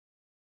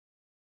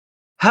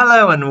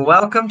Hello and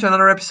welcome to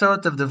another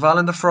episode of the Val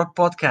and the Frog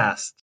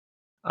podcast.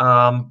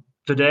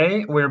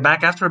 Today we're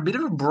back after a bit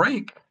of a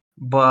break,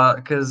 but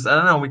because I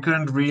don't know, we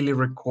couldn't really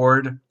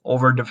record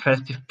over the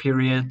festive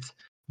period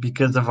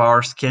because of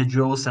our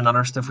schedules and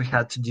other stuff we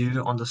had to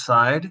do on the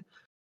side.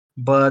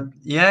 But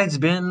yeah, it's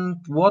been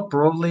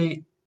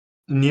probably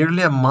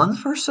nearly a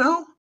month or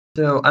so.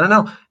 So I don't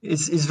know.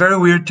 It's very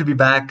weird to be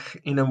back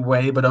in a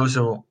way, but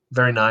also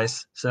very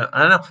nice. So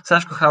I don't know.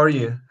 Sashko, how are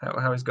you?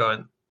 How is it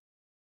going?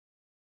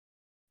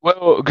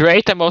 Well,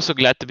 great. I'm also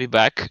glad to be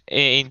back.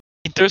 In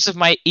terms of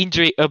my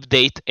injury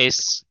update,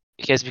 as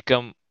it has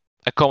become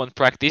a common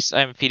practice,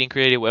 I'm feeling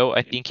really well.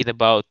 I think in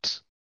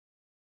about,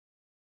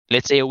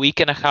 let's say, a week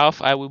and a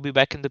half, I will be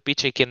back in the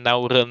pitch. I can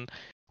now run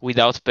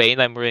without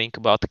pain. I'm running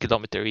about a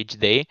kilometer each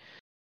day,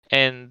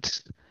 and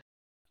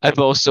I've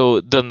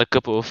also done a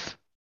couple of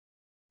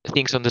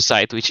things on the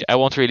side, which I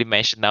won't really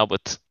mention now,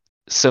 but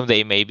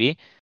someday maybe.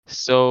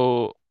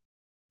 So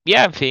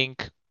yeah, I'm feeling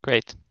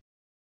great.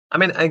 I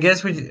mean, I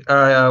guess we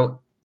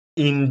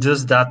in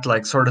just that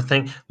like sort of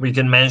thing, we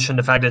can mention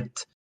the fact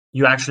that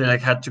you actually like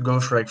had to go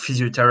for like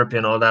physiotherapy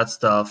and all that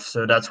stuff.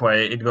 So that's why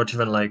it got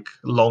even like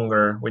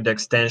longer with the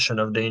extension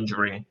of the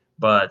injury.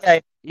 But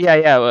Yeah.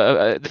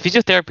 The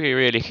physiotherapy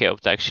really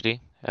helped actually.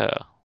 I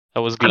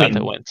was I glad I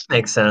mean, went.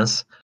 makes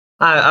sense.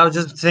 I was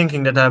just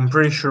thinking that I'm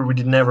pretty sure we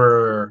did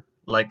never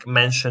like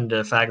mention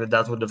the fact that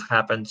that would have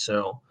happened.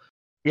 So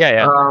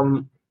Yeah.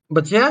 um,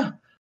 but yeah,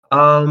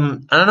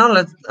 I don't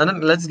know.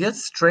 Let's get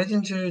straight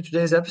into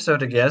today's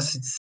episode. I guess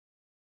it's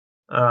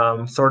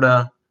sort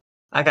of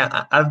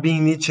I've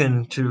been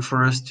itching to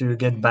for us to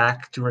get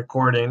back to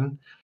recording.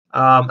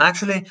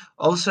 Actually,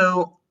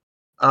 also,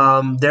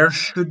 there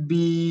should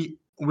be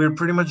we're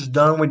pretty much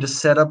done with the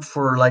setup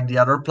for like the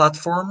other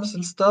platforms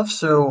and stuff.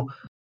 So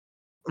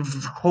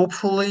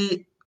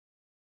hopefully,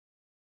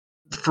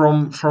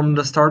 from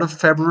the start of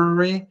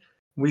February,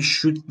 we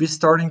should be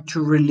starting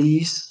to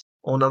release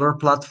on other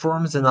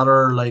platforms and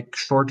other like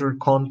shorter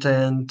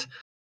content.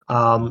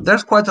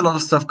 There's quite a lot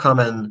of stuff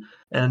coming,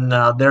 and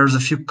there's a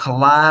few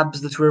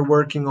collabs that we're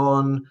working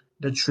on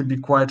that should be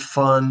quite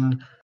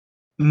fun.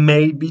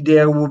 Maybe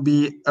there will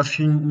be a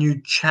few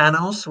new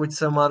channels with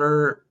some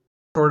other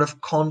sort of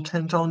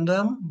content on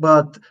them,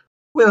 but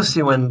we'll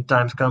see when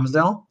times comes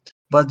though.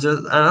 But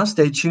just I don't know,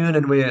 stay tuned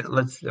and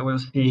we'll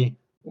see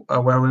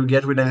where we'll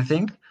get with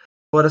anything.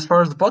 But as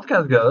far as the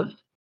podcast goes,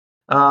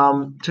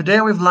 today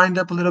we've lined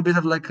up a little bit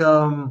of like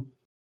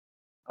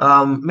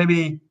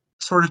maybe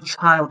sort of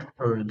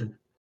childhood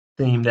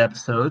themed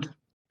episode.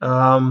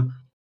 Um,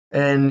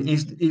 and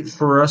if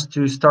for us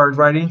to start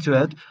right into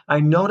it, I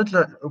know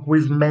that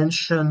we've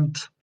mentioned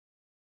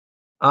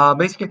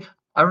basically.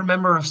 I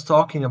remember us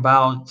talking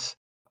about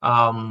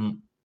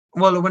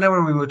well,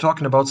 whenever we were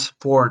talking about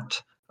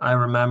sport, I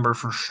remember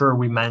for sure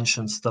we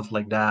mentioned stuff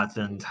like that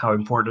and how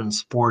important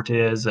sport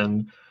is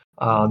and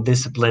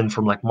discipline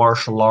from like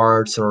martial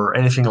arts or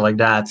anything like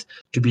that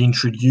to be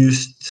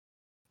introduced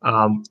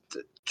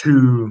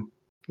to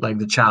like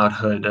the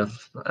childhood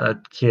of a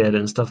kid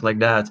and stuff like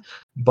that.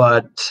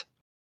 But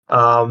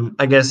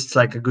I guess it's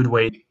like a good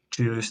way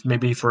to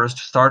maybe for us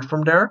to start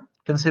from there,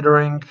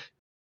 considering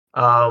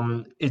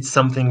it's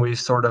something we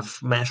sort of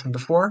mentioned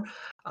before.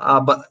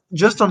 But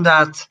just on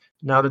that,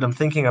 now that I'm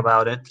thinking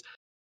about it,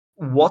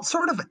 what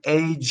sort of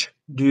age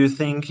do you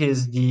think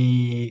is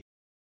the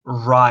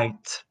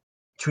right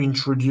to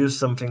introduce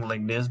something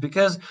like this?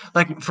 Because,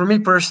 like, for me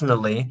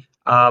personally,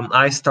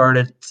 I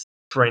started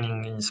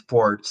training in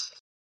sports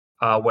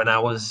when I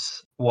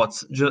was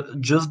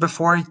just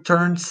before I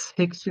turned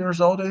 6 years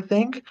old, I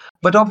think.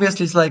 But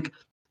obviously, it's like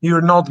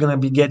you're not gonna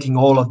be getting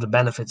all of the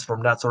benefits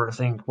from that sort of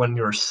thing when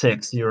you're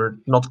six. You're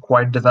not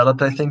quite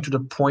developed, I think, to the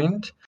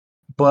point.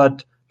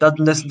 But that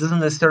doesn't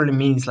necessarily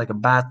mean it's like a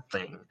bad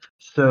thing.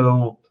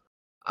 So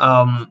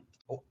um,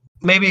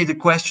 maybe the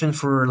question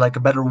for like a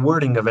better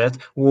wording of it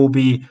will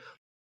be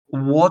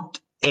what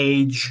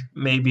age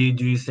maybe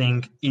do you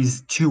think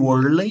is too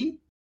early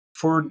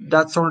for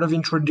that sort of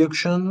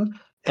introduction,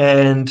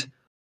 and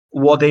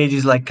what age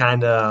is like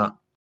kind of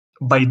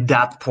by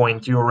that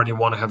point you already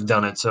want to have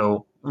done it?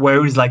 So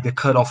where is like the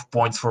cutoff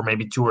points for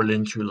maybe too early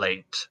and too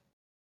late?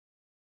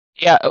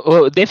 Yeah,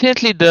 well,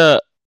 definitely the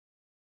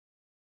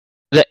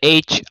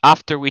age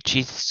after which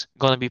is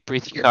gonna be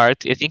pretty hard.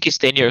 I think it's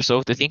 10 years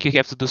old. I think you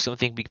have to do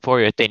something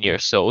before you're 10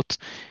 years old.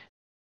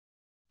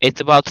 At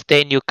about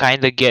 10, you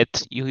kind of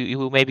you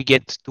will maybe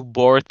get too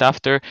bored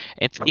after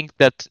and think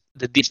that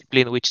the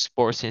discipline which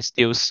sports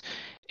instills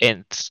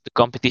and the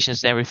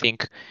competitions and everything,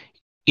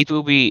 it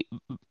will be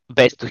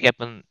best to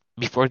happen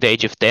before the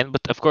age of 10.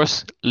 But of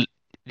course,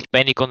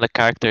 depending on the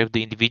character of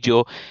the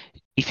individual,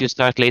 if you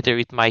start later,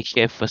 it might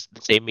have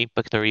the same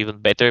impact or even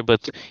better,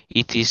 but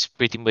it is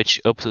pretty much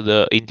up to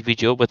the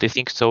individual. But I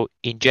think so,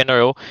 in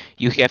general,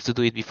 you have to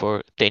do it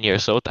before 10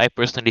 years old. I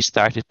personally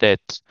started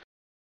at,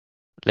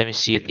 let me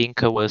see, I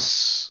think I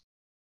was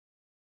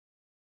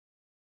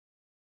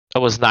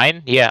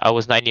 9. Yeah, I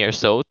was 9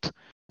 years old.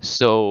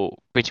 So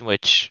pretty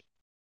much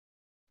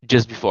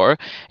just before.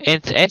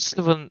 And as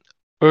of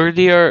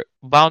Earlier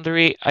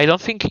boundary, I don't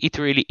think it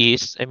really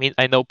is. I mean,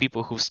 I know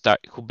people who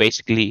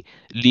basically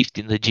lived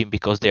in the gym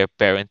because their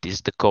parent is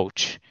the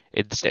coach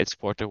at the said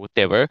sport or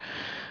whatever.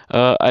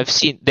 I've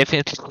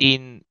definitely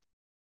seen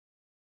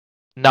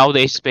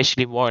nowadays,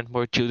 especially more and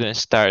more children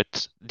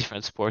start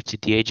different sports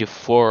at the age of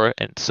 4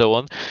 and so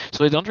on.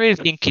 So I don't really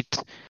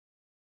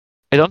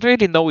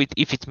know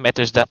if it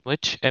matters that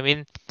much. I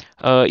mean,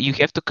 you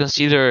have to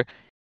consider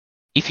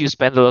if you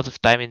spend a lot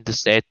of time in the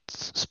set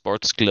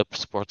sports club,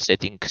 sports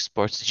setting,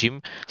 sports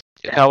gym,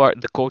 how are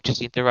the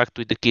coaches interact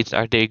with the kids?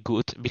 Are they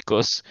good?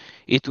 Because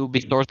it will be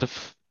sort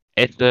of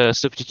at the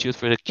substitute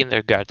for the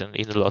kindergarten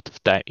in a lot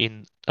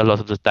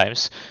of the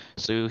times.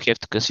 So you have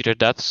to consider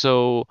that.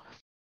 So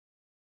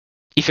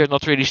if you're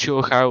not really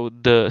sure how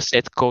the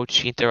set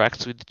coach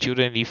interacts with the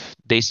children, if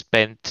they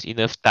spend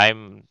enough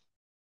time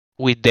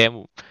with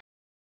them,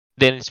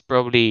 then it's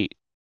probably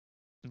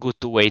good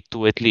to wait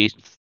to at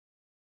least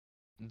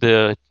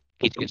the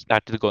kid who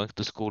started going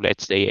to school,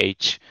 let's say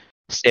age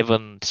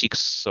 7,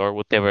 6, or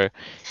whatever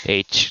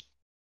age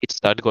it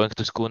started going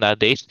to school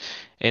nowadays,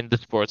 and the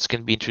sports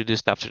can be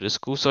introduced after the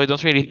school. So I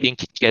don't really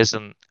think it has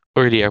an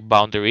earlier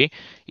boundary.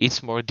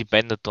 It's more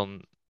dependent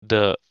on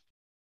the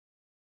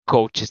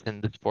coaches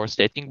and the sports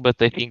setting, but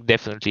I think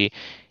definitely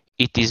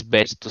it is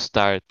best to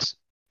start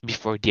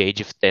before the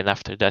age of 10.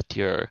 After that,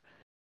 you're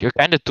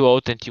kind of too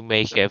old, and you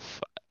may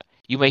have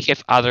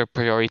other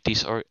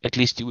priorities, or at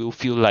least you will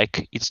feel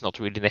like it's not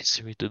really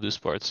necessary to do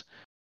sports.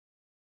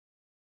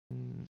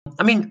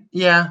 I mean,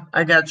 yeah,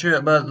 I got you,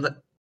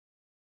 but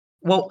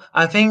well,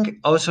 I think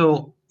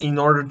also in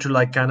order to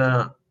like kind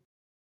of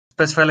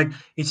specify, like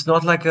it's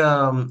not like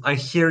I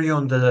hear you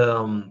on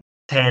the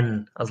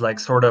 10 as like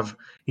sort of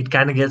it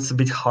kind of gets a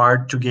bit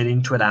hard to get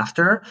into it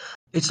after.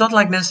 It's not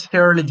like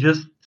necessarily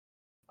just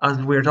as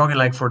we're talking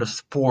like for the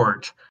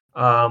sport,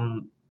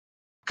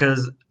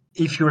 because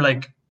if you're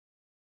like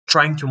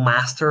trying to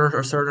master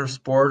a certain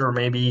sport or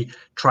maybe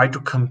try to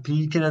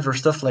compete in it or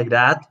stuff like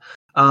that,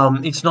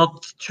 it's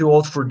not too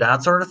old for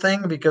that sort of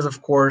thing because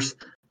of course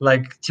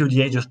like till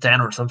the age of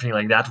 10 or something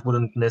like that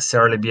wouldn't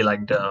necessarily be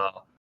like the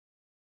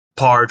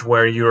part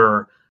where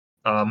you're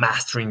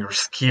mastering your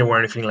skill or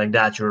anything like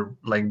that. You're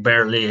like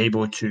barely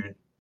able to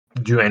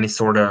do any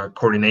sort of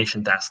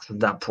coordination tasks at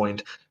that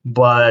point.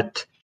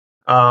 But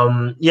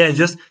yeah,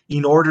 just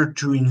in order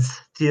to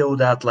instill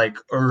that like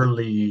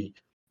early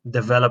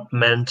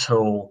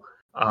developmental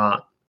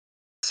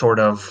sort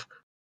of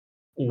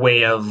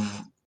way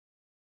of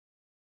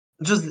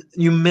just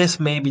you miss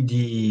maybe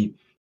the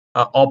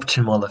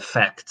optimal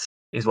effect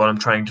is what I'm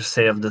trying to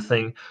say of the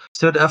thing.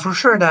 So for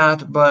sure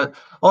that, but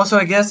also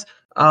I guess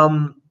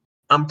um,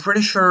 I'm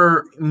pretty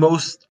sure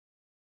most,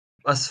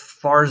 as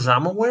far as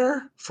I'm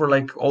aware, for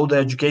like all the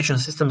education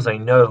systems I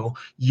know,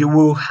 you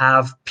will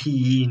have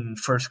PE in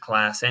first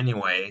class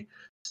anyway.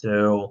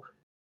 So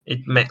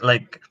it may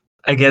like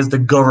I guess the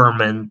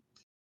government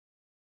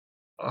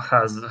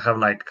has have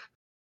like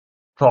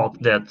thought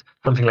that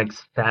something like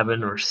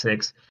 7 or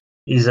 6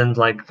 isn't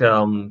like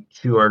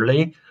too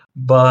early,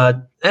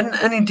 but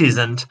and it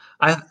isn't.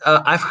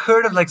 I've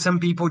heard of like some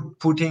people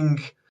putting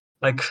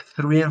like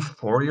 3 and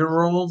 4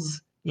 year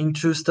olds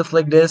into stuff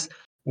like this,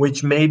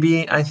 which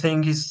maybe I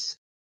think is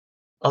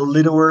a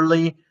little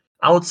early.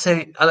 I would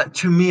say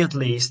to me at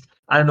least.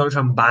 I don't know if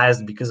I'm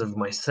biased because of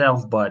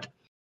myself, but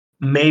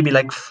maybe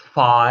like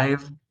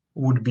 5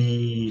 would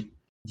be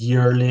the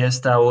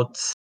earliest I would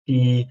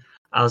see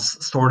as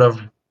sort of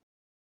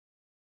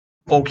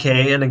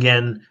okay. And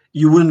again,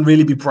 you wouldn't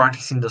really be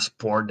practicing the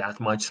sport that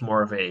much. It's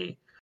more of a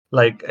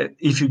like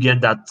if you get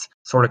that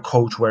sort of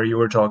coach where you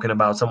were talking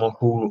about someone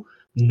who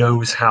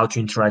knows how to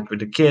interact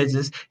with the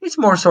kids, it's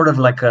more sort of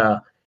like an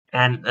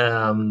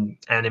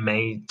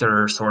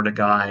animator sort of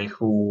guy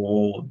who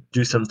will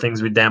do some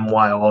things with them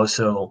while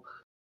also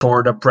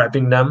sort of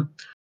prepping them.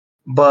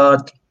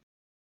 But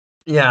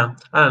yeah,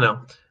 I don't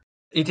know.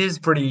 It is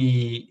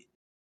pretty.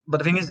 But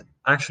the thing is,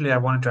 actually, I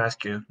wanted to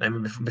ask you, I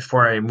mean,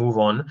 before I move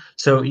on.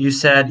 So you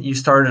said you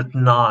started at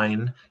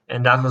 9,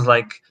 and that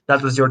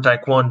was your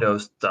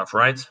taekwondo stuff,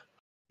 right?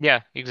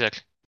 Yeah,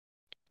 exactly.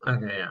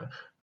 Okay, yeah.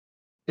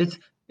 It's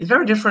it's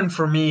very different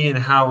for me in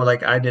how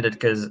like I did it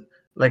because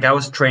like I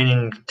was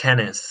training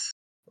tennis,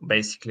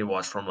 basically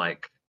was from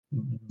like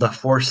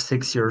before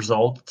 6 years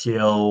old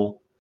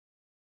till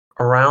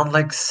around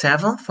like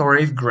 7th or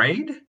 8th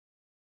grade.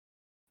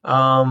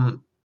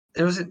 Um,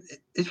 it was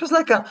it was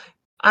like a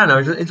I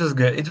don't know. It was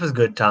good. It was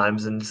good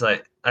times, and it's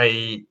like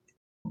I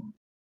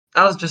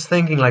was just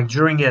thinking like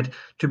during it.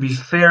 To be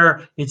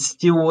fair, it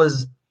still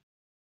was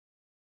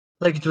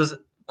like it was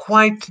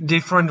quite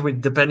different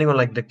with depending on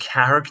like the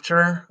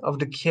character of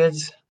the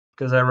kids.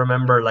 Because I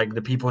remember like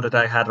the people that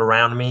I had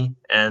around me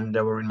and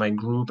that were in my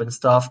group and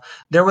stuff.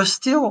 There was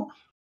still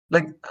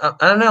like I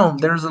don't know.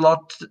 There's a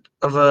lot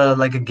of a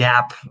like a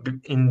gap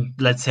in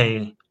let's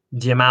say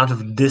the amount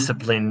of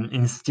discipline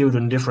instilled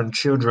in different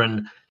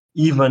children,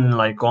 even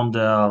like on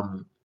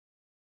the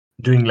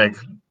doing like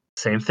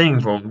same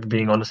thing from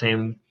being on the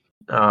same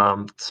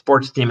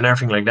sports team and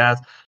everything like that.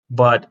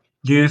 But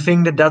do you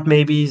think that that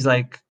maybe is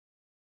like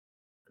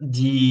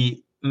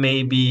the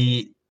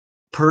maybe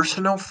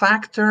personal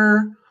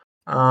factor?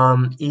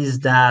 Is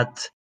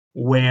that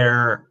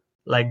where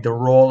like the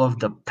role of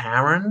the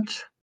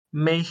parent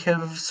may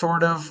have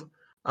sort of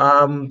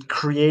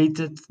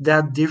created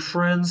that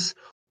difference,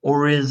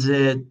 or is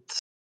it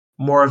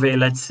more of a,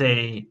 let's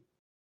say,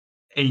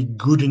 a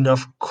good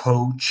enough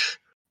coach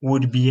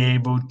would be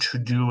able to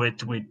do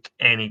it with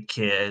any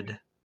kid?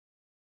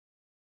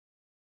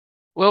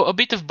 Well, a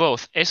bit of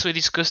both. As we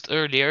discussed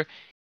earlier,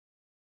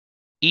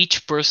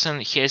 each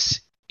person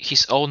has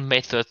his own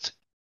method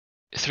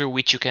through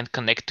which you can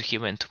connect to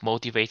him and to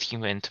motivate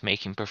him and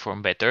make him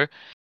perform better.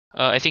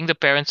 I think the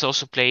parents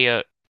also play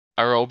a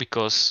role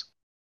because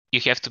you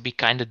have to be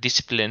kind of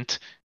disciplined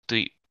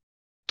to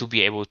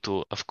be able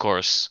to, of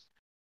course,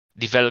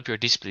 develop your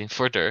discipline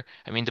further.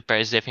 I mean, the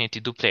parents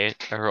definitely do play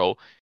a role.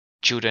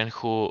 Children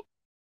who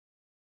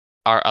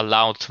are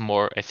allowed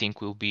more, I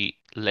think, will be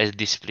less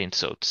disciplined,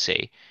 so to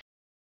say.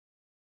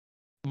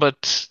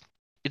 But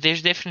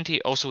there's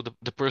definitely also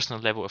the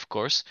personal level, of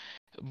course.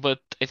 But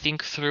I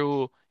think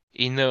through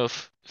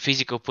enough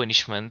physical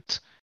punishment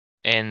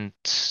and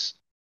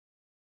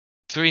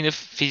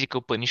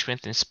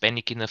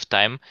spending enough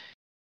time,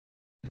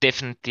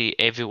 definitely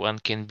everyone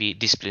can be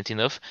disciplined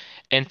enough.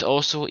 And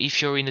also, if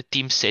you're in a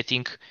team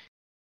setting,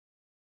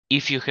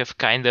 if you have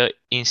kind of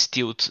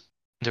instilled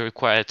the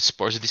required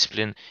sports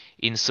discipline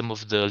in some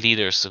of the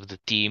leaders of the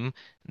team,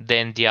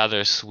 then the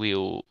others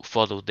will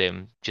follow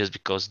them just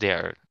because they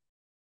are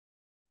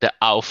the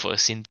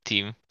alphas in the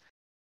team.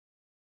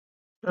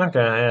 Okay,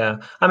 yeah.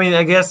 I mean,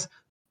 I guess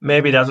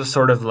maybe that was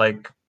sort of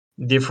like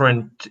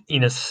different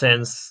in a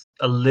sense,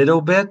 a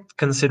little bit,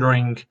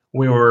 considering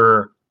we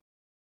were,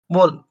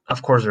 well,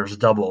 of course, there's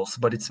doubles,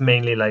 but it's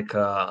mainly like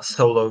a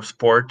solo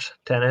sport,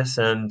 tennis.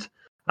 And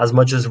as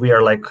much as we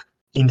are like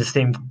in the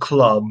same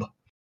club,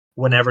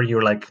 whenever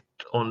you're like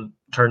on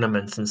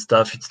tournaments and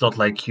stuff, it's not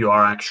like you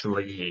are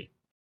actually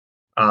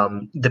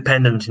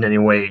dependent in any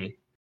way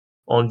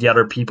on the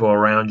other people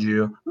around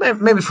you.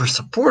 Maybe for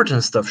support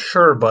and stuff,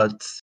 sure,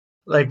 but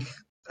like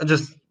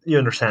just you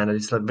understand it.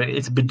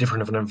 It's a bit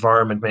different of an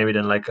environment maybe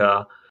than like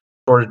a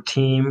sort of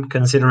team.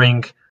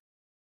 Considering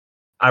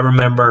I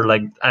remember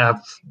like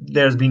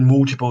there's been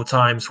multiple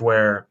times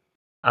where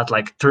at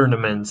like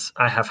tournaments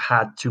I have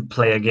had to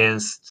play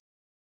against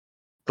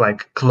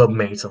like club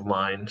mates of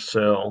mine.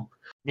 So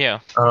Yeah.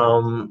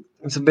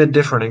 it's a bit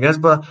different, I guess.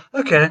 But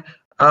okay.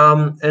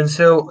 And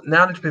so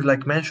now that we've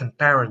like mentioned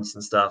parents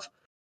and stuff,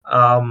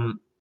 um,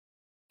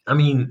 I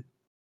mean,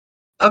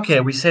 okay,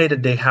 we say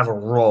that they have a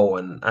role,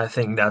 and I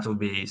think that would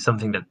be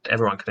something that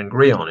everyone can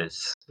agree on.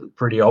 It's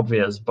pretty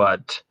obvious,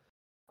 but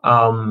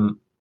um,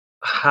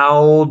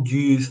 how do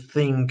you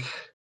think,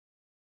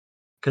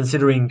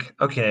 considering,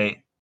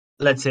 okay,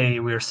 let's say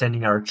we're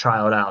sending our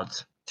child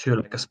out to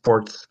like a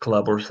sports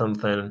club or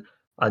something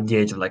at the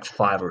age of like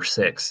 5 or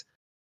 6,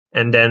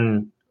 and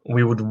then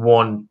we would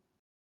want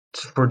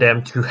for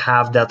them to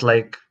have that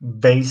like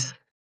base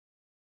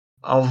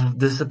of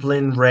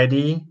discipline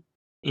ready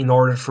in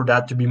order for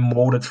that to be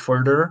molded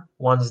further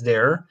once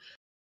there.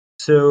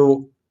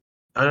 So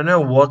I don't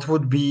know what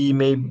would be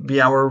maybe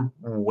our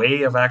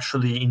way of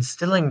actually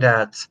instilling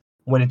that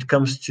when it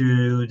comes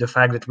to the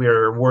fact that we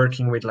are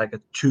working with like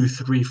a 2,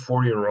 3,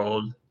 4 year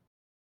old.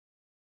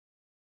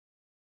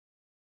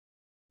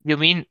 You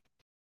mean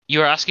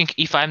you're asking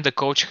if I'm the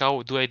coach,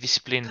 how do I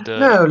discipline the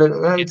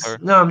No, kid? Or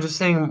no, I'm just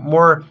saying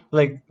more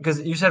like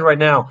because you said right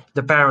now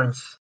the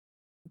parents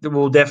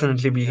will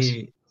definitely yes,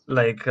 be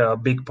like a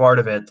big part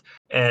of it,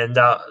 and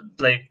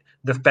like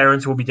the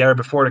parents will be there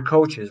before the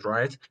coaches,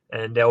 right?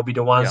 And they'll be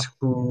the yeah. ones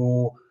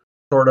who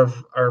sort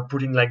of are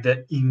putting like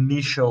the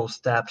initial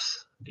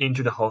steps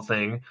into the whole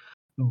thing,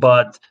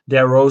 but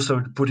they're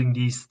also putting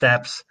these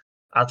steps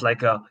at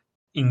like a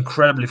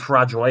incredibly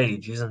fragile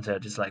age, isn't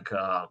it? It's like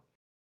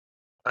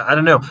I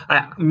don't know.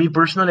 Me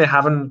personally,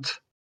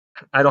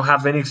 I don't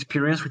have any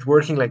experience with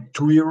working like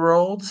 2 year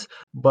olds,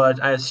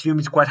 but I assume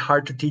it's quite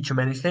hard to teach them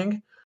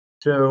anything.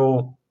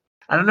 So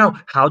I don't know.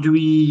 How do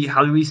we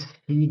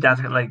see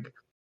that? Like,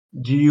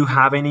 do you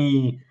have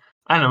any?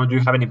 I don't know. Do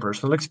you have any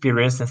personal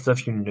experience and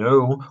stuff you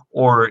know,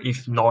 or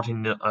if not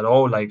in at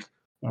all, like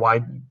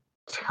why?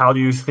 How do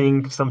you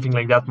think something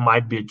like that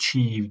might be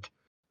achieved?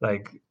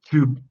 Like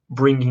to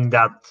bringing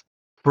that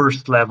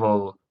first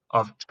level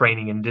of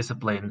training and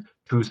discipline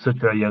to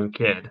such a young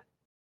kid.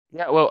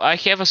 Yeah, well, I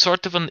have a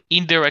sort of an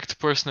indirect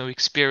personal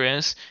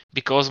experience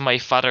because my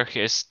father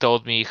has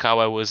told me how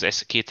I was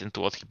as a kid and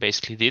what he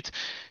basically did.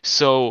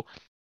 So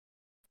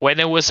when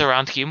I was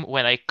around him,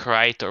 when I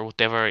cried or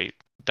whatever,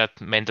 that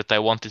meant that I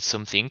wanted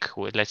something,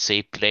 let's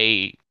say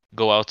play,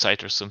 go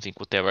outside or something,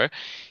 whatever,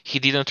 he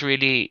didn't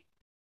really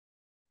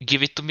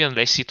give it to me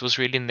unless it was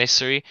really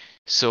necessary.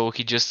 So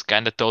he just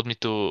kind of told me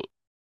to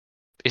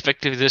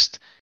effectively just,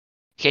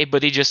 hey,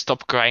 buddy, just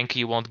stop crying.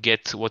 You won't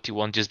get what you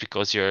want just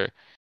because you're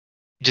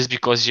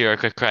a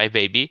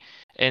crybaby.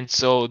 And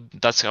so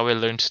that's how I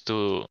learned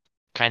to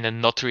kind of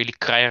not really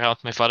cry around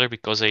my father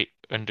because I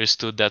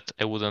understood that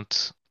I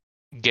wouldn't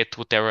get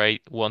whatever I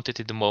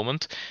wanted in the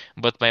moment.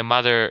 But my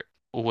mother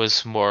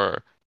was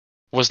more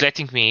was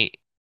letting me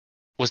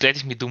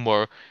do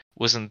more,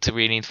 wasn't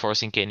really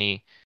enforcing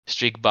any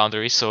strict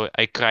boundaries. So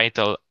I cried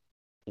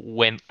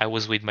when I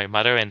was with my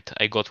mother and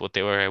I got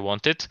whatever I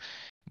wanted,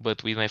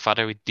 but with my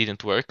father it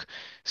didn't work.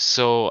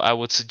 So I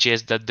would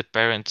suggest that the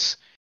parents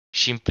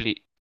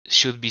simply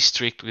should be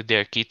strict with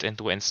their kid, and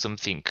when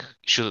something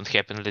shouldn't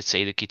happen, let's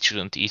say the kid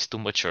shouldn't eat too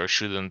much or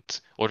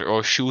shouldn't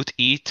or should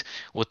eat,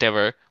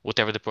 whatever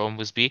the problem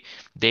must be,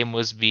 they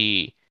must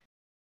be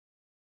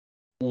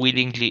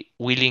willingly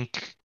willing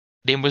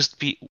they must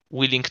be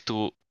willing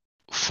to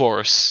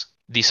force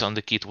this on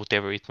the kid,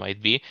 whatever it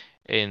might be,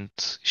 and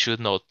should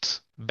not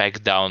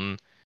back down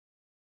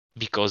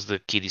because the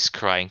kid is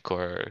crying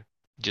or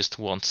just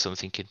wants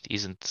something and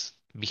isn't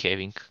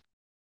behaving.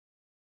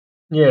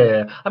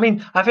 Yeah, I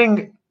mean, I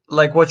think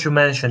like what you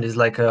mentioned is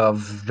like a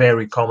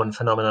very common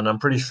phenomenon. I'm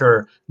pretty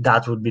sure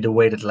that would be the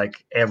way that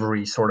like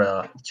every sort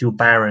of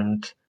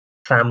two-parent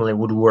family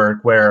would work,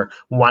 where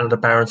one of the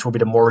parents will be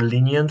the more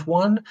lenient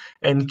one,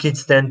 and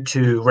kids tend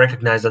to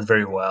recognize that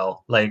very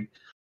well. Like,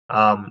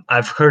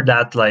 I've heard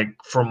that like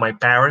from my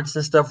parents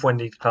and stuff when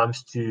it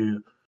comes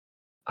to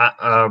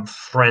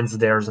friends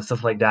of theirs and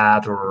stuff like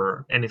that,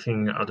 or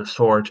anything of the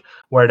sort,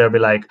 where they'll be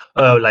like,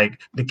 oh,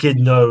 like the kid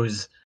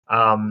knows,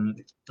 um,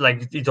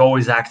 like it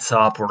always acts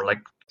up or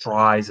like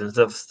tries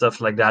and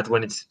stuff like that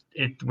when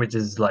which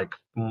is like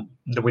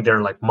with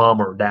their like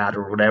mom or dad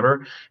or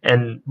whatever,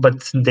 and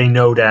but they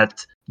know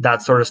that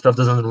that sort of stuff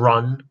doesn't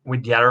run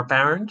with the other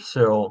parent,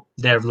 so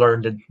they've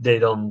learned that they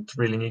don't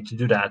really need to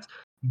do that.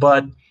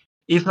 But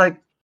if like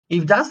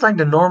if that's like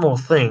the normal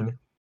thing,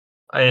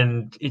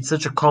 and it's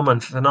such a common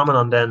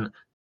phenomenon, then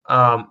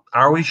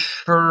are we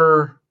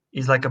sure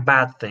is like a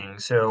bad thing?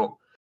 So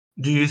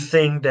do you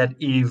think that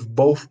if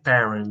both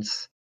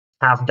parents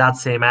have that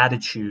same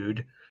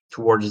attitude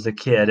towards the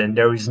kid, and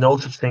there is no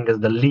such thing as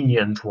the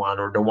lenient one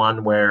or the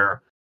one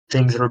where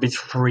things are a bit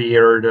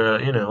freer,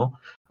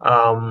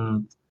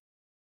 um,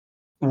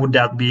 would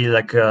that be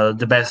like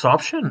the best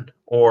option?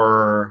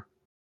 Or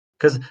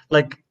because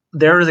like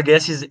there is, I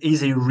guess,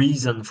 is a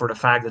reason for the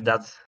fact that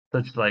that's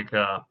such like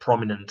a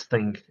prominent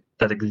thing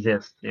that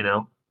exists.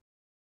 I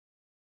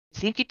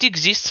think it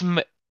exists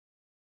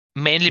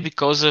mainly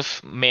because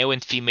of male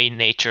and female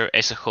nature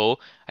as a whole.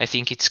 I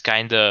think it's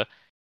kind of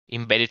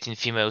embedded in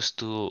females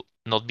to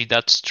not be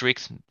that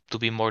strict, to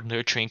be more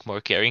nurturing, more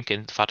caring,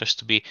 and fathers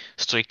to be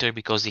stricter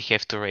because they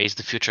have to raise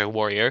the future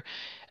warrior.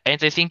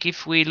 And I think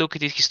if we look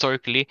at it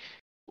historically,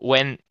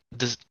 when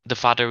the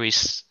father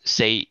is,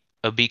 say,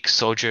 a big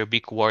soldier, a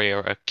big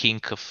warrior, a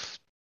king of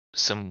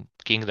some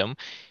kingdom,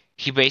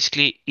 he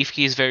basically, if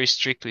he is very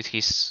strict with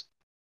his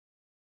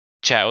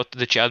child,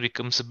 the child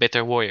becomes a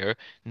better warrior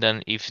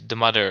than if the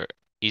mother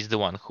is the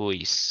one who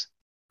is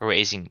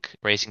raising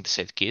the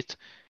said kid.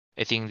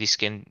 I think this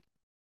can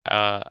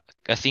uh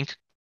I think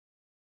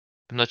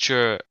I'm not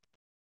sure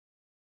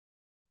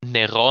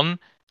Neron,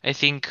 I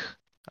think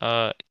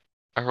uh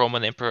a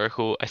Roman emperor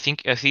who I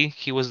think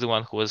he was the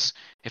one who was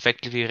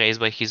effectively raised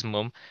by his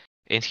mom,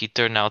 and he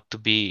turned out to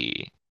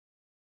be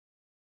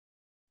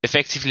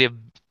effectively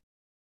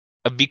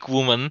a big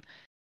woman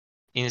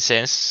in a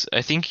sense.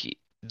 I think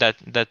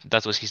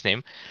that was his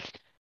name.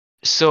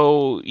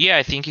 So yeah,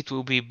 I think it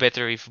will be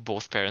better if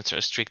both parents are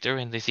stricter,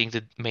 and I think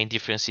the main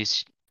difference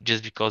is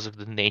just because of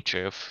the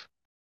nature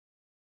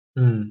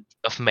Hmm.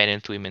 of men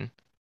and women.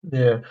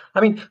 Yeah,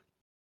 I mean,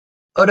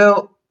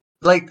 although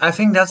like I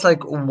think that's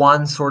like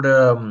one of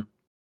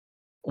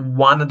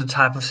the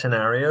type of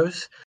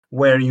scenarios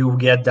where you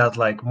get that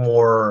like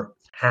more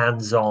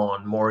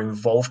hands-on, more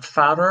involved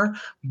father,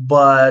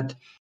 but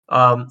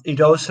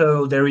it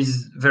also there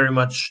is very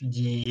much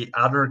the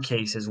other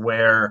cases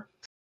where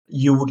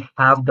you would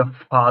have the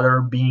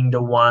father being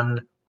the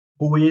one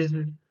who is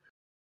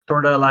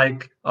sort of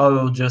like,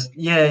 oh, just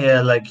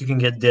yeah, like you can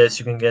get this,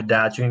 you can get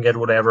that, you can get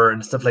whatever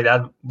and stuff like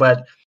that.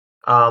 But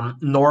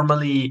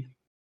normally,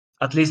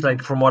 at least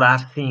like from what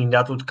I've seen,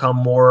 that would come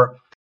more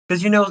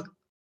because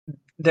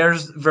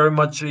there's very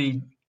much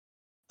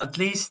at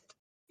least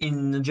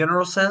in a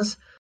general sense,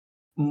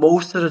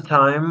 most of the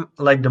time,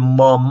 like the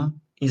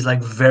mom is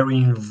like very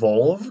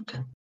involved,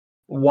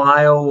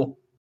 while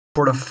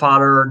for the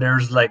father,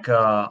 there's like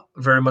a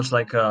very much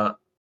like a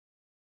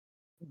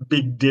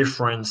big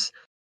difference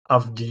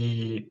of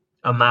the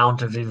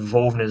amount of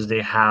involvedness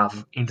they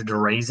have into the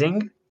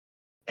raising.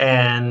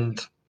 And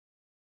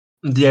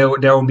there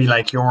will be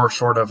like your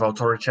sort of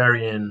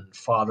authoritarian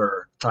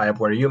father type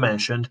where you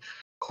mentioned,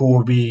 who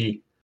will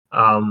be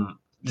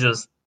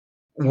just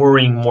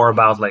worrying more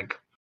about like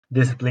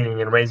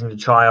disciplining and raising the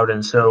child,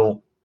 and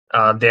so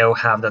they'll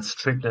have that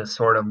strictness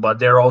sort of. But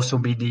there also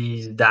be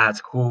these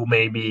dads who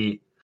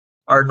maybe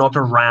are not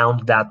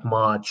around that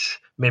much.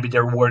 Maybe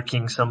they're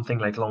working something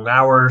like long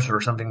hours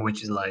or something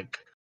which is like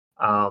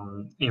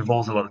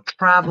involves a lot of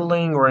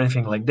traveling or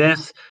anything like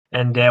this,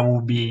 and they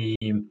will be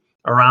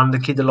around the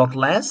kid a lot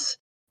less.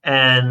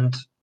 And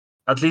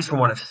at least from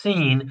what I've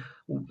seen,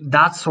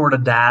 that sort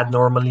of dad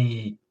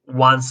normally,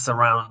 once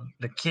around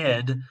the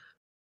kid,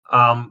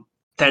 um,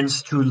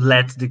 tends to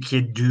let the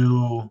kid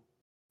do.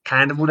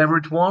 kind of whatever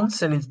it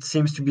wants, and it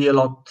seems to be a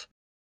lot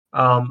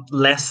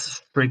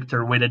less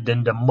stricter with it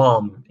than the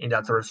mom in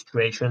that sort of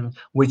situation,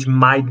 which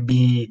might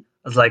be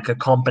as like a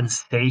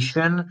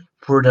compensation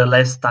for the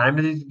less time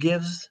that it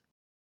gives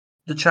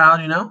the child,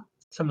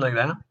 something like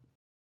that.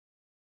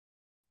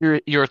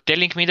 You're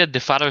telling me that the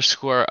fathers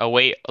who are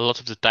away a lot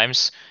of the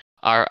times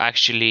are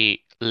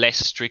actually less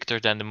stricter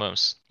than the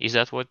moms. Is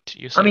that what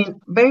you I said?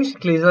 mean,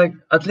 basically, like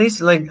at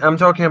least like I'm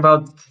talking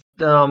about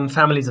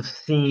families I've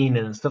seen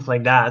and stuff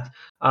like that.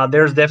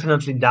 There's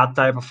definitely that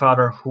type of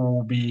father who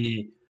will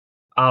be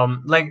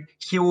like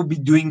he will be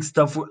doing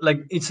stuff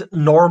like it's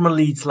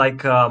normally it's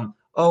like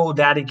oh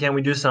daddy can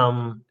we do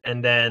some,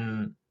 and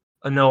then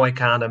oh, no I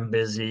can't, I'm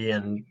busy,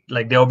 and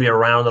like they'll be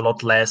around a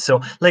lot less,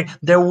 so like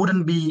there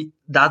wouldn't be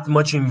that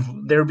much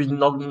there would be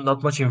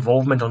not much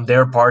involvement on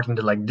their part in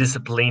the like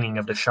disciplining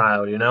of the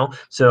child,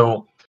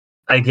 so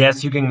I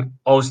guess you can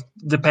also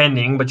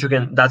depending, but you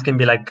can that can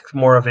be like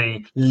more of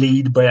a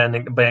lead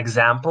by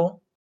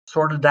example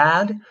sort of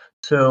dad.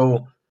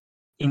 So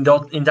in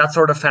that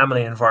sort of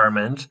family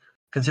environment,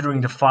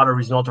 considering the father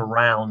is not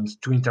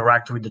around to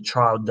interact with the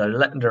child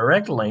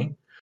directly,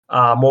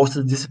 most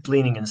of the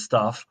disciplining and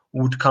stuff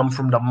would come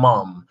from the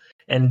mom.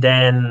 And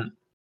then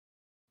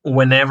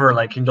whenever,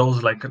 like in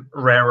those like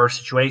rarer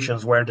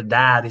situations where the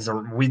dad is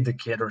with the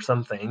kid or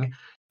something,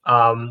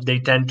 they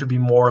tend to be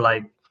more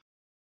like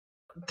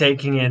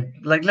taking it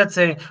like let's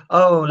say,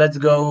 oh let's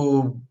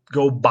go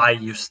buy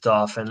you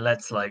stuff and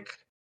let's like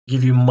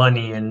give you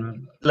money,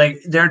 and like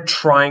they're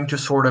trying to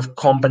sort of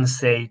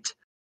compensate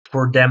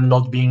for them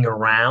not being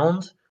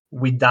around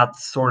with that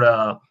sort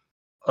of,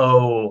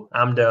 oh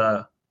I'm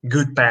the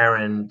good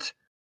parent,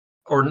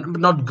 or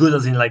not good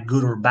as in like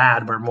good or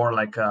bad, but more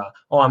like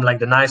oh I'm like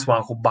the nice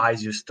one who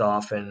buys you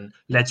stuff and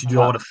lets you do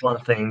all Uh-huh. the fun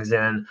things,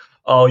 and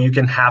oh you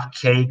can have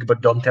cake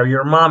but don't tell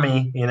your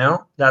mommy,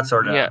 that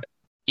sort Yeah, of.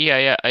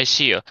 yeah, I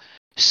see you.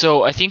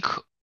 So I think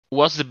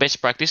what's the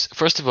best practice?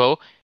 First of all,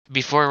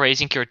 before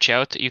raising your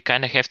child, you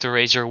kind of have to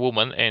raise your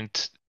woman and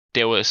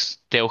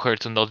tell her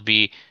to not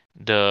be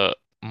the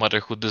mother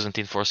who doesn't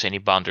enforce any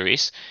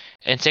boundaries.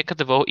 And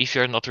second of all, if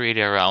you're not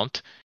really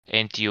around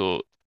and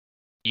you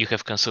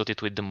have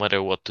consulted with the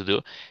mother what to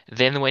do,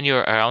 then when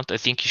you're around, I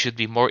think you should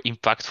be more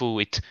impactful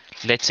with,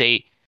 let's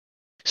say,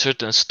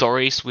 certain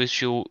stories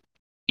which you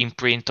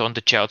imprint on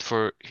the child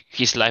for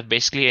his life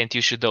basically, and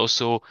you should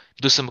also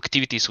do some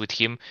activities with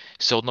him,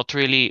 so not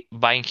really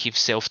buying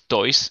himself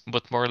toys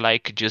but more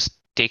like just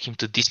take him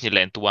to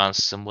Disneyland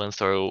once a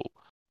month or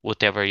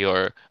whatever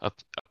your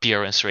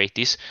appearance rate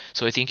is.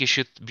 So I think you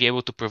should be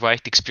able to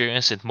provide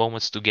experience and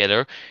moments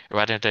together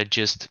rather than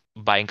just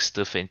buying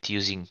stuff and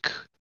using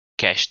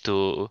cash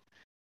to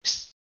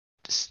s-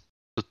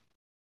 to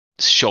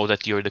show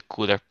that you're the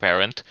cooler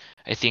parent.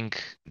 I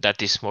think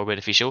that is more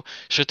beneficial.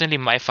 Certainly,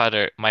 my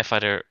father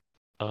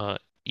uh,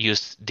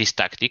 used this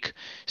tactic,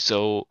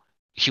 so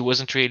he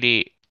wasn't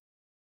really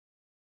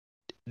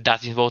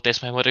that involved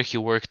as my mother. He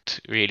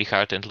worked really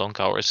hard and long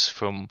hours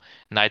from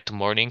night to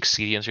mornings.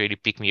 He didn't really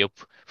pick me up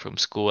from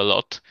school a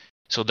lot,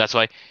 so that's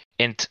why.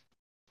 And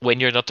when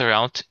you're not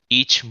around,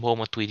 each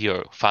moment with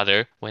your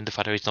father, when the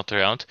father is not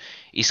around,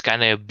 is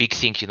kind of a big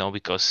thing,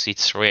 because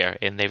it's rare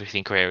and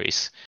everything rare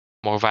is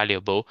more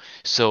valuable.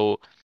 So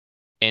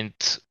and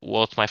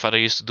what my father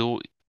used to do,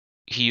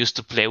 he used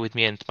to play with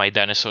me and my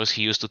dinosaurs.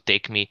 He used to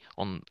take me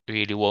on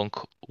really long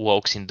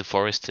walks in the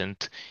forest and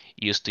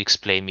used to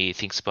explain me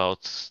things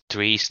about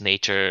trees,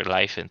 nature,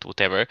 life, and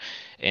whatever.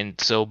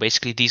 And so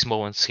basically, these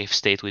moments have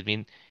stayed with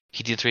me.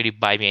 He didn't really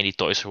buy me any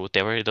toys or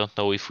whatever. I don't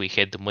know if we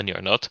had the money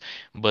or not,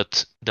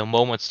 but the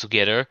moments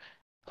together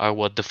are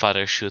what the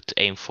father should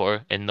aim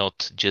for, and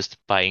not just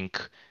buying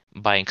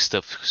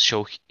stuff.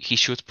 So he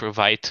should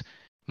provide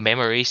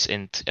memories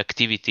and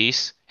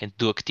activities and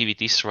do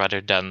activities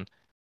rather than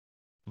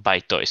buy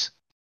toys.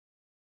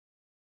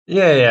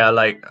 Yeah,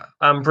 like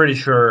I'm pretty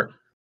sure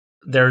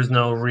there's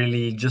no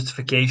really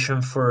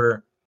justification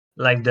for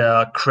like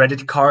the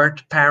credit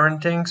card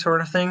parenting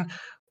sort of thing,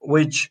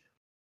 which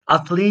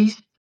at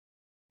least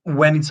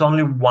when it's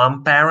only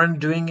one parent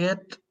doing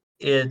it,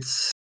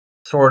 it's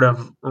sort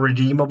of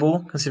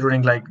redeemable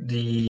considering like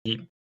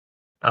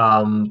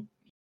um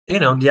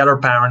the other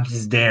parent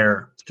is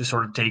there to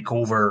sort of take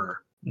over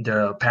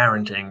the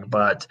parenting,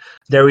 but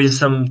there is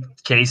some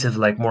cases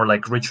like more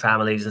like rich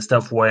families and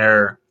stuff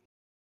where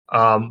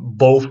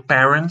both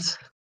parents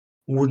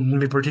wouldn't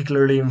be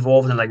particularly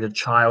involved, and like the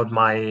child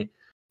might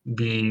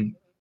be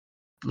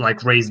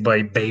like raised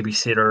by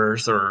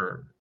babysitters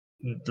or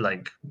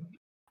like,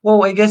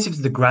 well I guess if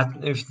it's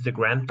the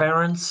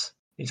grandparents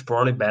it's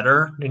probably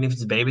better than if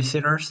it's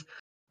babysitters.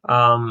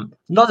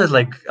 Not that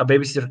like a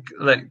babysitter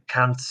like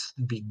can't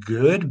be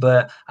good,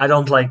 but I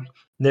don't like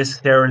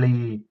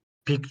necessarily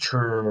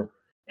picture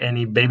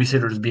any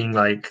babysitters being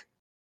like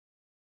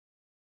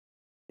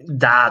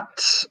that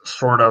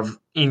sort of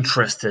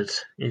interested,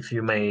 if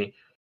you may,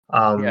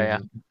 Yeah, yeah.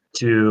 um,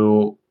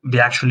 to be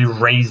actually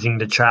raising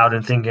the child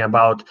and thinking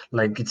about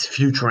like its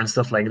future and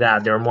stuff like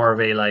that. They're more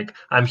of a like,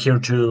 I'm here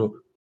to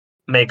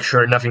make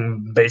sure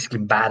nothing basically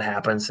bad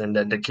happens and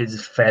that the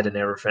kid's fed and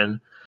everything.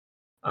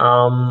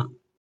 Um,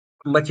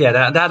 but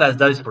yeah,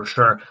 that is for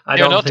sure. I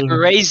They're don't not think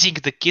raising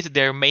the kid;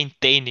 they're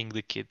maintaining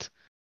the kid.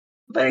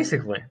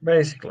 basically.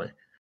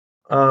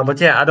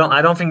 But yeah,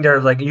 I don't think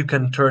they're like you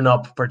can turn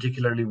up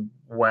particularly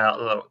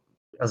well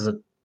as a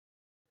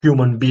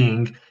human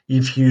being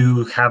if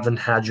you haven't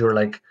had your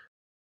like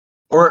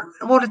or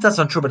well that's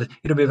not true, but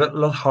it'll be a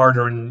lot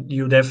harder and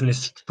you definitely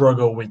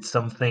struggle with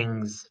some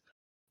things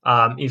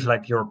if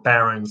like your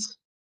parents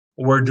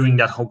were doing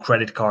that whole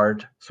credit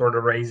card sort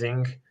of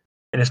raising,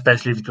 and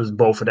especially if it was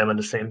both of them at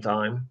the same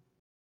time.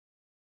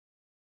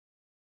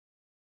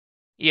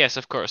 Yes,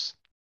 of course.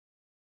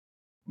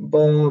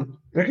 But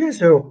okay,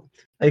 so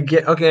I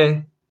get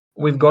okay.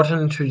 We've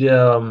gotten to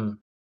the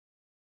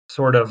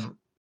sort of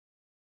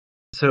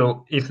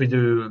so if we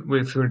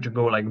were to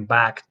go like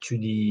back to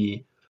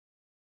the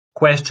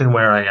question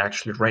where I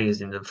actually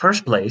raised in the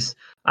first place,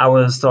 I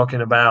was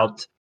talking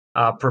about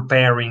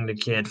preparing the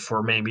kid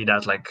for maybe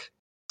that like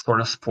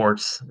sort of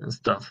sports and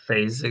stuff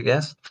phase, I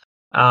guess.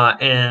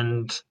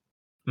 And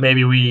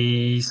maybe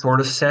we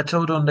sort of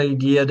settled on the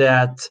idea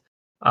that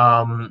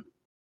um,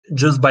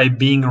 just by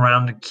being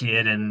around the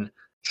kid and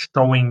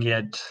showing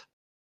it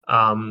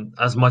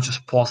as much as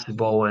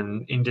possible,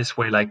 and in this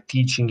way, like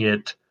teaching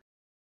it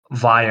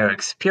via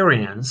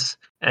experience,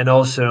 and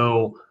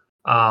also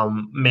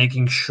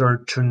making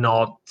sure to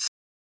not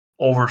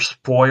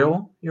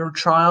overspoil your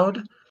child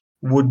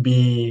would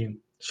be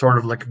sort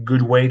of like a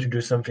good way to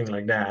do something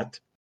like that.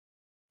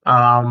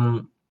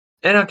 Um,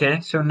 and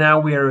okay, so now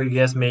we are, I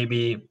guess,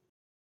 maybe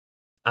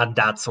at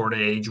that sort of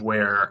age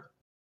where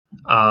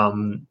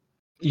um,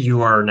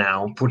 you are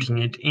now putting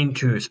it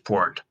into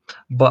sport.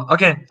 But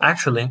okay,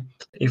 actually,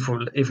 if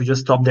we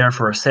just stop there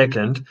for a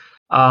second,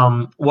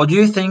 what do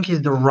you think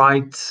is the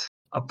right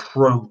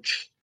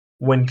approach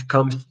when it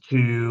comes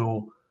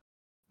to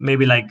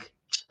maybe like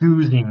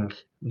choosing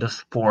the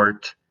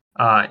sport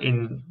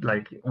in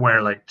like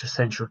where like to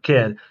send your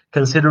kid,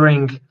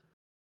 considering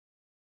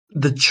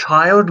the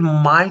child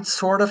might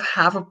sort of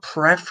have a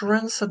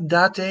preference at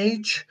that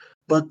age,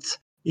 but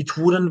it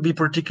wouldn't be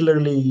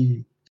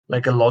particularly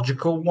like a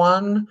logical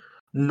one,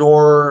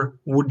 nor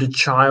would the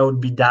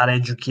child be that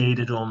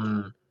educated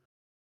on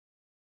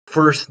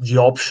first the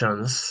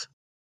options,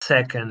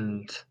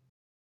 second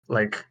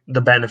like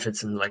the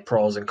benefits and like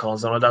pros and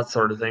cons and all that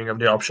sort of thing of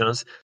the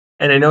options.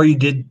 And I know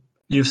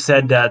you've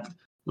said that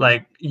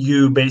like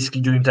you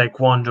basically doing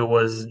taekwondo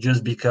was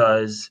just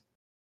because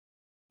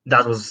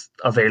that was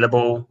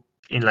available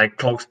in like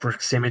close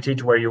proximity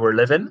to where you were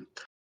living.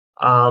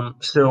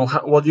 So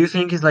what do you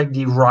think is like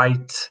the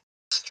right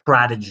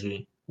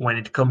strategy when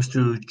it comes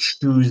to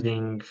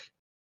choosing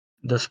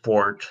the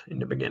sport in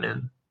the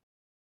beginning?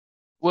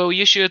 Well,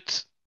 you should,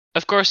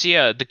 of course,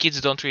 yeah. The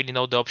kids don't really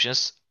know the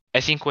options.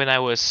 I think when I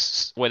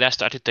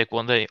started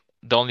taekwondo,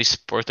 the only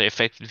sport I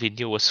effectively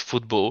knew was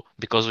football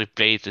because we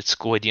played it at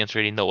school. I didn't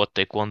really know what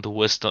taekwondo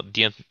was, not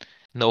didn't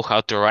know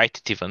how to write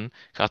it even,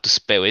 how to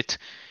spell it.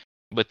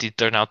 But it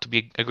turned out to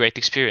be a great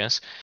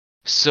experience.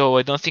 So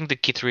I don't think the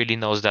kid really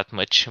knows that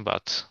much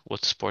about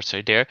what sports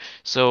are there.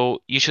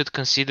 So you should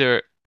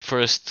consider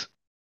first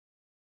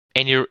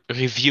any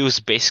reviews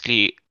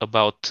basically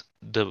about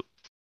the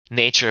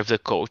nature of the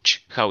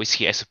coach, how is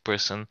he as a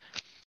person,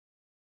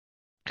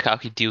 how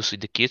he deals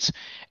with the kids.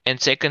 And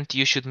second,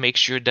 you should make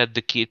sure that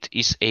the kid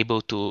is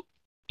able to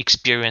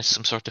experience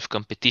some sort of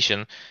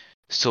competition.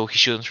 So he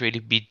shouldn't really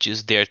be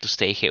just there to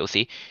stay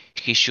healthy.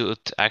 He should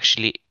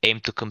actually aim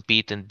to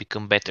compete and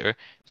become better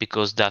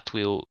because that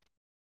will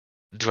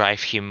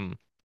drive him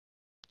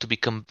to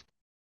become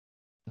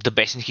the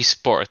best in his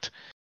sport.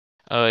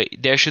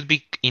 There should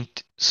be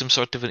some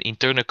sort of an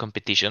internal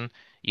competition.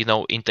 You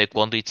know, in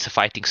Taekwondo, it's a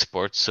fighting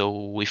sport,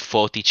 so we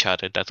fought each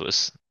other. That's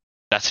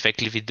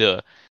effectively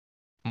the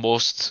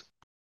most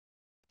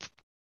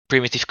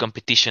primitive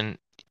competition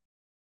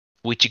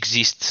which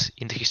exists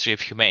in the history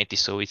of humanity.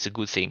 So it's a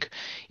good thing.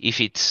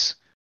 If it's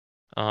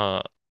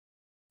uh,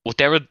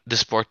 whatever the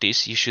sport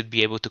is, you should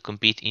be able to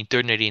compete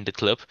internally in the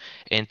club,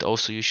 and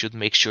also you should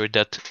make sure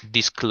that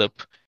this club,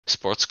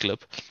 sports club,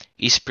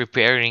 is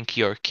preparing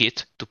your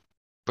kid to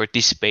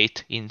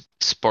participate in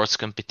sports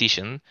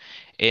competition,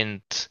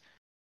 and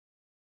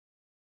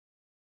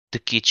the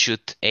kid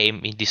should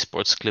aim in this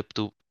sports club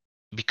to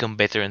become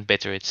better and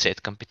better at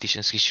said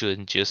competitions. He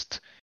shouldn't just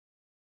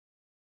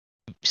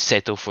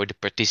settle for the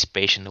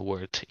participation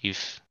award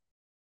if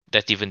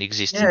that even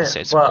exists in the Yeah,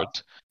 said well,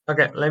 sport.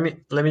 okay. Let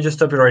me just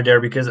stop you right there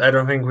because I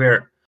don't think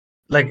we're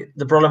like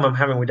the problem I'm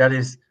having with that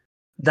is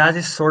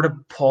sort of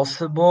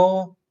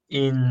possible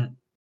in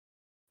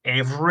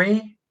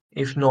every,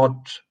 if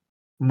not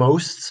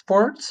most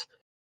sports.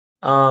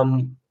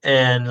 And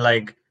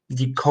like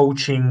the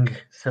coaching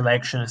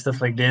selection and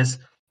stuff like this,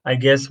 I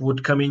guess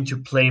would come into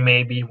play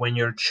maybe when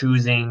you're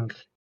choosing.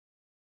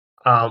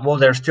 Well,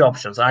 there's two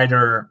options.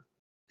 Either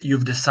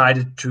you've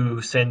decided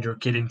to send your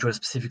kid into a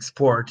specific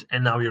sport,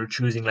 and now you're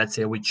choosing, let's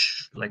say,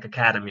 which like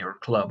academy or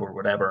club or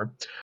whatever.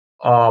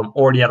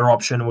 Or the other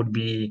option would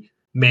be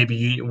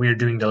maybe we're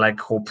doing the like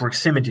whole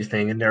proximity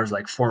thing, and there's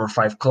like 4 or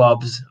 5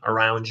 clubs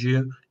around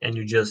you, and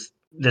you just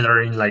that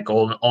are in like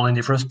all in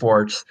different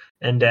sports,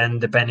 and then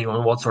depending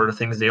on what sort of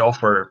things they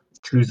offer,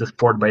 choose the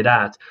sport by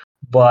that.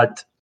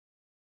 But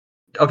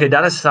okay,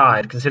 that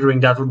aside,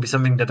 considering that would be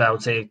something that I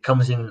would say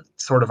comes in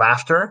sort of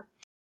after.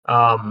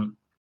 Um,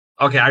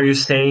 okay, are you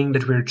saying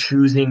that we're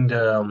choosing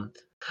the?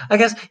 I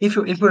guess if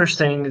we're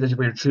saying that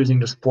we're choosing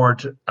the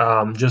sport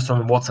just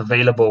on what's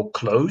available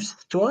close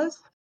to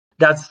us,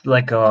 that's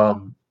like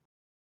a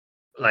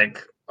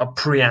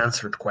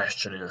pre-answered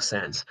question in a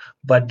sense.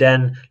 But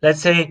then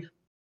let's say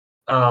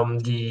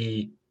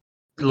the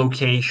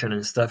location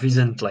and stuff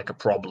isn't like a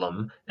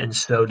problem, and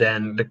so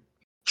then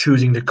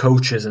choosing the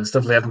coaches and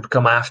stuff like that would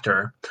come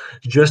after.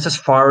 Just as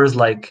far as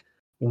like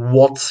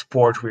what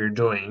sport we're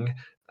doing,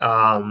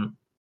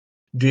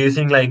 do you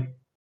think like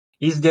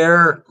is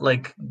there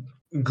like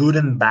good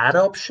and bad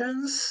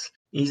options?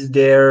 Is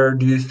there,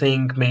 do you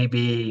think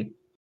maybe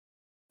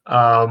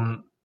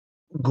um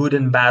good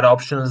and bad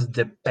options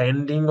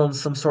depending on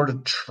some sort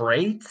of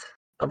trait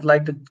of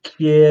like the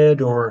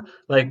kid, or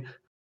like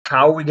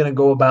how are we gonna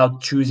go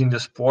about choosing the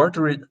sport,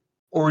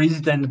 or is it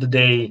at the end of the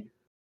day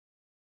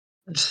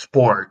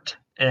sport,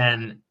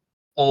 and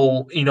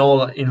all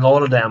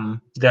of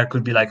them there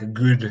could be like a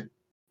good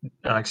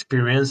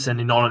experience, and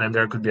in all of them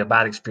there could be a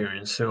bad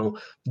experience, so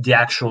the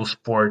actual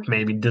sport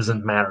maybe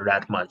doesn't matter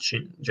that much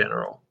in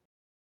general.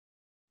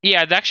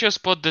 Yeah, the actual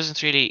spot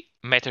doesn't really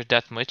matter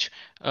that much.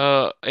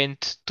 And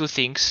two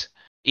things.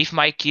 If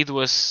my kid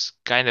was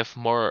kind of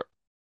more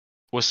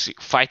was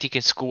fighting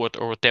in school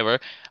or whatever,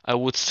 I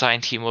would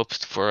sign him up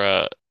for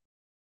a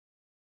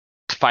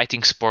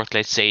fighting sport,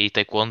 let's say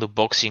taekwondo,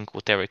 boxing,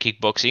 whatever,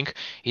 kickboxing,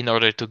 in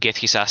order to get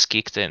his ass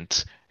kicked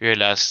and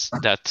realize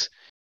that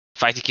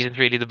fighting isn't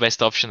really the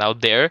best option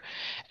out there.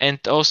 And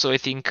also, I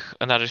think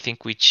another thing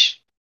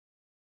which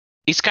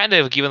is kind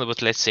of a given,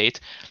 but let's say it,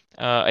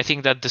 I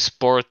think that the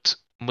sport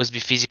must be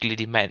physically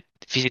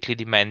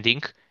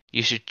demanding.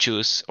 You should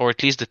choose, or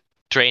at least the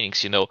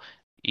trainings.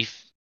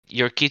 If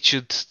your kid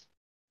should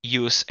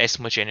use as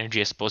much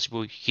energy as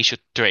possible, he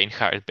should train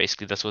hard.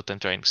 Basically, that's what I'm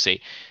trying to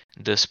say.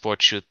 The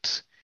sport should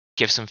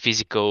have some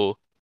physical,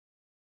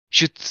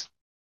 should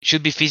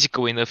should be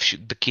physical enough.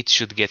 The kids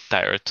should get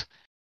tired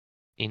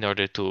in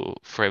order to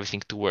for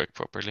everything to work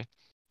properly.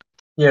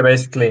 Yeah,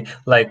 basically,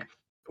 like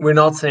we're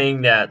not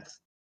saying that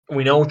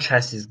we know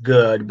chess is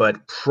good,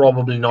 but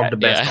probably not the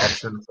best Yeah.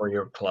 option for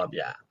your club.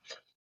 Yeah.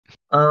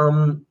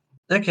 Um.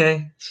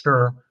 Okay.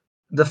 Sure.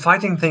 The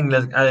fighting thing,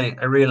 that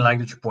I really like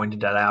that you pointed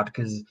that out,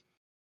 because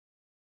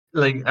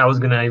like I was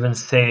gonna even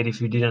say it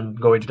if you didn't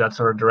go into that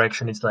sort of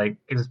direction. It's like,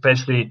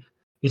 especially,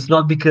 it's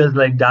not because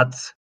like that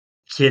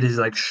kid is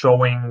like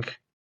showing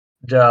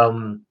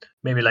the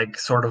maybe like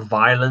sort of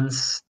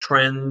violence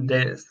trend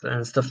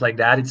and stuff like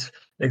that. It's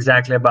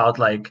exactly about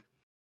like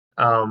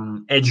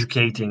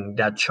educating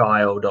that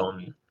child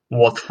on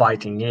what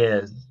fighting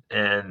is,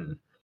 and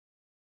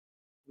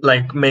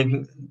like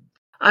making,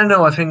 I don't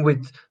know, I think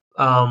with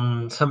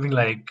something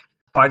like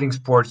fighting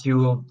sports,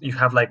 you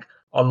have like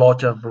a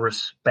lot of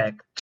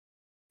respect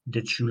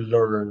that you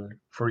learn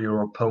for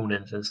your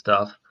opponent and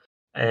stuff,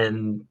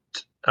 and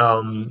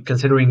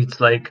considering it's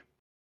like,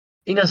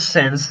 in a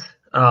sense,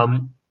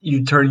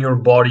 you turn your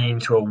body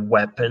into a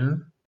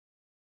weapon.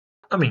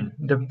 I mean,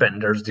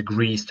 there's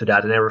degrees to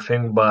that and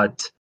everything,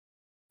 but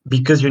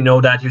because you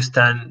know that,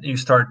 you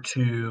start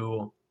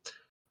to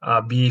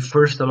be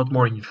first a lot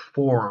more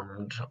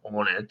informed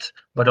on it,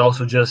 but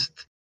also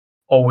just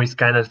always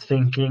kind of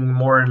thinking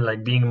more,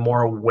 like being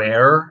more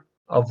aware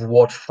of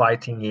what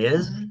fighting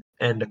is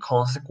and the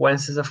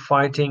consequences of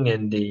fighting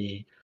and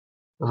the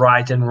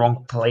right and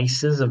wrong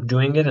places of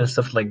doing it and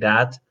stuff like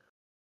that.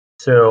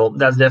 So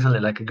that's definitely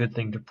like a good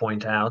thing to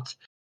point out.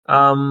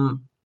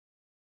 Um,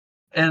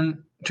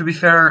 and to be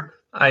fair,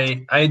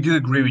 I do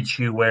agree with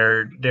you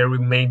where there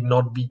may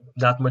not be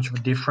that much of a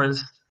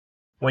difference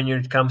when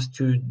it comes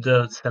to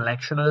the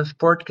selection of the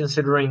sport,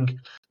 considering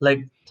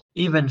like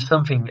even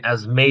something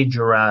as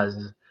major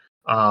as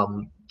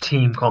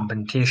team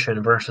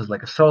competition versus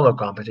like a solo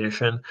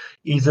competition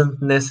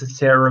isn't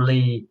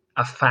necessarily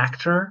a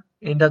factor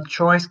in that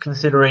choice,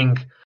 considering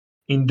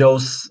in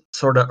those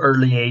sort of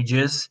early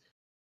ages,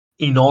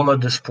 in all of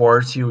the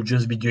sports, you would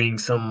just be doing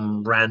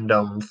some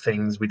random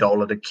things with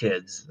all of the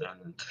kids,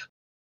 and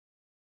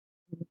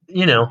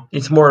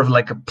it's more of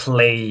like a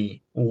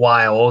play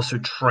while also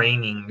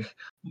training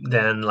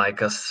than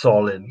like a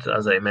solid,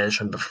 as I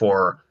mentioned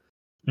before.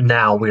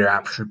 Now we're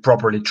actually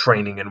properly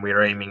training, and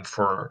we're aiming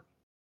for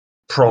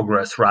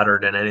progress rather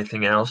than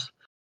anything else.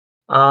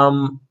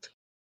 um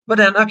but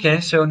then,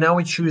 okay, so now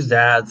we choose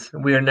that.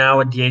 We are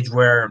now at the age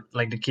where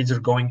like the kids are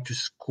going to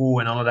school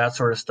and all of that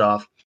sort of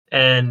stuff,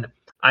 and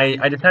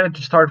I decided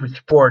to start with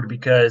sport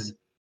because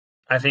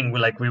I think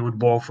we would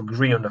both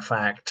agree on the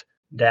fact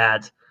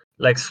that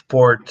like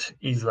sport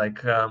is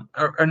like,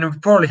 and we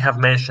probably have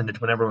mentioned it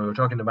whenever we were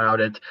talking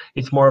about it.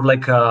 It's more of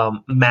like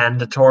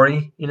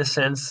mandatory in a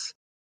sense,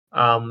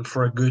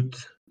 for a good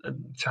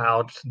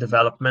child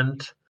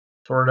development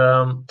sort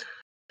of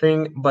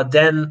thing. But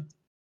then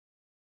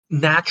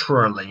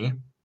naturally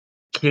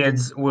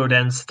kids will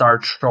then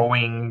start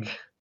showing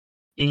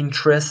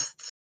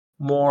interest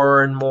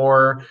more and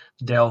more.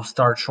 They'll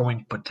start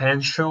showing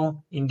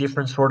potential in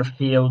different sort of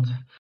fields.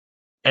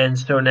 And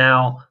so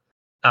now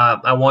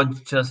I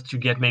want just to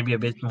get maybe a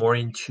bit more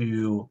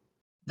into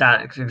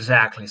that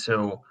exactly.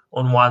 So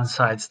on one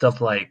side,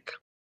 stuff like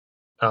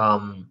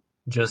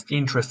just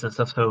interest and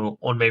stuff. So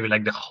on maybe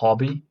like the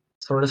hobby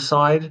sort of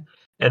side,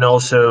 and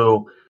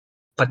also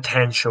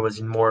potential is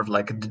in more of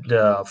like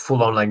the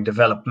full on like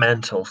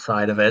developmental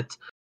side of it,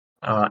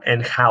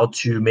 and how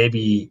to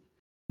maybe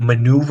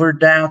maneuver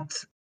that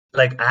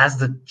like as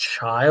the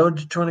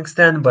child to an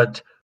extent,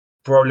 but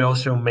probably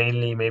also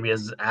mainly maybe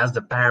as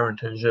the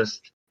parent and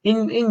just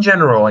in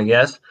general, I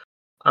guess.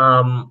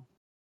 Um,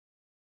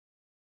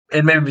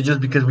 and maybe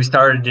just because we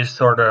started this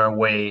sort of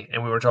way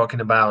and we were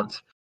talking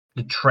about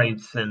the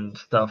traits and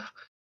stuff.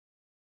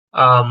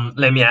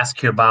 Let me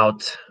ask you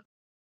about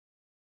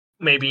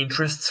maybe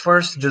interests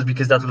first, just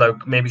because that will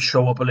like maybe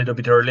show up a little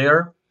bit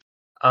earlier.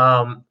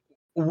 Um,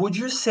 would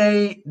you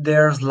say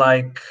there's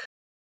like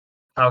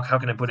how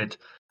can I put it?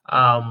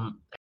 Um,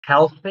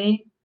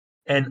 healthy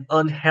and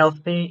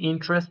unhealthy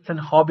interests and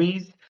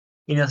hobbies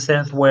in a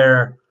sense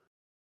where,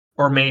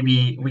 or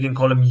maybe we can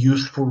call them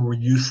useful or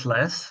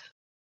useless.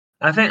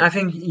 I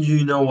think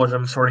you know what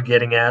I'm sort of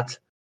getting at.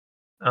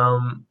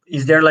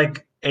 Is there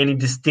like any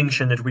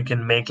distinction that we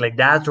can make like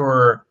that,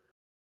 or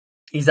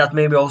is that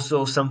maybe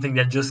also something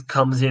that just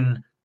comes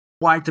in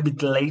quite a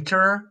bit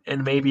later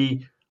and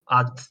maybe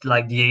at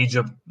like the age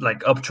of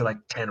like up to like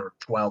 10 or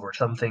 12 or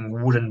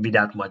something wouldn't be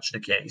that much the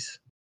case?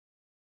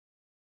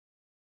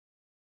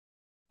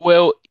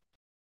 Well,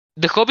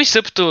 the hobbies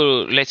up to,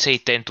 let's say,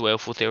 10,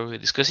 12, whatever we're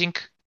discussing,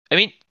 I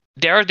mean,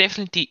 there are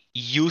definitely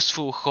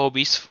useful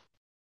hobbies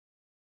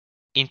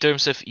in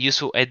terms of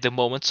useful at the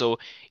moment. So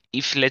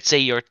if, let's say,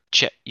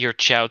 your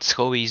child's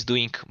hobby is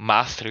doing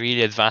math,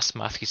 really advanced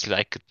math, he's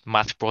like a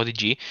math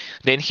prodigy,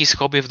 then his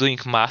hobby of doing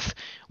math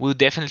will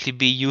definitely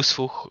be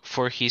useful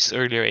for his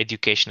earlier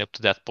education up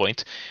to that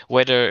point.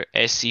 Whether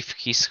as if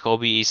his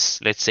hobby is,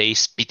 let's say,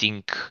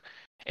 spitting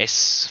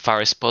as far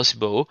as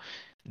possible,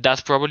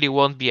 that probably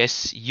won't be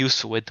as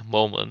useful at the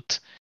moment.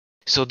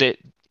 So that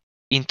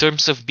in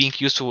terms of being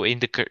useful in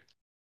the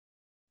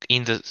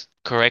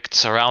correct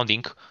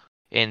surrounding,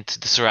 and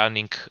the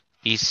surrounding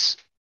is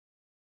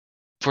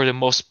for the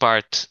most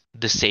part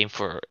the same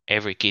for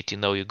every kid.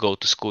 You go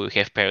to school, you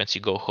have parents,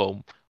 you go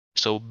home.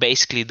 So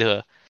basically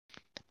the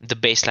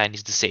baseline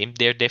is the same.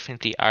 There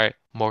definitely are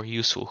more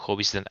useful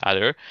hobbies than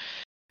other.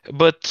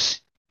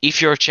 But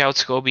if your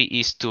child's hobby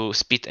is to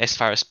spit as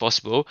far as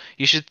possible,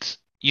 you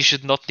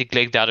should not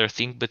neglect the other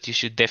thing, but you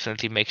should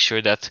definitely make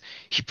sure that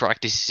he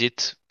practices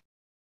it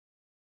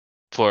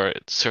for a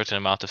certain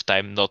amount of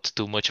time, not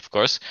too much, of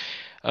course,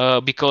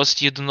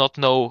 because you do not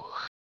know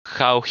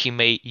how he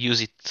may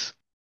use it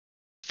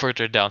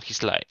further down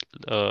his life.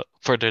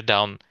 Further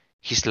down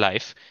his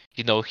life,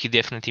 he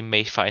definitely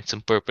may find some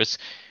purpose.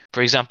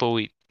 For example,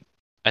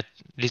 a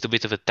little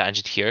bit of a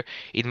tangent here.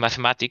 In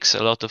mathematics,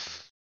 a lot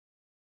of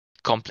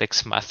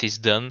complex math is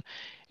done,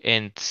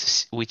 and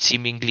with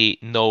seemingly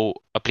no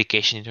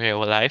application in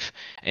real life.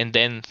 And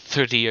then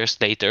 30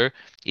 years later,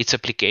 its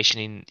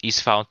application is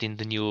found in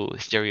the new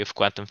theory of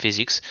quantum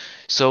physics.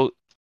 So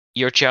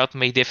your child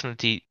may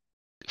definitely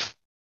f-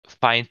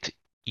 find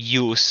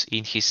use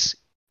in his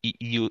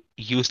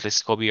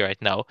useless hobby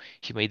right now.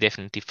 He may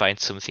definitely find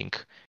something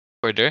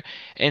further,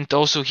 and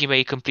also he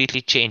may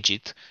completely change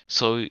it.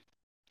 So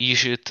you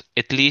should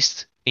at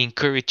least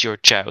encourage your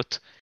child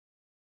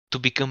to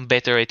become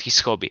better at his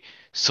hobby.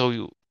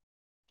 So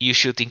you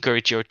should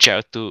encourage your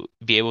child to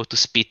be able to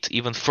spit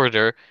even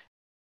further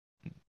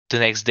the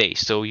next day.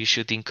 So you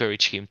should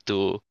encourage him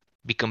to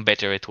become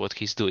better at what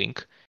he's doing,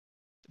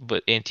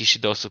 and you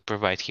should also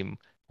provide him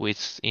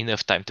with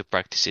enough time to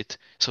practice it.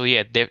 So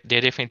yeah, there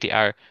definitely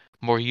are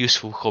more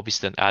useful hobbies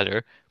than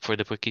other for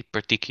the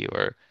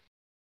particular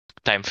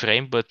time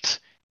frame, but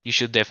you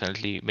should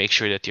definitely make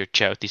sure that your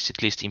child is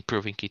at least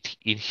improving it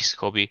in his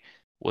hobby,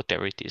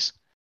 whatever it is.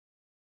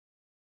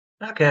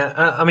 Okay,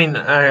 I mean,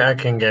 I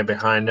can get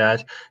behind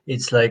that.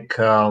 It's like,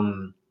 I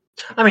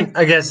mean,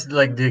 I guess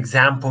like the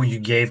example you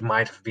gave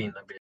might have been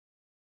a bit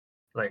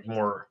like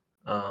more,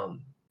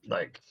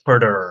 like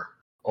further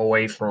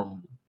away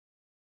from,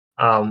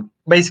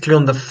 basically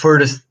on the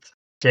furthest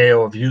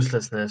scale of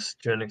uselessness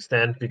to an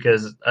extent,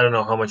 because I don't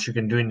know how much you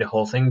can do in the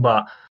whole thing,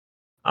 but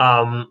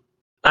um,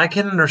 I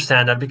can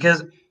understand that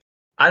because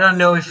I don't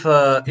know if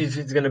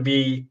it's gonna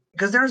be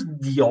because there's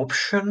the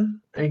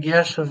option, I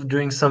guess, of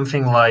doing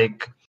something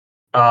like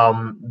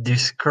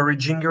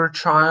discouraging your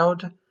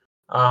child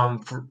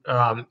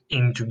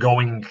into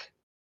going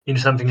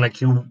into something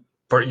like you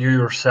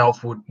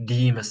yourself would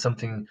deem as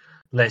something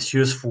less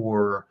useful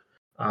or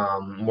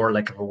more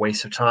like of a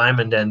waste of time,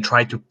 and then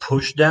try to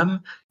push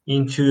them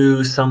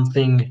into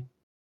something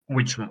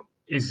which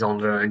is on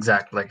the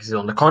exact like is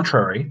on the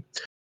contrary.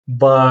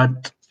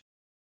 But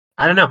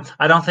I don't know.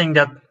 I don't think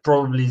that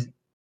probably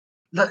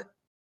like,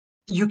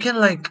 you can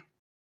like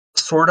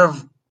sort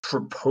of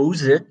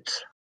propose it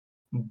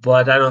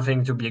but I don't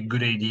think it would be a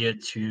good idea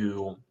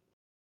to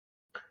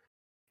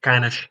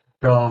kind of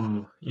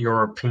shove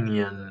your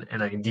opinion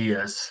and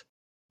ideas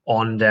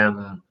on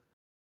them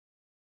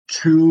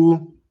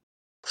too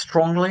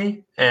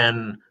strongly,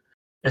 and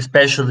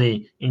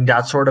especially in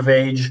that sort of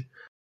age.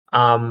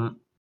 Um,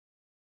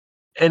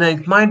 and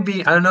it might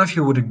be, I don't know if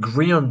you would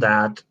agree on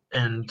that.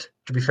 And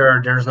to be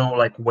fair, there's no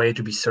like way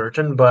to be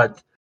certain,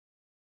 but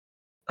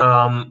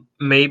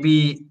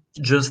maybe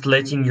just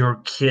letting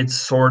your kids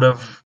sort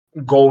of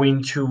go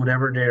into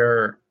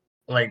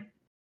like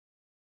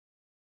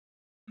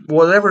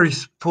whatever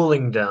is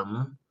pulling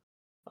them.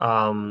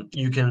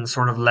 You can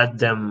sort of let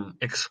them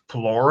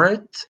explore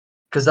it,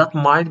 because that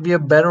might be a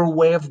better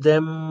way of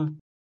them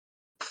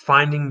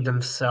finding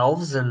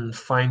themselves and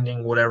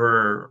finding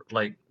whatever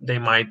like they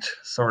might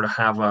sort of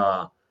have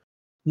a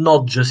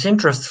not just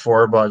interest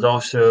for, but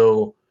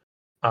also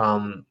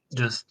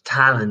just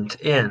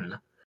talent in,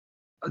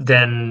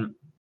 than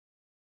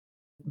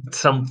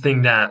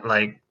something that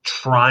like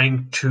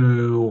trying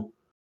to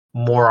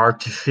more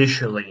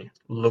artificially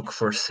look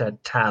for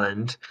said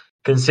talent,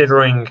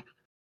 considering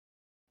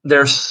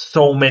there's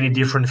so many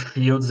different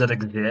fields that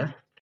exist.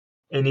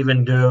 And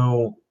even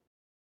though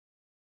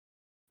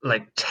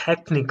like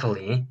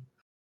technically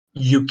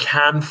you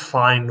can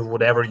find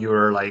whatever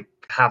you're like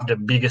have the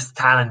biggest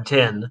talent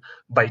in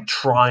by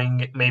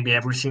trying maybe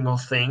every single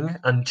thing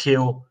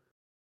until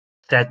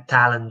that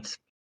talent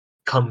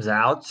comes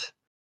out.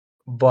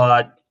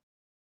 But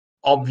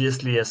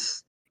obviously,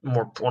 as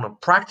more on a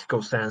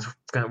practical sense,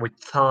 kind of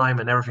with time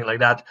and everything like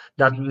that,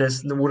 that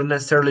wouldn't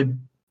necessarily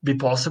be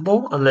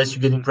possible unless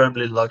you get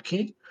incredibly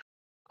lucky.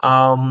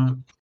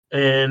 Um,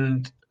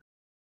 and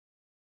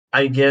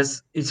I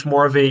guess it's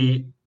more of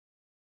a,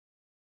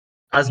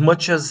 as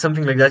much as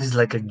something like that is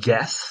like a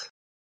guess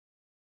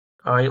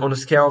on a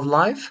scale of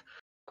life,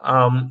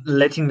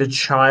 letting the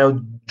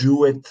child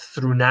do it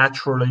through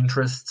natural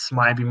interests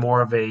might be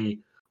more of a,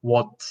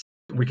 what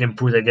we can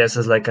put, I guess,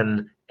 as like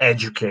an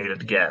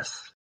educated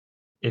guess,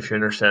 if you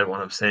understand what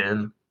I'm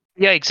saying.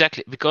 Yeah,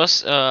 exactly.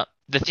 Because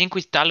the thing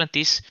with talent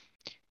is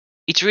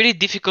it's really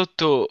difficult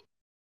to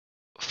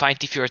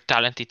find if you're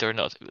talented or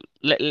not.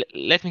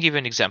 Let me give you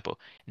an example.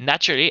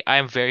 Naturally, I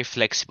am very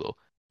flexible.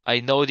 I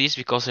know this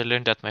because I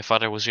learned that my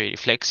father was really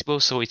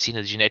flexible, so it's in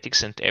the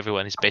genetics, and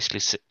everyone is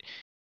basically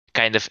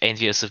kind of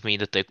envious of me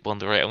in the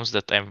taekwondo realms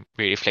that I'm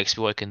really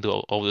flexible. I can do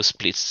all the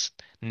splits,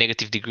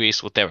 negative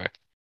degrees, whatever.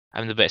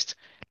 I'm the best.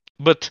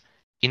 But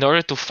in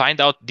order to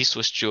find out this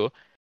was true,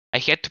 I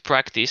had to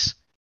practice.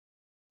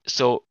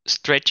 So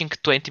stretching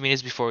 20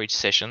 minutes before each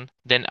session,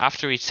 then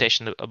after each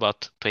session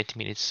about 20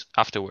 minutes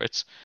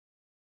afterwards.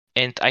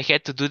 And I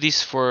had to do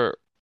this for,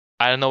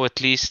 I don't know,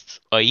 at least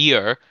a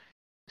year.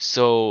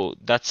 So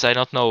that's, I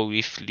don't know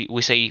if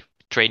we say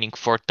training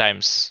 4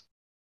 times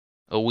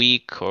a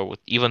week or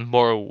even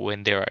more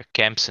when there are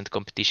camps and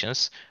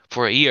competitions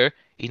for a year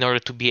in order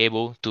to be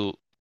able to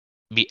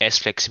be as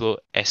flexible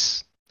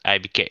as I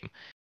became.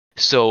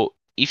 So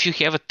if you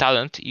have a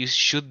talent, you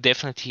should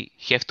definitely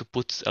have to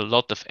put a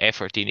lot of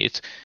effort in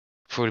it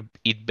for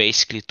it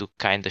basically to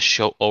kind of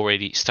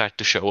start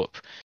to show up.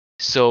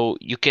 So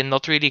you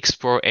cannot really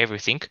explore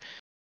everything.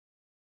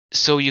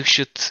 So you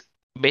should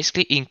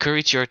basically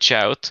encourage your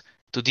child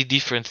to do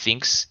different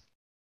things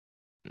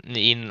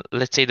in,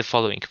 let's say, the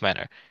following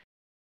manner.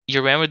 You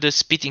remember the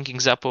spitting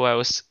example I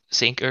was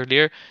saying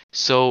earlier?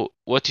 So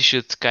what you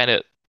should kind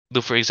of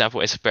do, for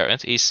example, as a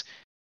parent is,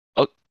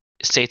 oh,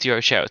 say to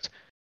your child,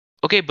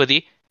 okay,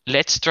 buddy,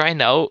 let's try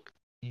now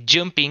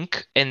jumping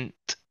and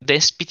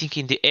then spitting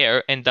in the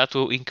air, and that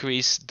will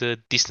increase the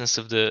distance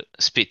of the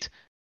spit.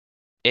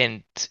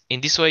 And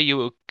in this way, you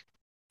will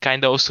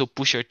kind of also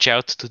push your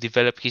child to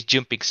develop his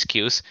jumping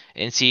skills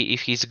and see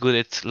if he's good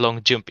at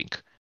long jumping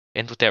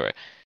and whatever.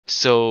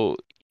 So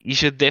you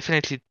should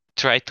definitely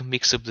try to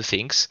mix up the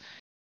things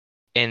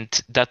and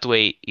that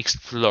way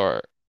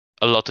explore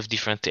a lot of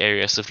different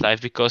areas of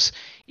life, because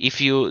if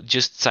you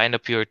just sign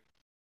up your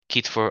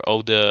kid for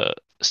all the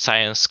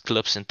science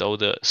clubs and all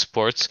the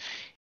sports,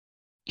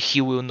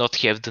 he will not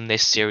have the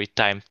necessary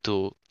time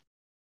to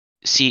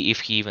see if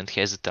he even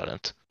has a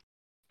talent.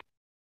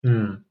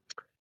 Hmm.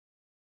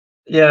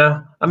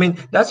 Yeah, I mean,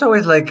 that's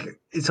always like,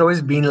 it's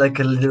always been like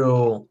a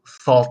little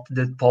thought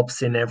that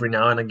pops in every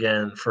now and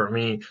again for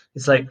me.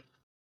 It's like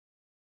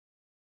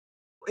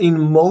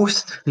in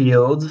most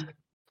fields,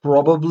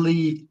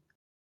 probably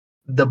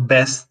the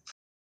best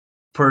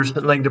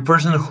person, like the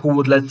person who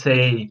would, let's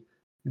say,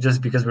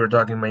 just because we were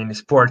talking mainly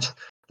sports,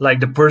 like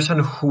the person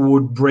who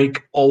would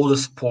break all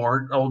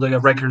the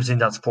records in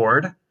that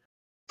sport,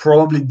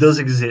 probably does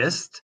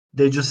exist.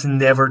 They just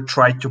never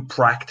try to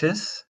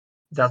practice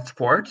that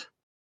sport.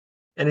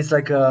 And it's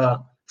like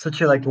a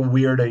such a like a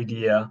weird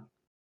idea.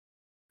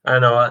 I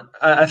don't know.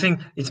 I think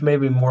it's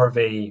maybe more of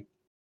a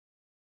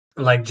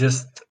like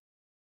just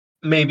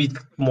maybe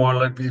more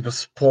like it was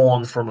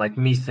spawned from like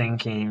me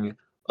thinking,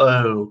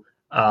 oh,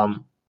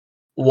 um,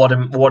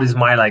 what is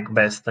my like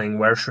best thing?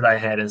 Where should I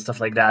head and stuff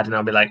like that? And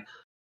I'll be like,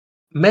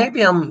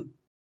 maybe I'm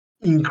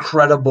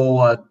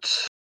incredible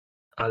at,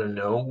 I don't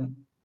know,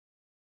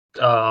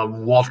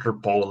 water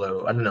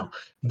polo. I don't know,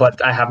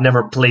 but I have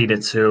never played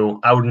it, so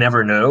I would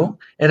never know.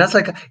 And that's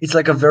like it's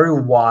like a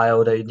very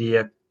wild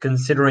idea,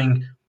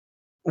 considering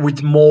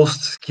with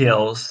most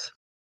skills,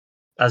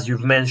 as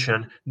you've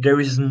mentioned, there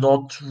is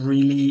not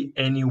really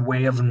any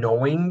way of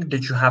knowing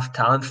that you have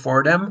talent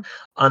for them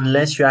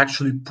unless you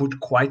actually put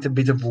quite a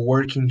bit of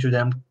work into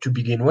them to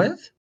begin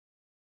with.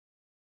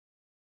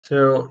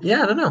 So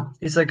yeah, I don't know.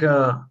 It's like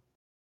a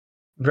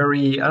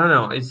very I don't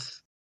know.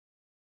 It's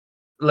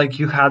like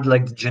you had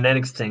like the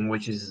genetics thing,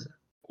 which is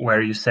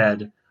where you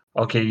said,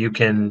 okay, you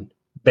can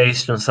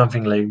based on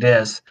something like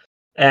this,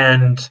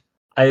 and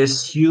I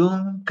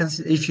assume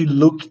if you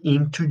look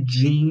into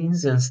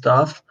genes and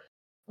stuff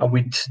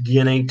with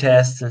DNA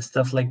tests and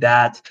stuff like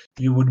that,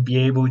 you would be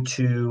able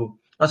to,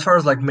 as far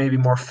as like maybe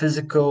more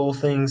physical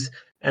things,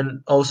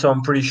 and also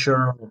I'm pretty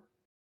sure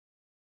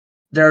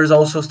there's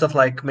also stuff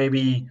like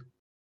maybe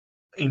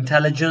If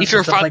intelligence and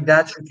your stuff father, like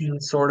that you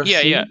can sort of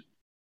yeah, yeah. see.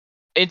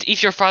 And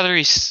if your father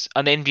is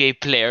an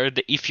NBA player,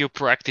 if you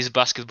practice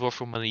basketball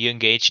from a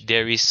young age,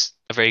 there is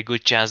a very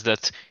good chance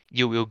that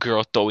you will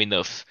grow tall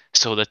enough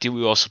so that you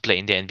will also play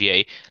in the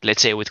NBA.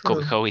 Let's say with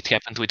Kobe, True. how it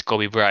happened with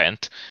Kobe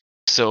Bryant.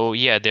 So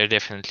yeah, they're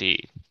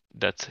definitely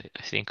that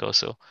I think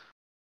also.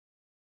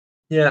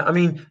 Yeah, I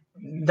mean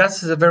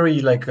that's a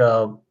very like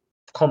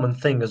common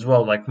thing as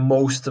well. Like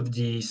most of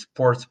the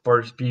sports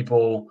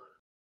people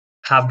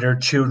have their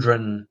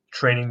children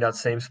training that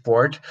same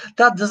sport.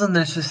 That doesn't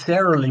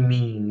necessarily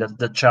mean that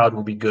the child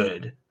will be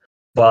good,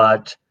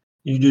 but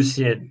you do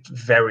see it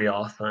very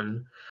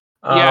often.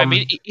 Yeah, I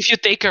mean, Um, if you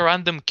take a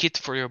random kit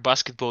for your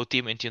basketball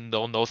team and you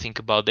know nothing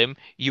about them,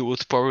 you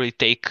would probably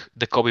take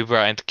the Kobe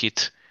Bryant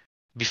kit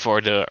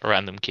before the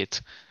random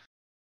kit.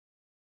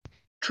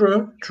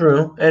 True,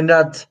 true, and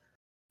that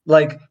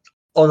like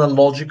on a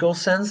logical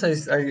sense,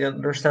 I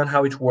understand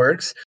how it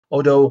works.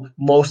 Although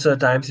most of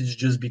the times it's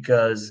just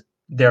because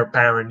their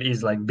parent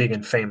is like big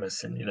and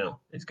famous, and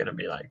it's gonna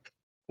be like,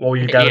 well,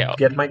 you gotta Yeah,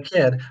 get my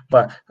kid.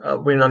 But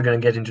we're not gonna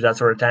get into that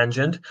sort of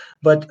tangent.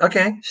 But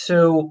okay,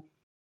 so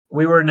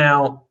we were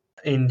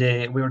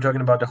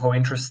talking about the whole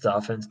interest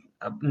stuff, and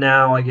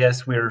now I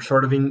guess we're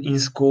sort of in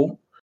school.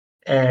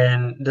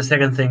 And the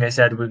second thing I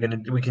said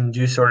we can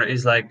do sort of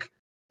is like,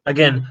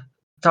 again,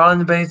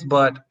 talent based,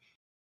 but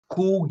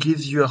school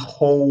gives you a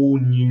whole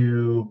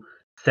new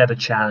set of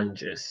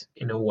challenges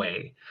in a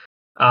way.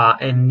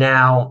 And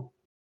now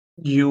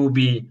you'll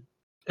be,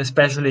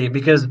 especially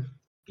because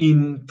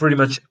in pretty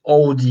much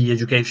all the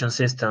education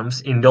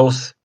systems, in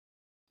those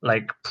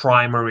like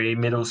primary,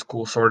 middle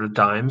school sort of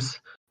times,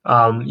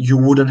 you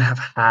wouldn't have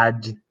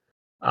had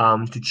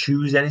to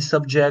choose any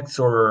subjects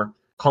or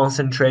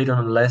concentrate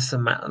on a less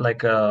amount,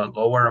 like a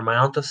lower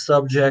amount of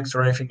subjects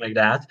or anything like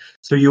that.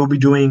 So you'll be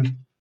doing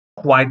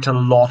quite a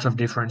lot of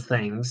different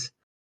things,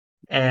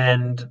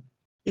 and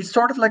it's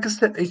sort of like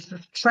it's a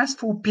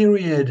stressful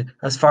period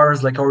as far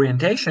as like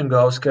orientation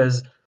goes,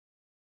 because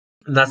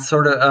that's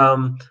sort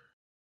of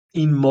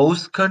in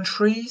most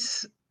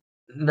countries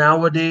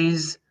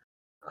nowadays,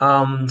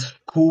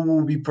 school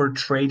will be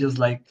portrayed as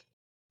like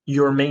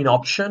your main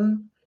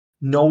option.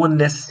 No one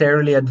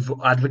necessarily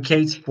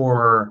advocates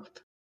for,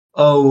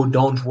 oh,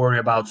 don't worry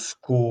about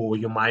school,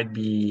 you might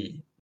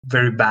be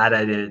very bad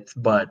at it,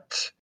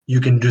 but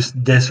you can do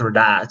this or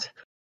that.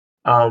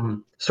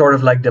 Sort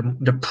of like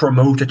the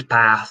promoted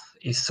path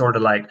is sort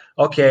of like,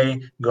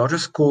 okay, go to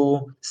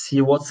school,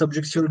 see what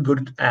subjects you're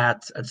good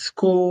at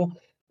school,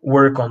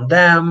 work on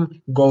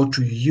them, go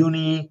to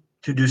uni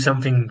to do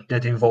something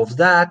that involves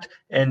that,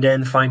 and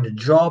then find a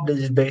job that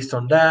is based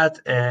on that,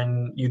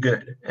 and you're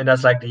good. And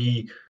that's like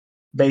the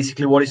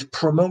basically what is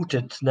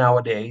promoted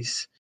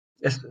nowadays,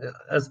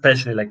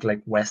 especially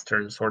like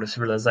Western sort of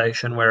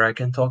civilization where I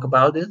can talk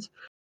about it.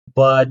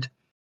 But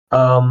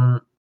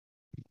um,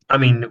 I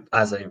mean,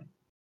 as I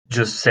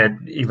just said,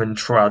 even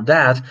throughout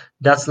that,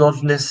 that's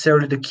not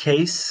necessarily the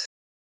case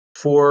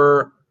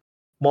for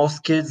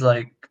most kids.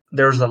 Like,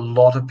 there's a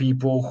lot of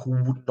people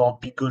who would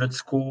not be good at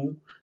school,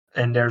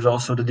 and there's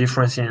also the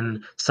difference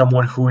in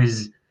someone who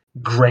is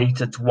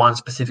great at one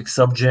specific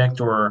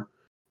subject, or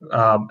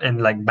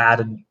and like bad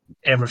at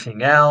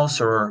everything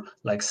else, or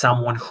like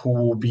someone who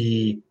will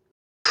be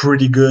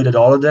pretty good at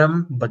all of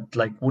them, but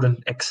like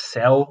wouldn't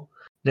excel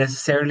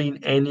necessarily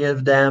in any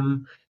of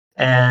them.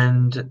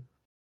 And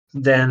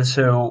then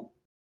so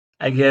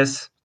I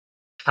guess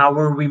how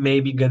are we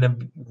maybe gonna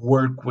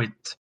work with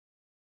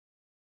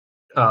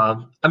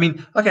I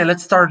mean, okay,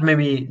 let's start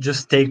maybe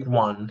just take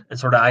one and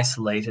sort of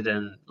isolate it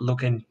and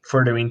looking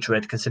further into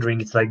it,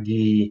 considering it's like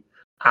the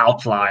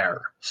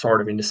outlier sort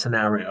of in the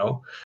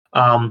scenario.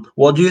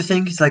 What do you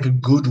think is like a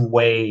good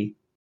way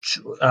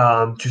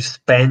to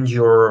spend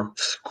your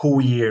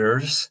school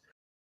years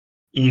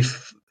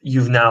if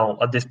you've now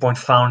at this point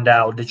found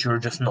out that you're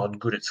just not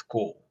good at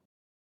school?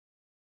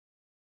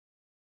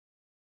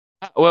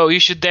 well, you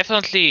should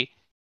definitely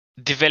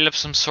develop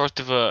some sort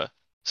of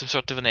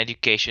an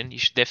education. You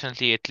should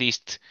definitely at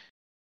least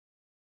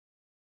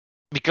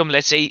become,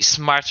 let's say,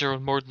 smarter or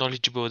more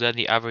knowledgeable than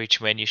the average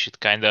man. You should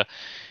kind of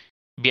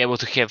be able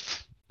to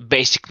have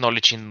basic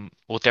knowledge in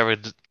whatever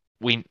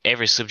win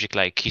every subject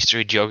like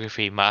history,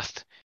 geography,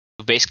 math,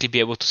 to basically be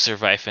able to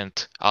survive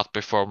and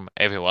outperform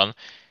everyone.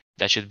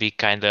 That should be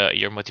kind of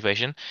your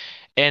motivation.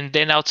 And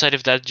then outside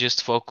of that,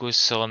 just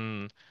focus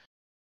on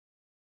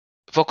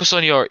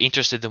your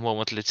interest at the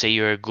moment. Let's say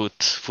you're a good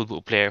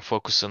football player,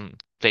 focus on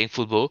playing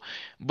football,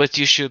 but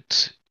you should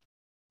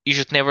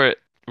never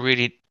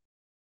really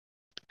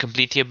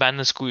completely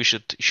abandon school. You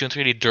shouldn't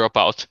really drop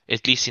out,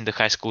 at least in the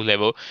high school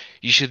level.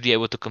 You should be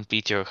able to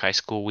complete your high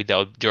school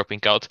without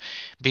dropping out,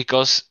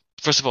 because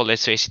first of all,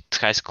 let's face it,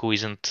 high school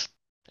isn't.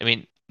 I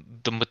mean,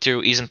 the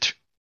material isn't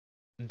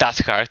that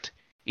hard.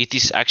 It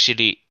is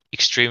actually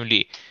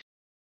extremely.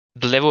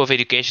 The level of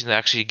education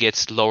actually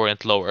gets lower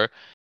and lower,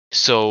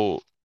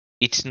 so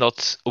it's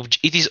not.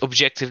 It is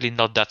objectively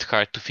not that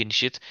hard to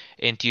finish it,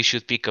 and you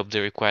should pick up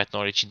the required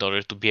knowledge in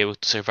order to be able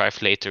to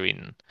survive later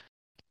in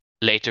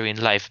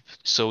life.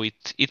 So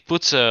it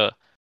puts a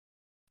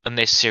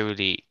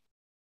unnecessarily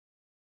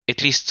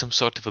at least some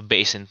sort of a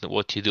base in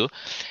what you do.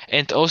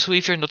 And also,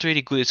 if you're not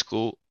really good at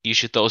school, you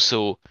should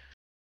also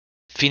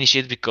finish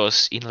it,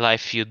 because in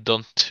life you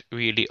don't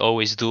really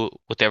always do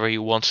whatever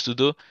you want to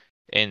do.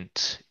 And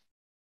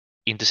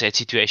in the said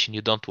situation,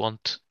 you don't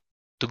want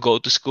to go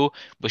to school,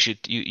 but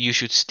you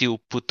should still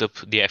put up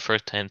the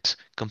effort and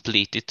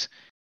complete it.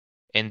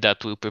 And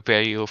that will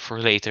prepare you for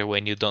later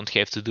when you don't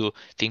have to do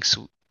things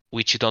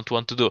which you don't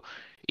want to do.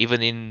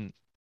 Even in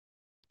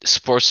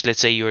sports,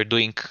 let's say you're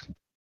doing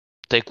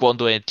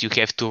taekwondo and you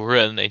have to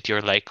run, and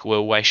you're like,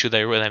 well, why should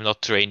I run? I'm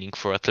not training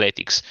for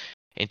athletics.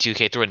 And you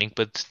hate running,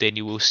 but then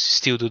you will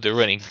still do the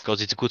running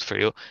because it's good for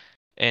you.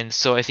 And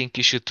so I think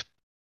you should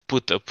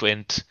put up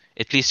and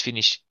at least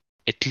finish,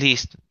 at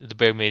least the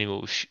bare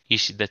minimum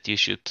is that you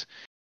should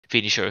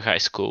finish your high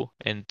school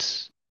and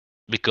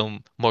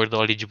become more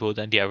knowledgeable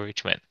than the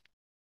average man.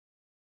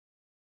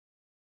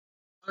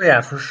 Oh,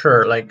 yeah, for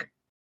sure. Like,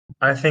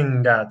 I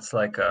think that's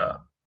like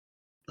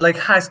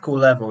high school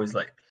level is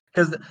like,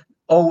 because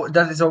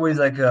that is always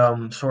like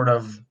sort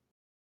of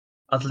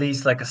at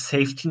least like a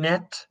safety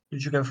net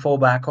that you can fall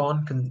back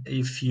on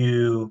if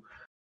you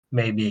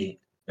maybe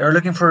are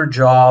looking for a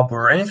job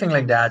or anything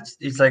like that.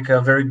 It's like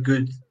a very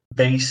good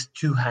base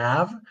to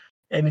have,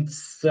 and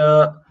it's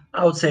I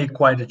would say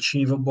quite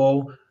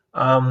achievable.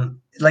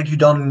 Like you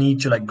don't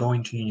need to like go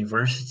into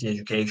university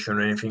education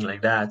or anything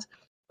like that.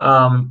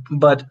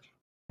 But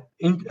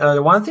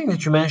one thing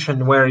that you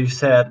mentioned where you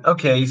said,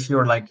 okay, if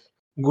you're like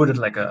good at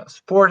like a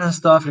sport and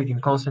stuff, you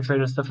can concentrate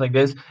and stuff like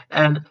this.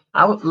 And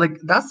I would like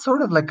that's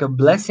sort of like a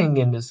blessing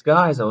in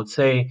disguise, I would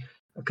say,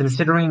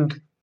 considering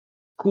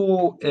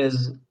school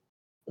is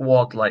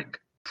what like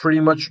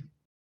pretty much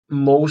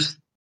most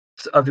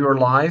of your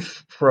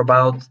life for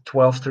about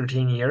 12,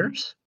 13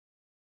 years.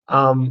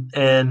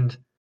 And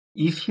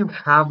if you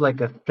have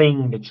like a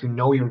thing that you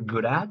know you're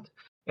good at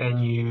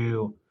and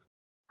you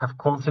have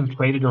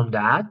concentrated on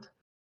that,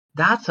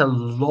 that's a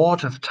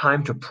lot of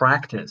time to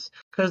practice.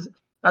 Because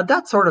at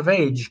that sort of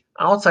age,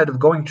 outside of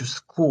going to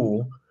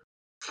school,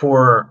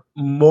 for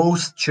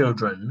most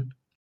children,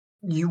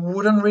 you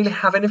wouldn't really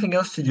have anything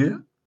else to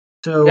do.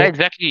 Yeah, So,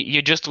 exactly.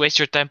 You just waste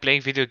your time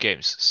playing video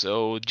games.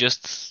 So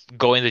just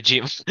go in the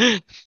gym.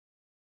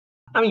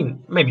 I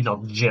mean, maybe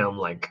not gym,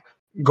 like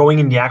going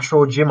in the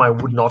actual gym, I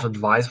would not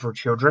advise for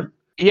children.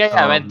 Yeah,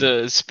 I meant Um,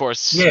 the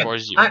sports Yeah,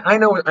 sports gym. I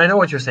know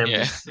what you're saying. I'm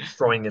Yeah. just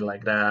throwing it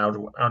like that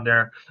out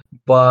there,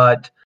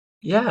 but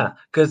yeah,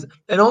 because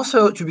and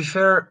also to be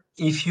fair,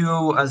 if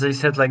you, as I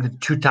said, like the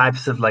two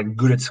types of like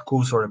good at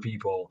school sort of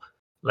people,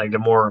 like the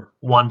more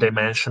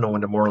one-dimensional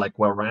and the more like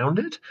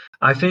well-rounded.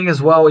 I think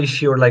as well,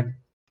 if you're like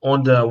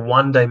on the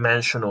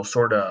one-dimensional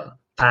sort of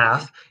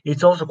path,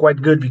 it's also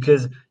quite good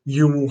because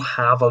you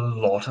have a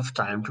lot of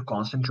time to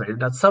concentrate on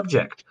that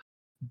subject.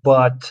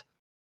 But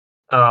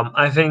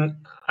I think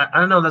I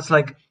don't know. That's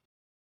like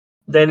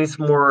then it's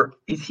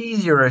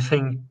easier, I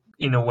think,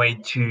 in a way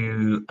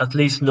to at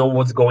least know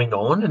what's going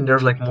on, and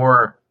there's like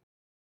more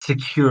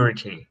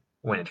security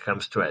when it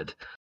comes to it.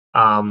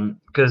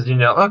 Because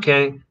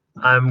okay,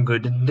 I'm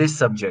good in this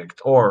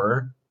subject,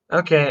 or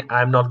okay,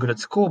 I'm not good at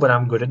school, but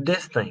I'm good at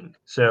this thing.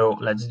 So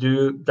let's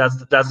do that's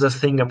the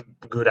thing I'm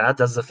good at.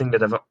 That's the thing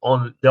that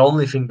the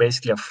only thing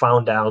basically I've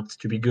found out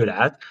to be good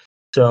at.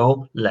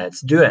 So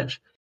let's do it.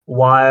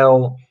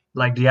 While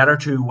like the other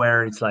two,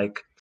 where it's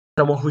like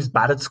someone who's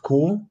bad at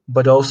school,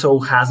 but also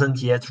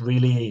hasn't yet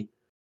really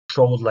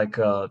showed like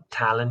a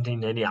talent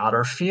in any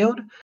other field,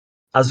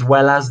 as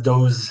well as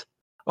those,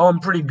 oh, I'm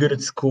pretty good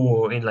at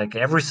school in like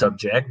every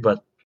subject,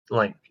 but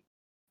like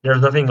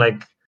there's nothing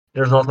like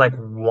there's not like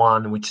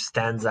one which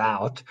stands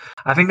out.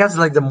 I think that's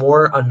like the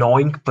more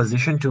annoying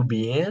position to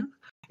be in.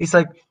 It's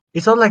like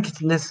it's not like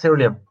it's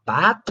necessarily a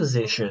bad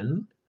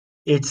position.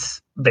 It's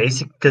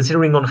basic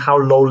considering on how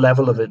low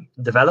level of it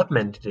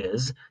development it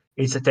is.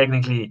 It's a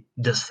technically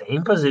the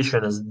same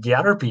position as the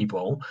other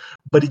people,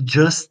 but it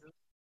just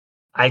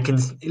I can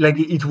like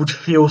it would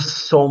feel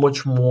so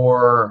much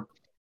more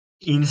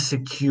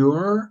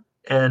insecure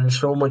and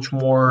so much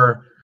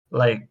more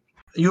like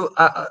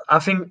I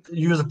think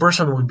you as a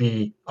person would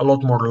be a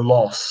lot more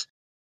lost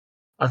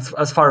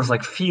as far as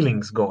like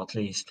feelings go, at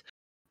least.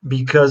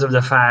 because of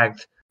the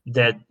fact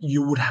that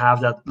you would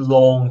have that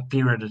long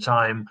period of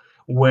time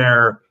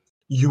where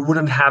you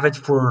wouldn't have it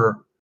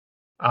for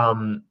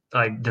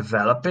like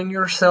developing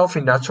yourself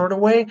in that sort of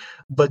way,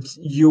 but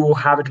you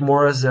have it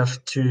more as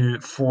if to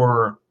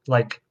for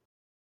like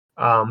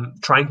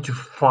trying to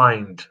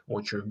find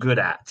what you're good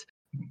at.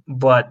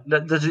 But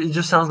it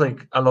just sounds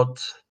like a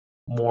lot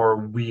more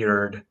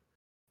weird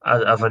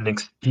of an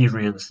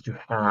experience to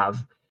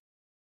have.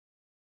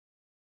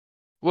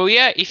 Well,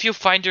 yeah, if you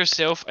find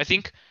yourself, I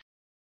think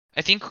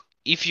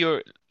if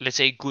you're, let's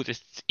say, good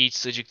at each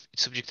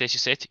subject as you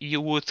said,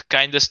 you would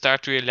kind of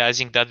start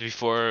realizing that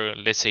before,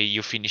 let's say,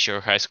 you finish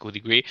your high school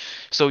degree.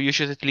 So you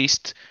should at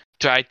least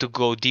try to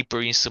go deeper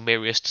in some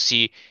areas to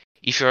see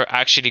if you're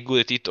actually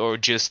good at it or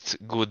just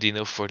good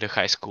enough for the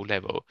high school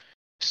level.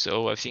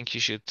 So I think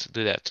you should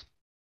do that.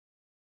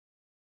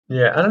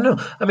 Yeah, I don't know.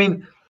 I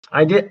mean,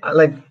 I did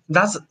like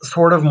that's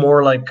sort of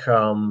more like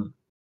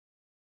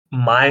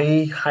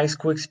my high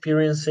school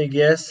experience, I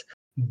guess.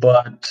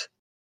 But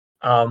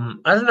I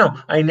don't know.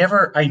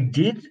 I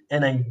did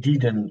and I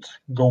didn't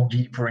go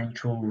deeper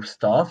into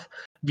stuff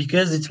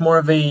because it's more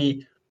of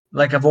a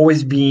like I've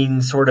always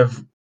been sort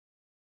of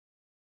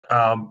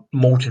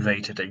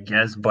motivated, I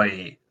guess,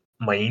 by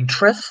my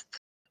interest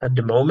at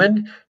the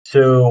moment.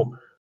 So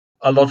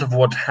a lot of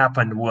what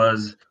happened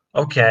was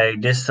okay,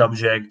 this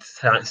subject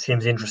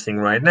seems interesting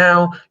right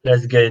now.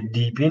 Let's get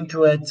deep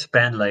into it,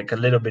 spend like a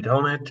little bit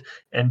on it,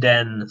 and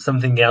then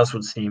something else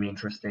would seem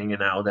interesting,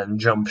 and I'll then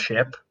jump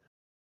ship.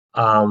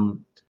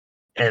 Um,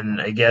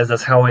 and I guess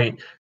that's how I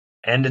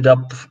ended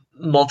up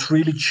not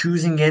really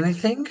choosing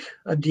anything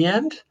at the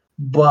end.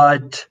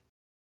 But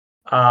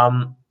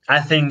I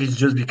think it's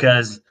just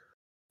because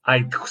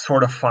I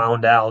sort of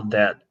found out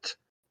that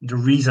the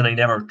reason I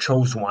never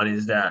chose one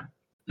is that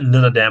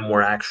none of them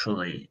were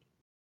actually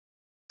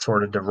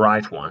sort of the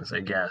right ones, I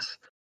guess.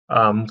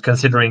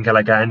 Considering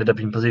like I ended up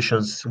in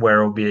positions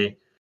where I'll be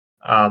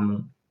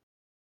um,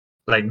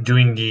 like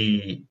doing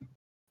the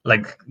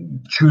like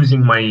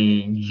choosing my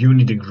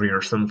uni degree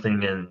or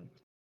something, and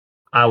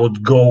I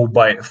would go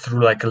by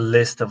through like a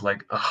list of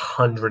like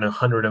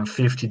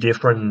 150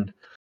 different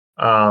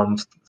um,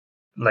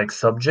 like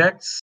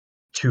subjects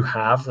to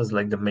have as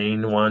like the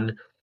main one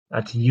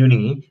at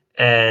uni,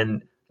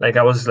 and like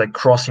I was like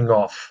crossing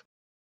off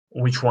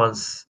which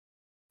ones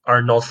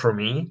are not for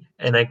me,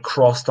 and I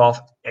crossed off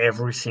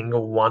every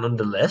single one on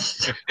the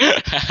list.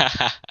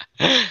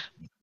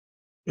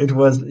 It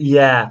was,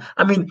 yeah.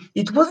 I mean,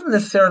 it wasn't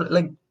necessarily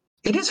like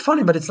it is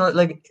funny, but it's not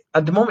like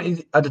at the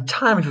moment, at the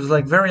time, it was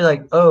like very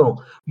like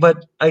oh,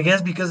 but I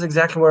guess because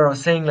exactly what I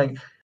was saying, like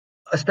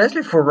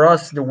especially for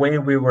us, the way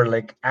we were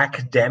like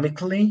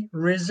academically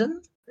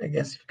risen, I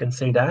guess you can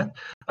say that,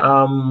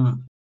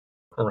 um,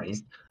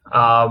 raised.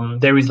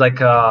 There is like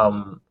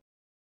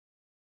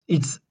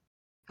it's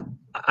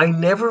I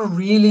never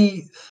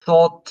really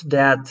thought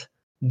that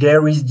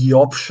there is the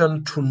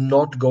option to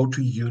not go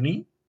to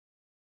uni.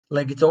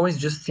 Like it always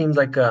just seemed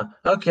like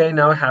okay,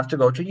 now I have to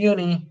go to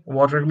uni.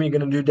 What are we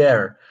gonna do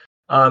there?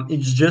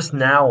 It's just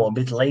now a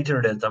bit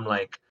later that I'm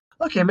like,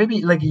 okay,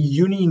 maybe like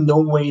uni in no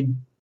way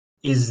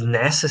is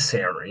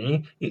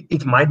necessary.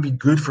 It might be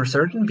good for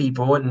certain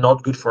people and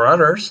not good for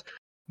others.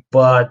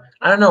 But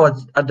I don't know,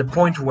 at the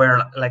point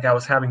where like I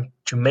was having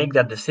to make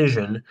that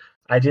decision,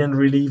 I didn't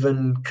really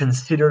even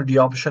consider the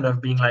option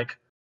of being like,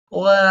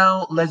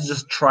 well, let's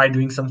just try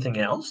doing something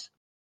else.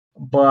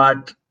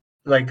 But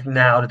like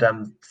now that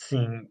I'm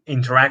seeing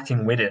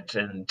interacting with it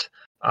and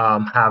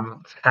have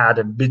had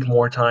a bit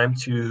more time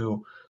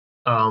to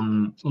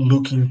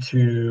look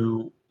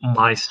into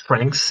my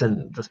strengths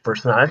and this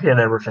personality and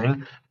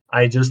everything,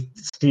 I just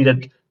see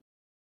that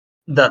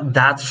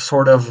that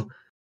sort of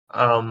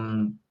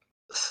um,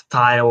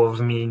 style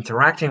of me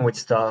interacting with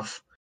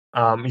stuff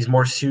is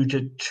more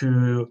suited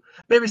to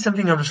maybe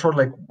something of the sort of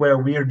like where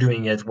we're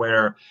doing it,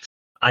 where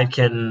I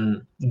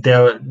can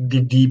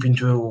dig deep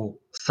into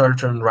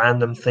certain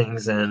random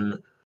things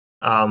and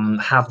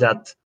have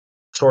that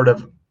sort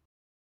of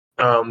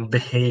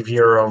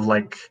behavior of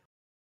like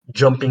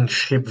jumping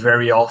ship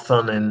very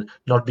often and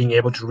not being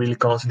able to really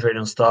concentrate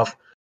on stuff.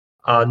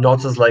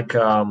 Not as like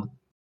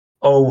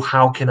oh,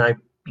 how can I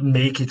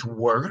make it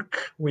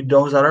work with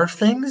those other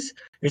things?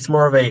 It's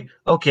more of a,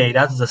 okay,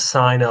 that's the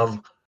sign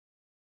of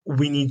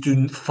we need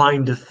to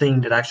find the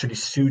thing that actually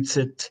suits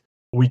it,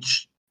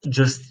 which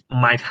just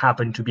might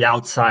happen to be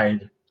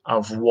outside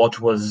of what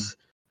was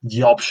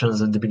the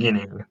options at the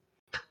beginning.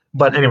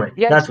 But anyway,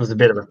 Yeah, that was a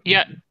bit of a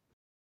yeah,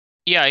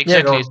 yeah,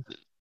 yeah. Go exactly. on.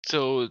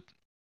 So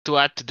to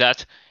add to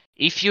that,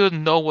 if you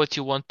know what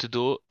you want to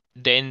do,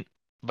 then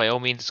by all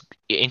means,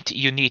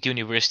 you need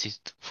university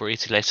for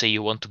it. Let's say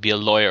you want to be a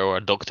lawyer or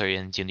a doctor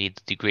and you need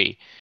a degree.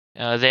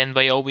 Then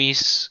by all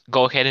means,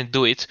 go ahead and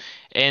do it.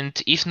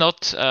 And if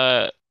not,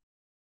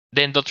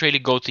 then don't really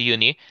go to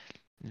uni.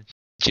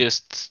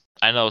 Just,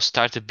 I don't know,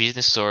 start a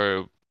business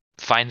or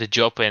find a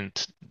job and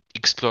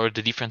explore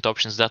the different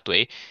options that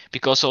way.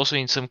 Because also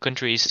in some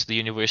countries, the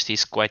university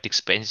is quite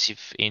expensive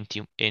and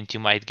you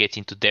might get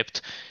into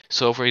debt.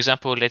 So, for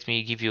example, let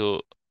me give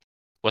you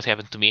what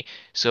happened to me.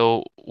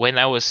 So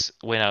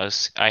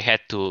I had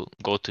to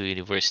go to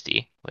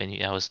university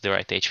when I was the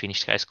right age,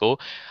 finished high school.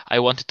 I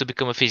wanted to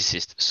become a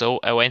physicist, so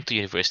I went to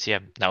university.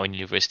 I'm now in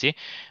university,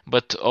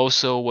 but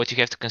also what you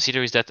have to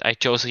consider is that I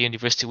chose a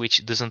university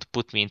which doesn't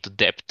put me into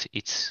debt.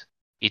 It's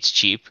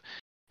cheap.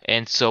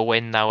 And so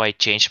when now I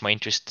change my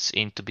interests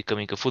into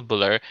becoming a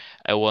footballer,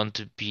 I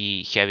won't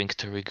be having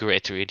to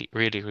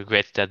really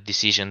regret that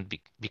decision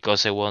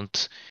because I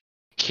won't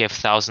have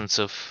thousands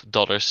of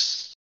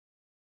dollars.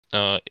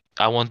 I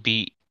won't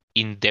be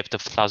in debt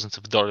of thousands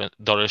of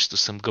dollars to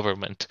some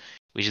government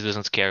which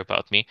doesn't care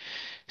about me.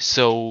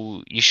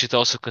 So you should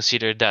also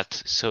consider that.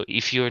 So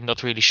if you're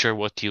not really sure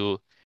what you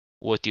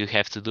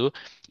have to do,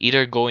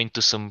 either go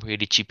into some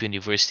really cheap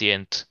university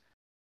and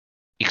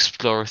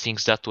explore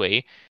things that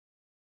way,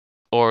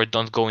 or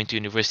don't go into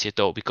university at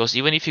all. Because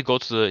even if you go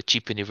to the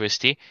cheap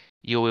university,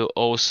 you will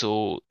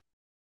also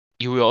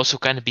you will also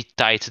kind of be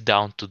tied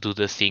down to do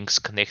the things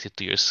connected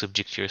to your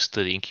subject you're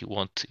studying. You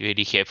won't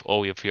really have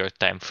all of your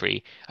time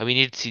free. I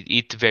mean,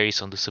 it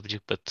varies on the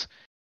subject, but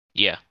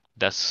yeah,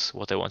 that's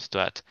what I wanted to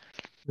add.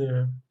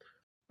 Yeah.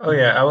 Oh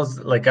yeah, I was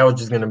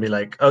just gonna be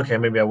like, okay,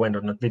 maybe I went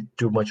on a bit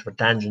too much of a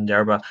tangent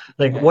there, but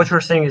like what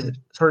you're saying is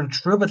sort of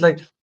true, but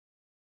like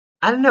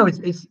I don't know,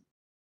 it's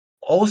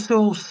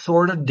also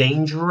sort of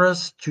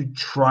dangerous to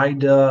try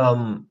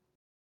to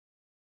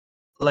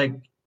like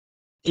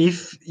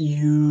if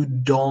you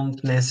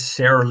don't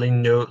necessarily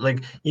know,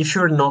 like if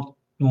you're not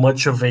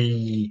much of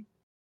a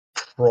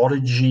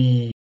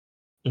prodigy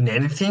in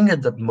anything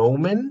at the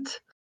moment,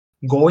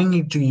 going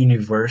into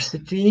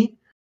university,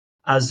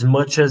 as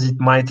much as it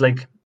might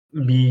like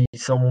be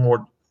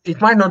somewhat,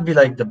 it might not be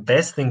like the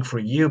best thing for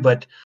you,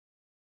 but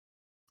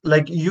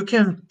like you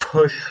can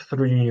push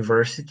through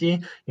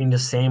university in the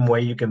same way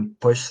you can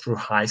push through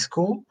high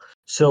school.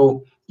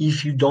 So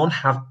if you don't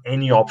have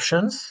any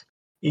options,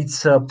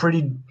 it's a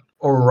pretty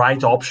all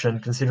right option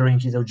considering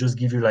it'll just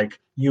give you like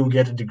you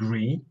get a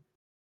degree,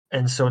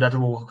 and so that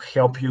will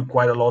help you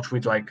quite a lot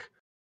with like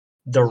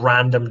the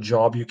random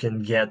job you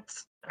can get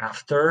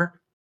after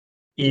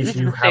if It's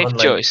you the safe haven't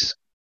like choice.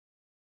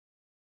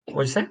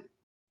 what you say.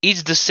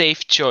 It's the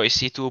safe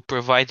choice. It will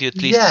provide you at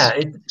Yeah,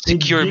 least it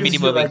secure gives you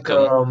minimum like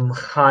income.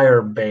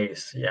 higher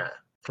base, yeah,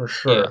 for Yeah.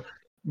 sure.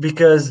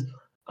 Because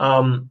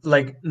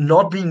like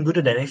not being good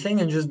at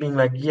anything and just being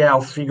like, yeah, I'll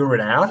figure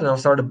it out and I'll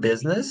start a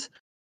business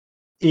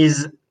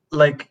is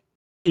like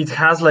it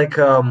has like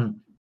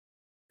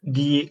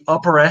the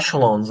upper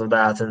echelons of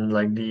that and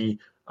like the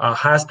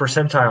highest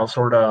percentile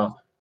sort of,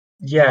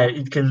 yeah,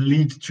 it can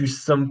lead to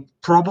some,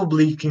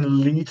 probably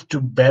can lead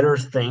to better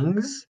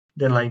things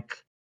than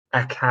like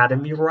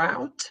academy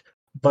route,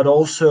 but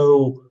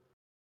also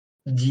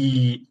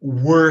the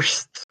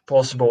worst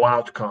possible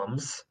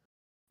outcomes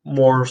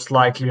most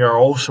likely are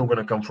also going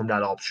to come from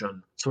that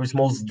option. So it's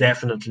most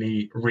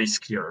definitely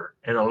riskier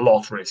and a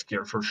lot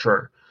riskier for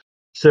sure.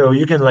 So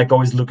you can like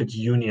always look at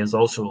uni as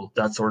also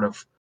that sort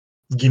of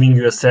giving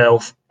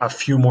yourself a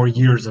few more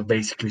years of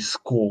basically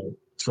school.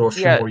 So a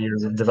few Yeah. more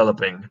years of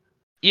developing.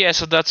 Yeah,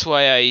 so that's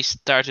why I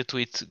started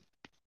with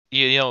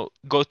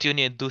go to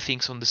uni and do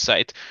things on the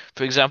side.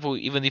 For example,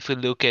 even if we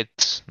look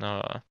at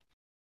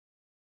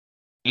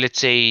let's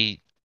say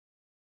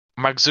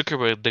Mark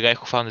Zuckerberg, the guy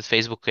who founded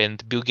Facebook,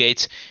 and Bill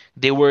Gates,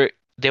 they were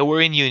they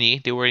were in uni,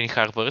 they were in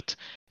Harvard,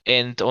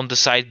 and on the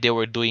side they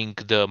were doing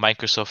the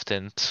Microsoft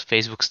and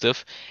Facebook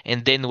stuff.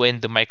 And then when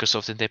the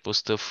Microsoft and Apple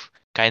stuff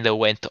kind of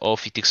went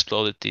off, it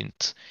exploded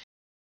and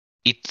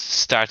it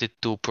started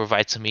to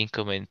provide some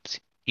income, and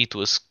it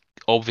was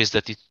obvious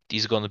that it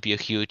is going to be a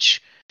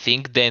huge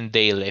thing. Then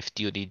they left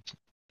uni,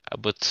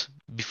 but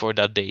before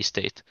that they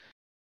stayed.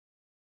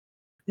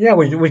 Yeah,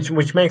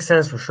 which makes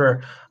sense for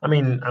sure. I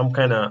mean, I'm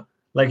kind of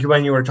like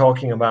when you were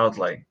talking about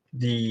like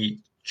the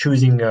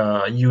choosing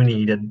a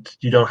uni that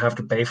you don't have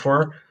to pay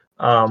for.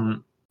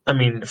 I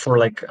mean, for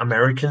like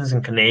Americans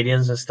and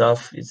Canadians and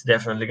stuff, it's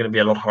definitely going to be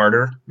a lot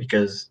harder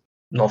because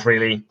not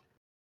really,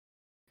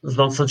 there's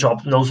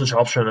not no such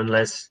option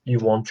unless you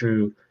want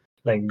to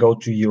like go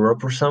to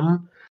Europe or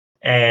some.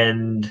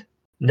 And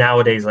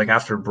nowadays, like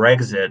after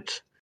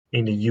Brexit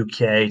in the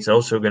UK, it's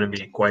also going to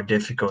be quite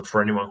difficult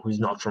for anyone who's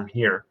not from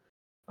here.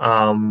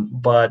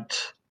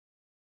 But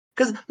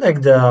because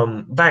like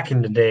the back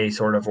in the day,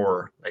 sort of,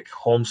 or like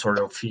home sort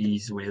of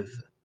fees with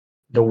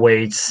the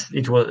way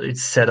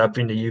it's set up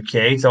in the UK,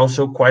 it's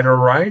also quite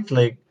alright.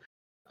 Like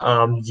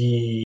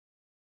the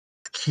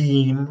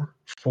scheme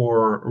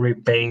for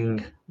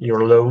repaying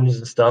your loans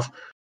and stuff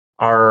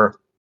are,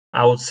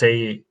 I would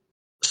say,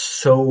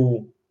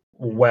 so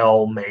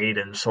well made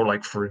and so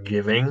like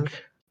forgiving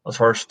as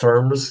far as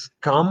terms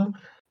come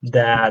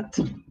that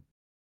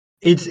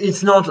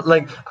it's not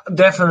like,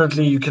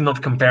 definitely you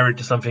cannot compare it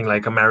to something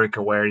like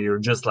America where you're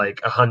just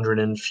like 100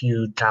 and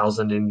few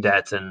thousand in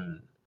debt,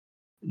 and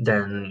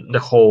then the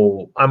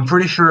whole, I'm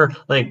pretty sure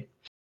like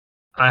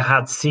I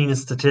had seen a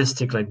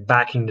statistic like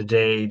back in the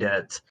day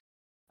that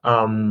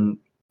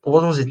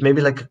what was it,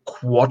 maybe like a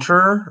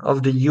quarter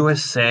of the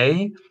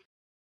USA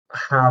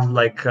have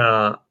like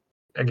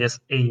I guess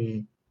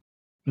a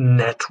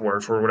net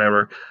worth or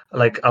whatever,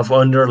 like of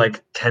under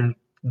like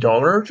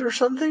 $10 or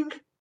something,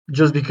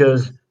 just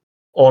because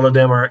all of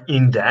them are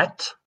in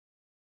debt.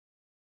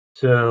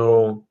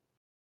 So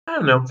I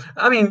don't know.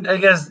 I mean, I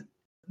guess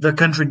the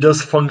country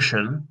does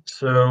function,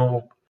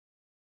 so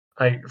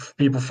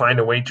people find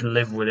a way to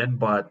live with it,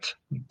 but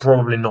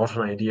probably not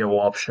an ideal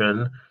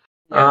option.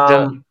 Yeah,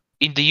 the Um,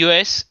 in the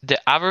US, the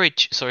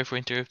average, sorry for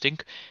interrupting,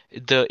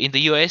 in the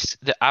US,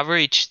 the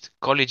average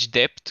college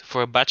debt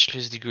for a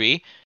bachelor's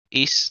degree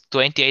is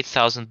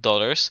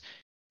 $28,000,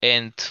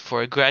 and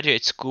for a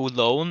graduate school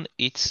loan,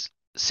 it's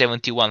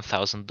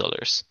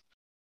 $71,000.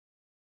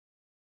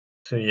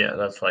 so yeah,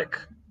 that's like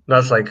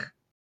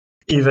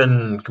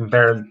even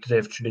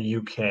comparative to the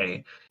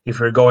UK. If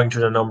you're going to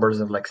the numbers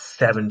of like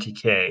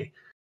 70K,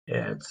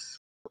 it's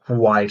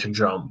quite a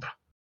jump.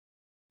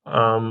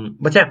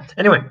 But yeah,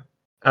 anyway,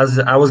 as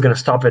I was gonna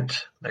stop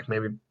it like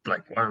maybe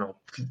like I don't know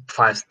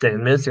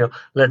 5-10 minutes ago.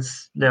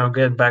 Let's now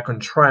get back on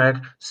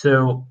track.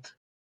 So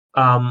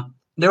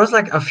there was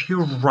like a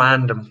few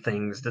random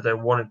things that I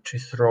wanted to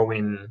throw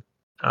in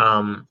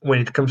when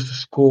it comes to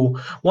school.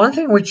 One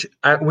thing which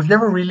we've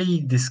never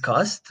really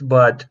discussed,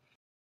 but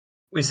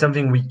is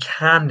something we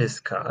can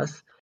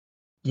discuss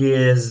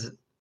is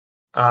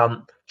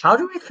how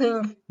do we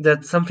think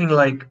that something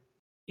like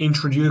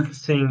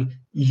introducing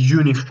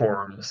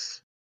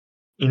uniforms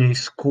in a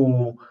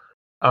school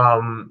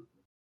um,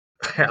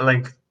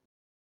 like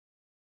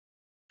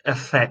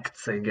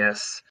affects, I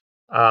guess,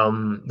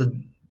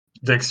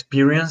 the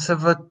experience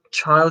of a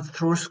child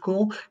through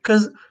school?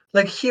 Because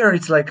like here,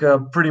 it's like a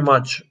pretty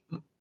much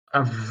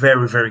a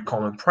very very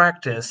common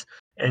practice,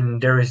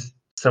 and there is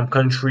some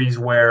countries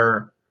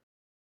where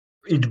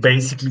it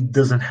basically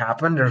doesn't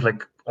happen. There's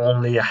like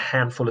only a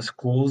handful of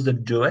schools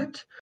that do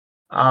it.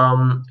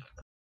 Um,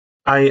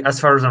 as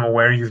far as I'm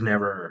aware, you've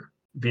never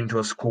been to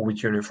a school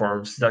with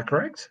uniforms. Is that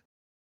correct?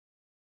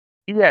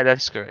 Yeah,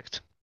 that's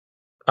correct.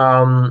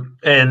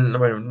 And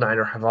well,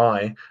 neither have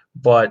I.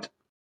 But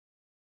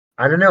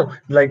I don't know.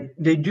 Like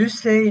they do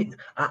say,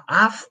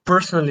 I've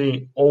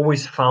personally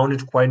always found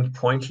it quite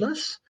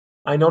pointless.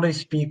 I know they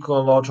speak a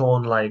lot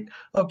on like,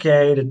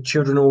 okay, the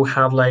children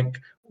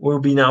will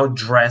be now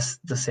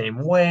dressed the same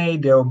way.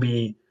 There'll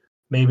be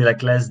maybe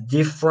like less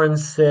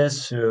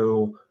differences,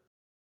 so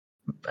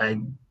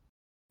I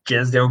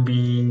guess there'll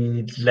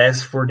be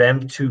less for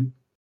them to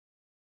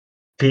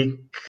pick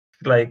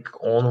like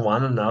on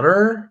one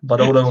another.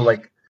 But although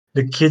like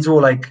the kids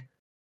will like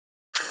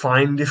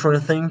find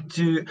different things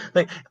to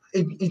like,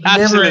 it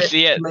never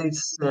Absolutely, yeah. made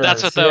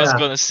That's sense. what I was Yeah.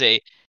 gonna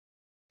say.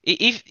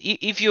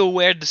 If you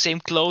wear the same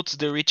clothes,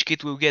 the rich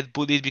kid will get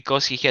bullied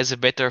because he has a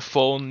better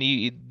phone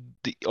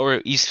or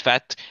is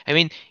fat. I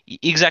mean,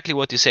 exactly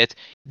what you said.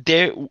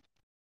 There,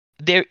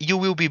 there you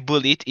will be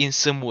bullied in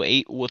some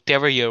way,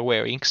 whatever you're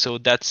wearing. So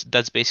that's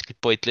basically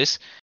pointless.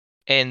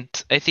 And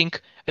I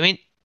think, I mean,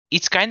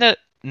 it's kind of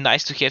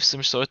nice to have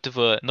some sort of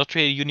a not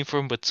really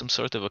uniform, but some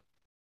sort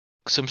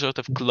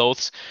of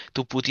clothes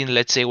to put in,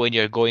 let's say when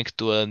you're going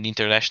to an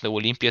international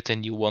Olympiad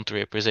and you want to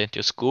represent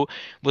your school.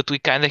 But we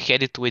kind of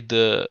had it with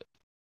the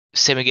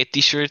semi-get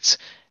t-shirts.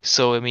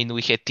 So I mean,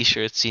 we had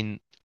t-shirts in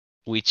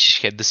which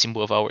had the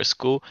symbol of our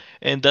school,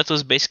 and that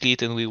was basically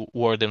it. And we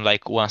wore them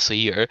like once a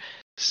year.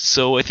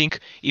 So I think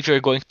if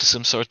you're going to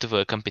some sort of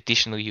a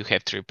competition where you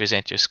have to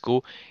represent your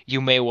school,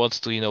 you may want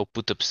to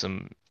put up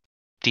some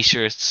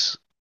t-shirts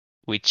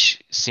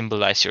which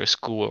symbolize your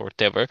school or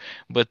whatever.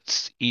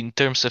 But in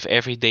terms of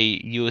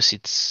everyday use,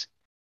 it's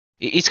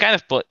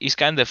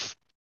kind of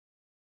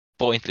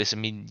pointless. I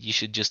mean, you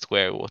should just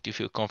wear what you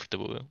feel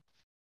comfortable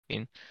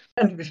in.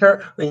 And to be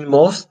fair, in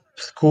most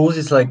schools,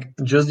 it's like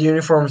just the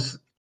uniforms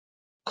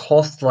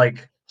cost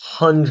like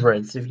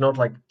hundreds, if not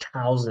like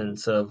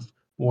thousands of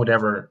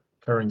whatever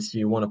currency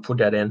you want to put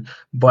that in.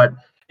 But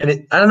I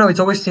don't know, it's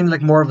always seemed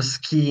like more of a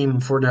scheme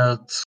for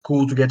the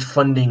school to get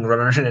funding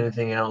rather than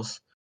anything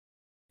else.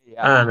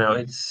 Yeah. I don't know.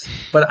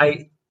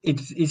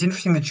 It's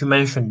interesting that you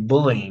mentioned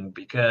bullying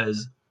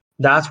because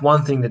that's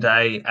one thing that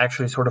I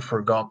actually sort of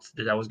forgot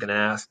that I was gonna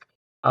ask.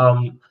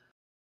 Um,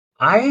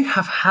 I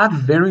have had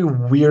very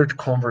weird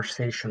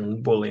conversation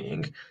on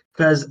bullying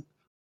because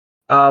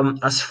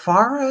as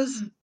far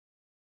as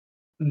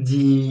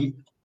the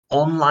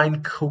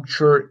online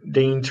culture,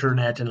 the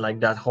internet, and like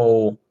that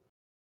whole,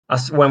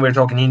 as when we're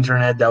talking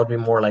internet, that would be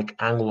more like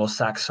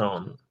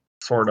Anglo-Saxon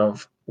sort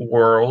of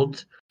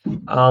world.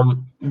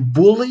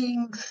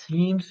 Bullying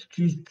seems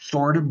to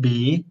sort of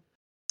be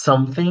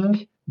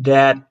something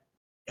that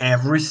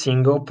every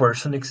single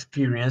person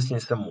experienced in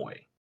some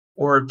way,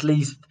 or at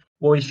least,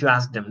 well, if you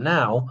ask them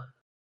now,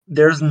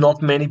 there's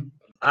not many.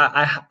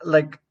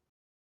 Like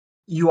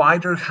you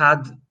either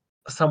had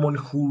someone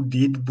who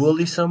did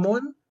bully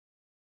someone,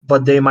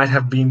 but they might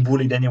have been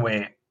bullied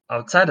anyway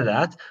outside of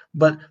that.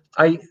 But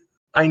I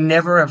I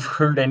never have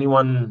heard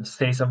anyone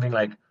say something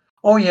like,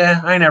 "Oh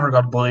yeah, I never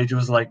got bullied. It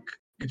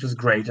was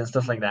great," and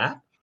stuff like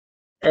that.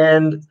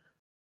 And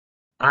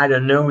I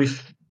don't know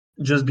if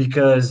just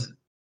because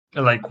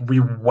like we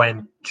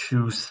went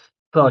to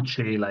such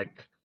a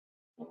like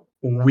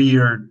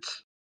weird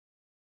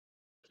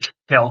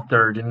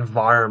sheltered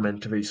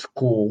environment of a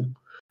school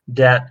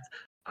that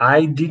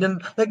I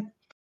didn't like.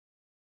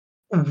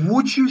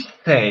 Would you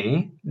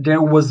say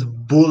there was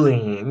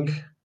bullying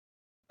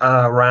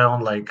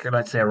around, like,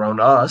 let's say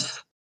around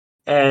us?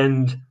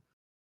 And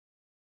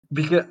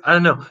because I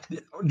don't know,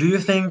 do you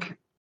think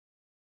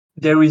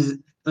there is,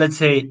 let's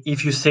say,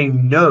 if you say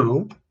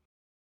no,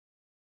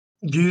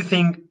 do you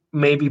think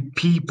maybe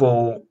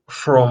people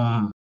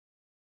from,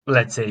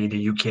 let's say,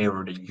 the UK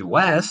or the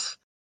US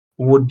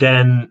would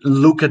then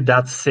look at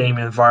that same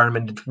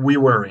environment that we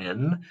were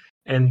in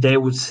and they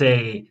would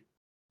say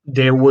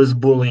there was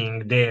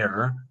bullying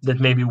there that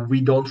maybe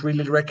we don't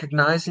really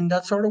recognize in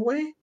that sort of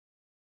way?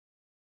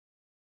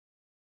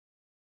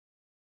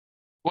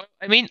 Well,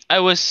 I mean, I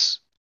was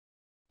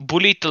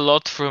bullied a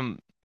lot from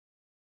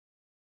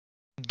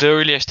the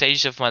earlier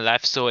stages of my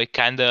life, so I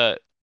kind of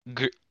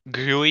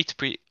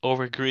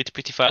overgrew it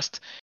pretty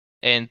fast,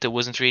 and I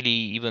wasn't really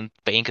even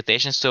paying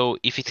attention. So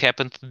if it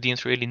happened, I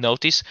didn't really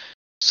notice.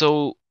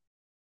 So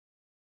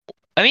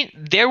I mean,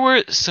 there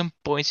were some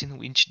points in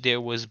which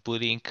there was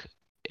bullying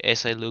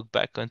as I look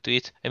back onto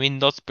it. I mean,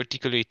 not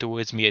particularly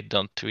towards me. I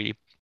don't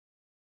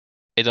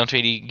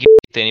really give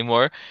it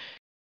anymore.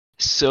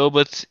 So,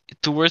 but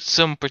towards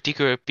some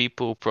particular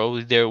people,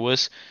 probably there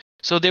was.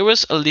 So there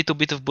was a little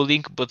bit of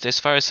bullying, but as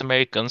far as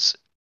Americans,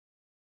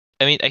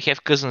 I mean, I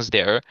have cousins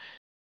there,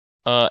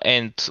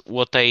 and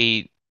what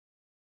I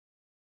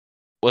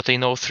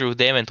know through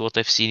them and what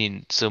I've seen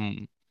in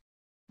some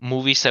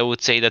movies, I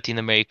would say that in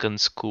American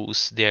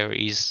schools there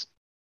is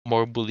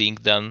more bullying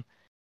than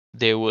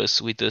there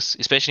was with us,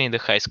 especially in the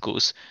high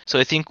schools. So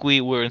I think we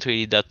weren't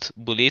really that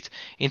bullied.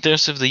 In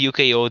terms of the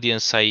UK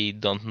audience, I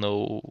don't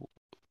know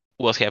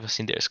what happens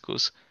in their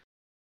schools.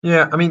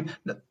 Yeah, I mean,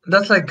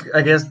 that's like,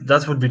 I guess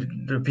that would be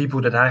the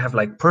people that I have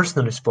like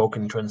personally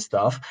spoken to and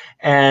stuff.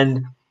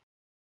 And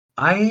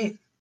I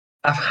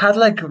I've had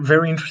like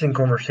very interesting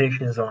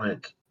conversations on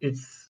it.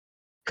 It's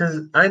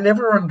because I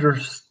never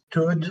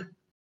understood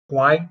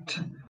quite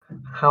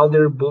how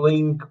their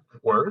bullying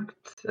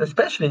worked,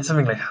 especially in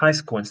something like high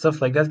school and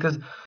stuff like that. Because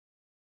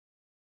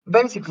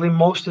basically,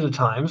 most of the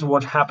times,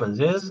 what happens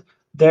is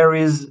there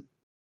is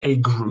a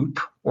group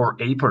or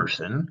a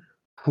person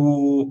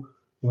who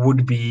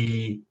would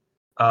be,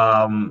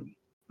 um,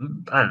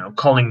 I don't know,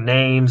 calling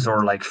names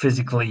or like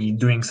physically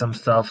doing some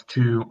stuff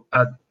to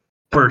a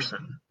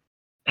person,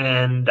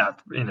 and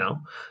that,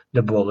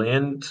 the bully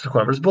and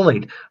whoever's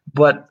bullied.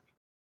 But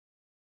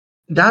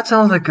that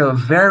sounds like a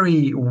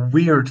very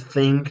weird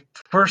thing,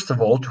 first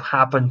of all, to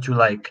happen to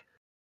like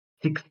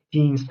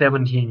 16,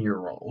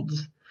 17-year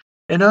olds.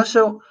 And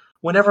also,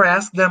 whenever I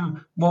ask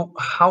them, well,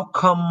 how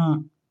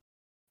come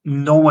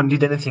no one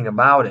did anything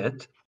about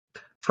it?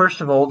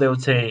 First of all, they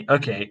would say,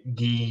 okay,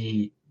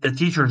 the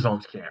teachers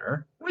don't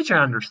care, which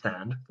I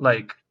understand.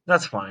 Like,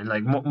 that's fine.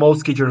 Like,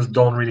 most teachers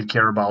don't really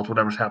care about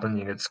whatever's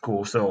happening at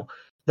school, so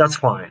that's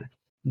fine.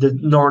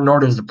 Nor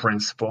does the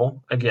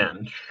principal.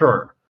 Again,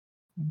 sure.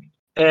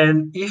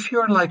 And if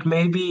you're like,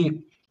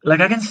 maybe, like,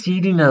 I can see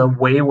it in a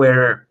way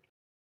where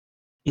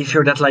if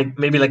you're that, like,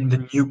 maybe like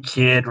the new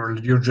kid, or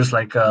you're just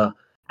like an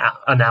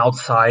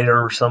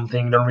outsider or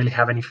something, don't really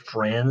have any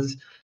friends,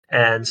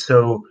 and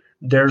so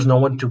there's no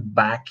one to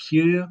back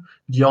you.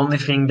 The only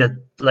thing that,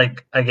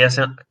 like, I guess,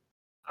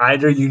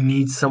 either you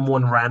need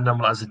someone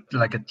random as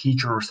like a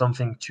teacher or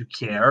something to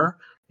care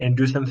and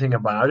do something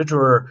about it,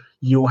 or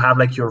you have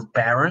like your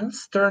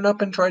parents turn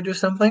up and try to do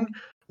something,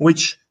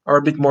 which are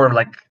a bit more of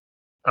like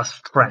a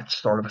stretch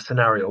sort of a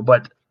scenario.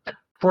 But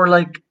for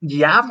like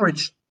the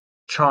average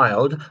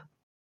child,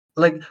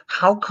 like,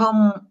 how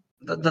come,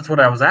 that's what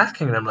I was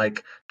asking them,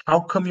 like,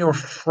 how come your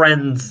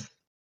friends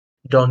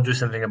don't do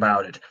something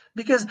about it?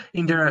 Because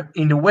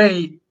in a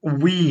way,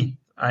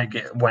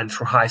 went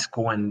through high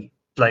school, and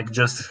like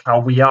just how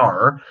we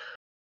are,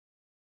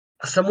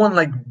 someone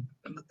like,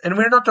 and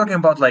we're not talking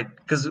about like,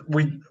 because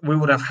we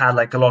would have had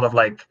like a lot of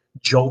like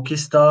jokey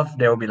stuff.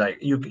 There would be like,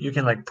 you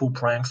can like pull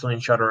pranks on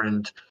each other,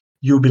 and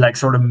you'll be like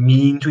sort of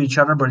mean to each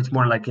other, but it's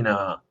more like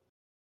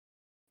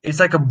it's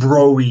like a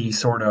broy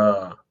sort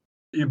of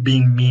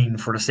being mean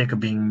for the sake of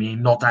being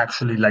mean, not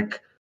actually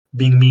like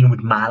being mean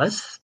with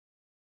malice.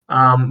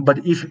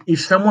 But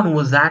if someone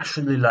was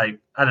actually like,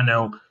 I don't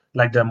know,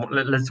 like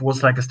let's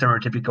what's like a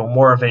stereotypical,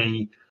 more of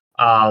a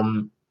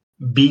um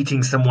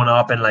beating someone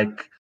up and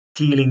like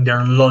stealing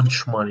their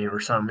lunch money or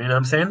something, you know what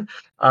I'm saying?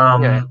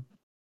 Yeah.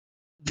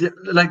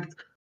 Like,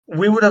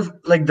 we would have,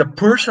 like, the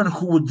person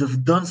who would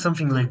have done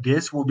something like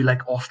this will be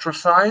like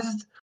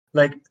ostracized.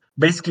 Like,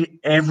 basically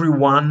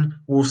everyone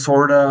will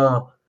sort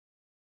of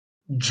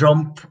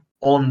jump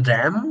on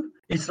them.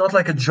 It's not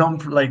like a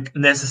jump, like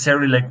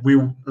necessarily like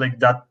we like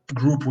that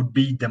group would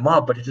beat them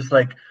up, but it's just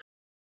like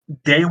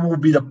they will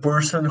be the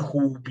person who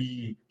will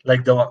be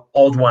like the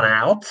odd one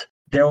out.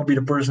 They will be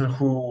the person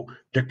who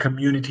the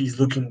community is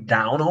looking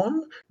down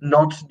on,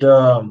 not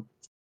the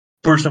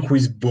person who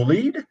is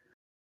bullied.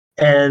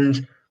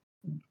 And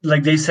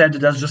like they said,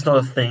 that's just not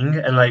a thing,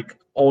 and like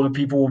all the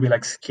people will be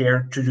like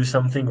scared to do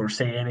something or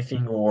say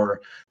anything,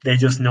 or they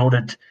just know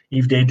that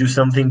if they do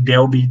something,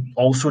 they'll be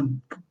also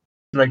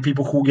like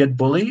people who get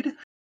bullied,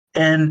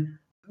 and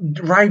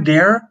right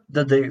there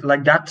that they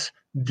like that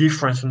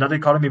difference and that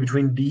dichotomy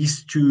between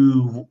these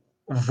two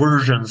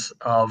versions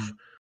of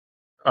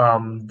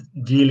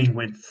dealing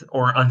with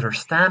or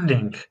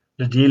understanding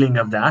the dealing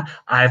of that,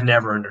 I've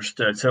never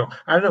understood. So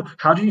I don't know,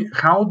 how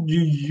do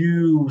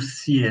you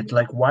see it?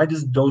 Like, why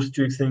does those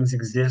two things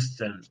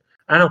exist? And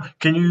I don't know,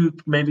 can you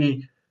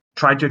maybe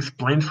try to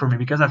explain for me,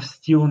 because I've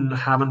still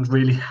haven't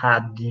really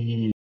had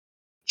the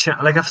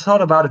like I've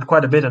thought about it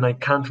quite a bit and I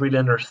can't really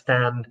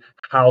understand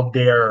how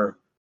their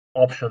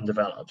option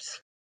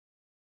develops.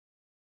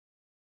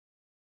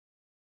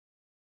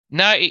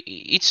 Now,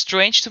 it's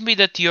strange to me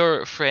that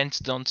your friends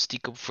don't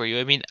stick up for you.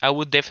 I mean, I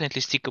would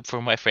definitely stick up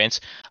for my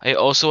friends. I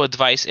also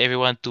advise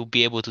everyone to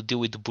be able to deal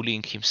with the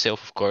bullying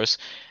himself, of course.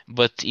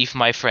 But if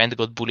my friend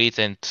got bullied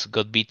and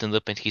got beaten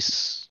up and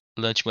his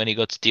lunch money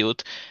got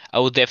stealed, I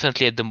would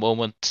definitely at the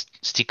moment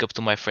stick up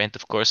to my friend,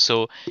 of course.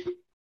 So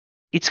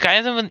it's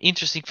kind of an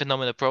interesting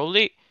phenomenon.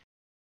 Probably,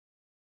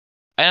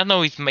 I don't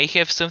know, it may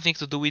have something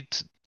to do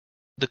with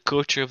the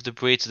culture of the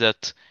Brits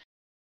that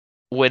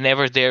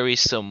whenever there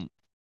is some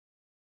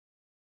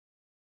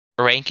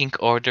ranking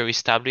order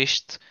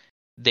established,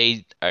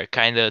 they are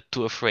kind of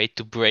too afraid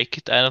to break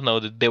it. I don't know.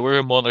 They were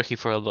a monarchy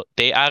for a lot.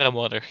 They are a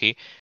monarchy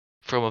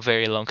from a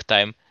very long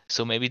time,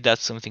 so maybe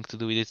that's something to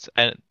do with it.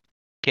 I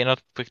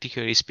cannot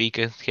particularly speak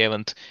and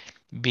haven't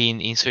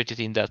been inserted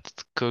in that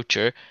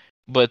culture,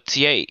 but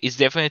yeah, it's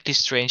definitely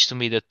strange to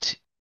me that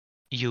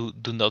you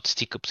do not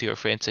stick up to your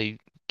friends. I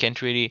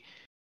can't really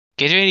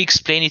can't really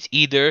explain it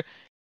either,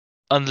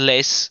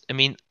 unless I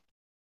mean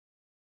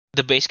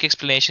the basic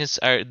explanations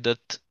are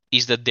that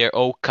is that they're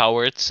all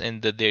cowards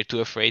and that they're too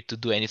afraid to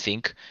do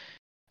anything.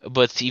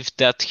 But if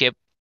that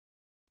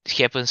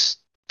happens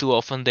too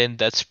often, then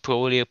that's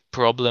probably a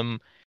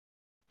problem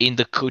in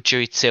the culture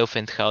itself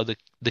and how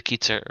the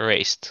kids are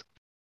raised.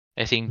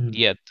 I think Hmm.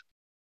 yeah, I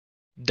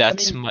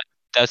that's mean, my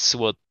that's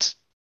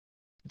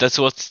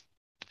what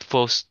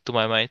falls to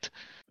my mind.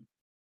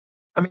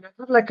 I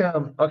have like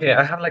a okay,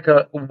 I have like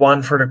a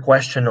one further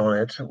question on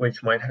it,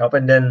 which might help,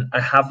 and then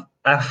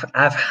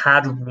I've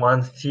had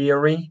one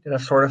theory that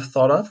I've sort of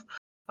thought of.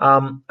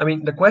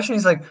 The question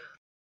is like,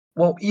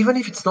 well, even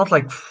if it's not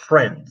like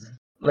friends,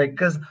 like,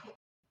 because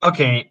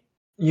okay,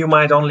 you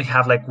might only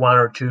have like one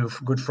or two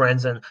good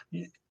friends, and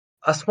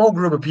a small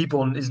group of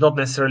people is not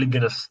necessarily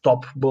gonna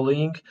stop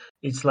bullying.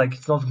 It's like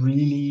it's not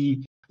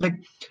really like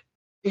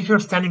if you're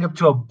standing up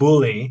to a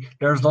bully,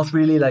 there's not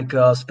really like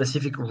a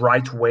specific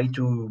right way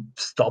to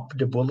stop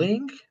the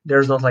bullying.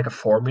 There's not like a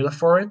formula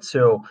for it,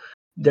 so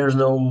there's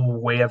no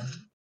way of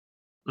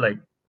like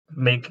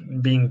make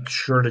being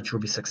sure that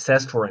you'll be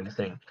successful or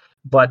anything.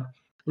 But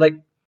like,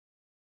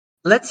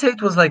 let's say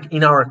it was like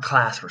in our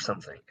class or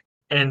something,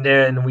 and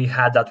then we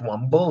had that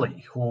one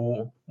bully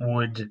who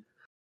would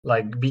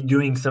like be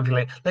doing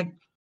something like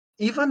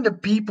even the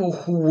people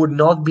who would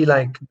not be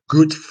like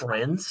good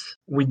friends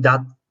with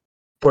that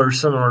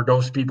person or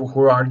those people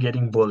who are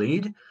getting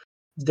bullied,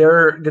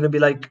 they're gonna be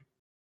like,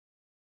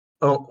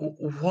 oh,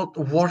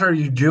 what are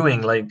you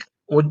doing? Like,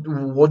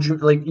 what you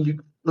like?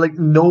 You like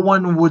no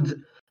one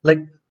would like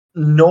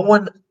no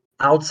one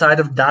outside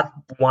of that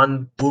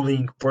one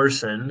bullying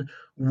person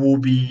will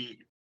be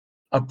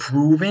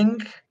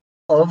approving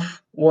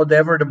of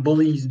whatever the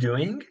bully is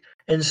doing,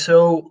 and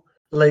so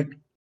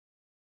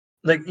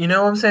you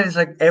know what I'm saying? It's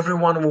like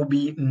everyone will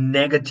be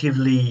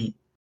negatively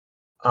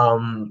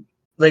um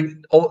like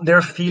all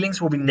their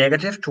feelings will be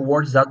negative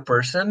towards that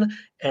person,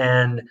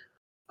 and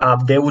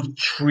they would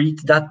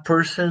treat that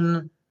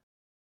person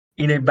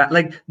in a bad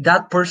like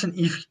that person,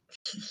 if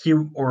he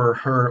or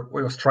her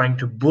was trying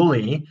to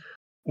bully,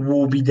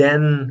 will be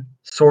then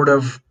sort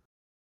of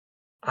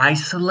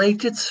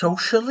isolated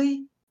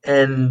socially,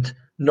 and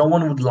no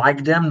one would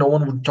like them, no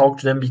one would talk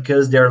to them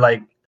because they're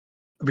like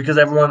because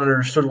everyone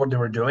understood what they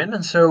were doing.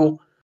 And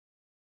so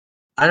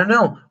I don't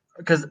know,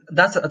 because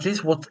that's at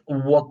least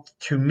what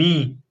to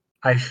me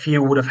I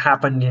feel would have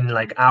happened in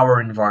like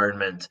our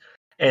environment.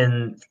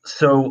 And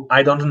so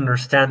I don't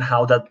understand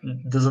how that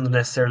doesn't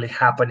necessarily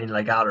happen in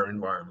like other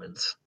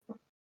environments.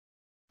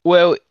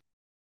 Well,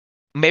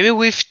 maybe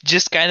we've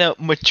just kind of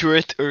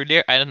matured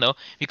earlier. I don't know,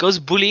 because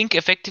bullying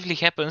effectively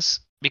happens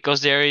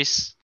because there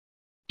is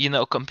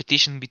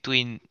competition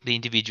between the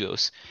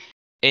individuals,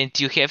 and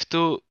you have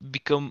to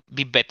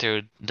be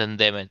better than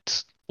them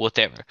at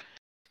whatever.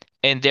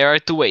 And there are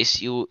two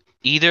ways. You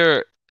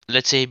either,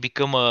 let's say,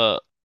 become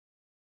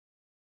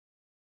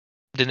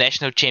the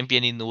national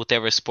champion in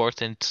whatever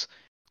sport and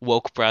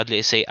walk proudly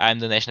and say, I'm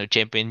the national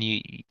champion,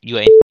 you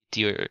ain't,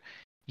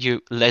 you're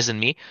less than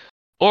me.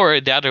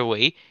 Or the other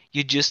way,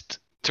 you just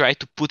try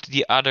to put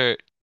the other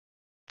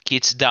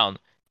kids down,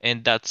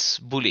 and that's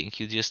bullying.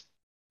 You just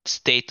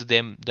state to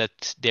them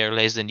that they're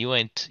less than you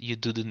and you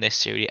do the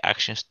necessary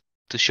actions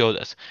to show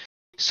that.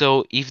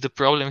 So if the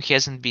problem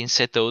hasn't been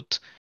settled,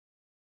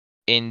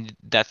 and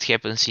that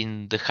happens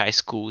in the high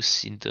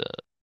schools in the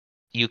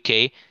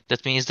UK,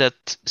 that means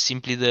that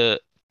simply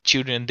the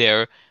children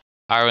there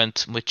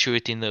aren't mature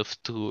enough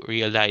to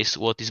realize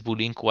what is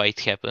bullying, why it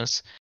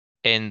happens,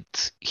 and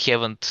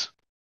haven't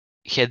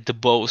had the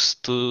balls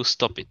to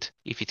stop it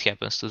if it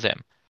happens to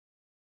them.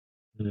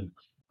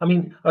 I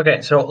mean,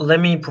 okay, so let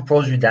me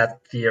propose you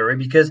that theory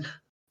because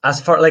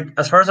as far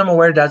as I'm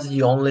aware, that's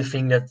the only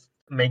thing that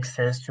makes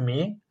sense to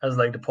me as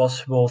like the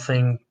possible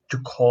thing to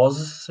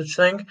cause such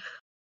thing,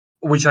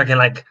 which I can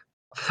like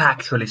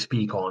factually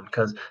speak on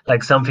because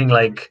like something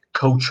like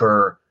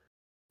culture,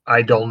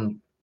 I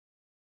don't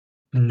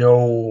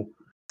know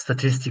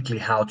statistically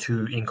how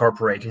to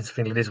incorporate in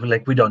something like this.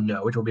 Like we don't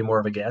know. It will be more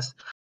of a guess.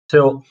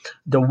 So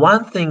the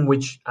one thing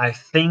which I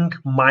think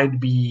might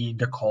be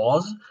the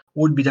cause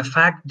would be the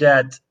fact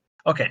that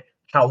okay,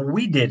 how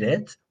we did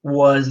it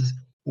was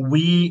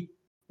we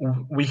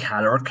we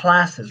had our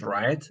classes,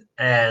 right?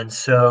 And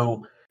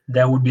so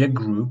there would be a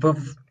group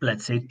of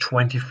let's say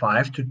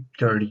 25 to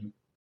 30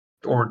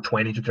 or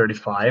 20 to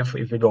 35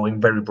 if you're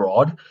going very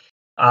broad.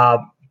 Uh,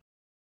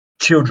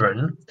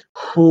 Children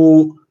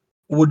who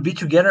would be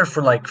together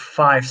for like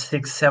 5,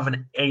 6,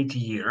 7, 8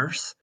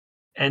 years,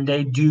 and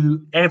they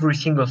do every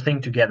single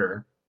thing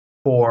together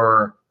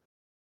for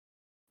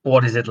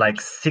what is it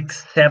like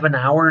 6, 7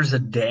 hours a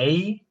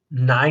day,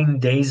 9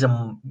 days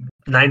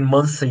 9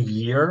 months a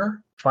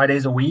year, 5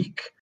 days a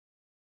week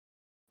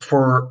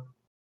for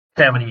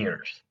 7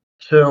 years.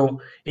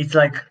 So it's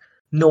like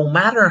no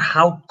matter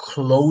how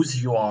close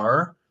you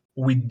are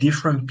with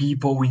different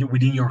people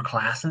within your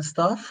class and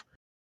stuff,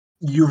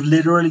 you've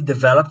literally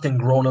developed and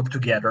grown up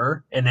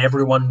together and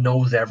everyone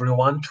knows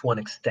everyone to an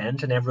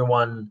extent and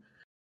everyone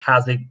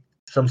has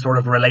some sort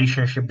of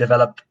relationship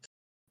developed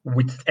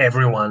with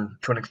everyone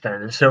to an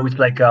extent, and so it's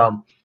like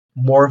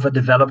more of a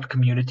developed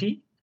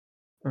community,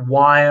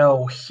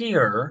 while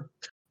here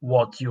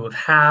what you would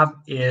have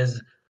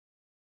is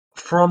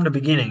from the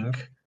beginning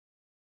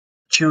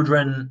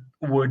children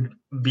would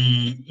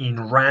be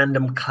in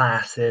random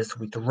classes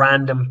with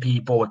random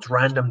people at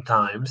random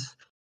times,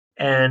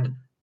 and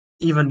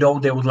even though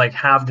they would like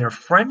have their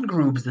friend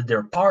groups that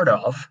they're part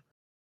of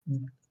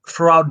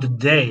throughout the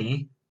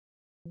day,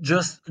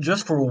 just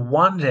for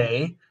one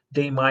day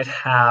they might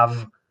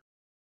have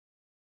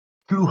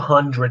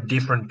 200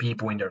 different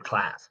people in their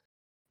class,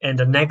 and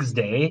the next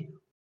day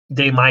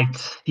they might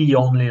see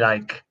only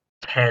like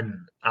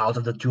 10 out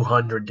of the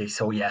 200 they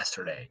saw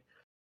yesterday.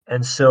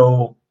 And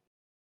so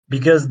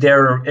because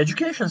their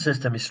education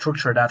system is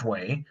structured that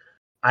way,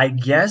 I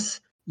guess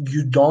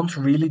you don't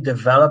really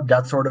develop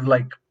that sort of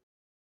like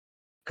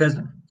because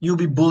you'll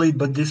be bullied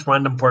by this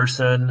random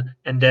person,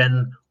 and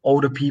then all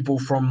the people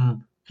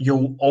from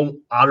your own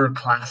other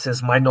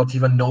classes might not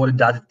even know that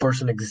that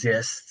person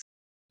exists.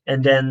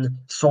 And then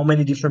so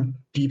many different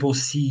people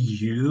see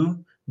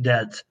you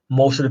that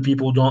most of the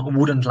people don't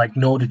wouldn't like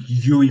know that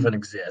you even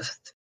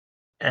exist.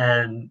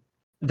 And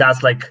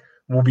that's like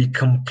will be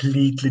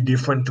completely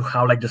different to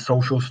how like the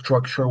social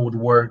structure would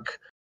work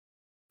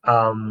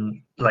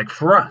like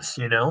for us,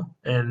 you know?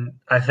 And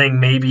I think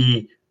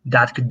maybe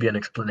that could be an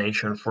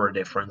explanation for a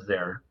difference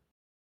there.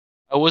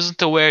 I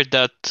wasn't aware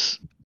that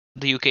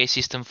the UK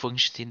system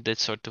functioned in that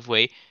sort of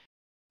way,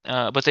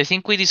 but I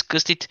think we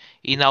discussed it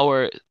in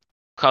our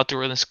How to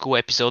Run a School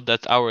episode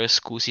that our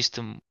school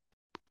system,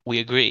 we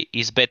agree,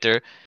 is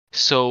better.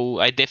 So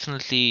I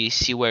definitely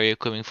see where you're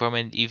coming from,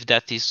 and if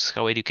that is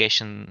how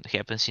education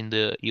happens in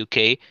the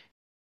UK,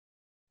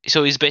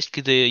 so it's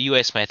basically the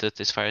US method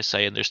as far as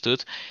I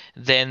understood,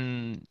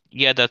 then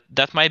yeah,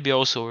 that might be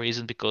also a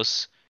reason,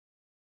 because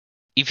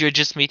if you're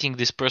just meeting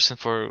this person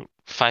for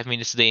 5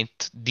 minutes a day, and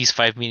these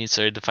 5 minutes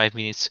are the 5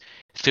 minutes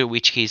through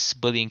which he's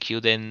bullying you,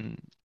 then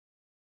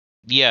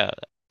yeah,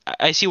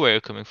 I see where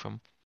you're coming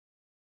from.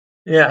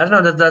 Yeah, I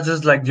don't know. That's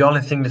just like the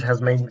only thing that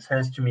has made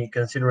sense to me,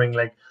 considering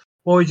like,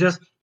 well, we just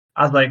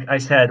as like I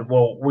said,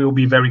 well, we'll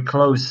be very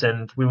close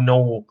and we'll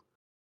know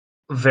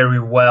very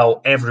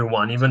well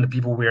everyone, even the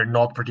people we are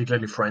not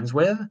particularly friends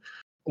with.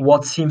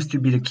 What seems to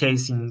be the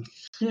case in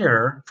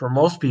here for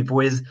most people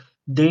is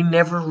they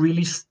never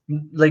really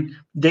like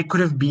they could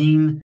have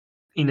been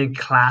in a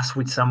class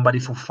with somebody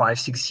for 5,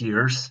 6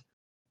 years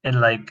and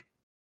like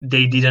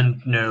they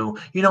didn't know.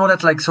 You know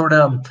that like sort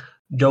of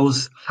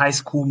those high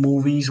school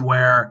movies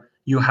where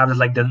you have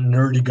like the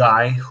nerdy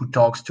guy who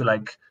talks to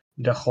like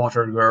the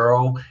hotter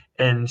girl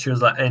and she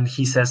was like and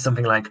he says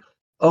something like,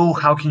 oh,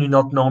 how can you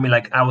not know me?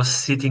 Like I was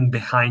sitting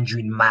behind you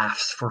in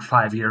maths for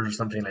 5 years or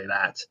something like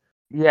that.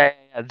 Yeah,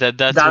 that would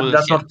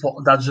That's have.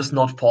 not that's just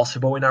not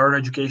possible in our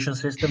education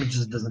system. It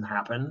just doesn't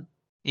happen.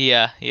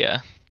 Yeah.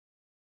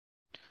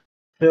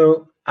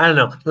 So I don't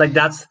know. Like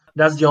that's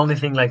the only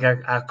thing like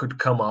I could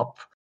come up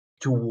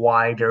to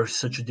why there's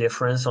such a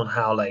difference on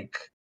how like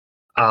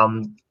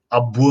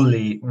a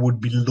bully would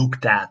be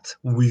looked at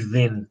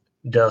within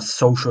the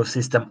social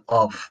system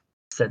of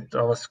set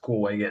of a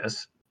school, I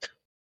guess.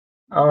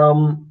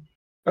 Um,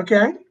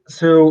 okay,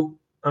 so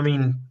I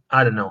mean,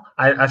 I don't know.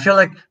 I feel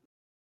like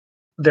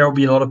there will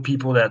be a lot of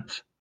people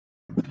that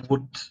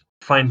would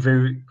find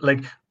very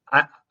like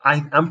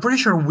I'm pretty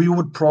sure we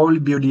would probably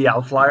be the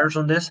outliers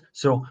on this,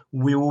 so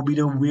we will be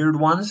the weird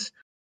ones.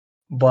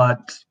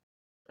 But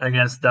I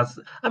guess that's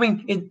I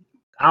mean it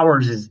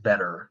ours is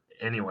better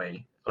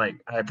anyway. like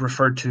I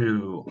prefer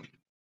to.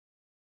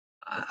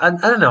 I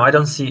don't know. I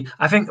don't see.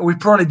 I think we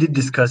probably did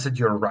discuss it.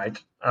 You're right.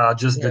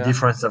 Just the Yeah.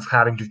 difference of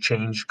having to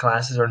change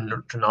classes or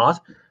to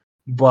not.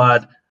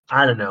 But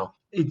I don't know.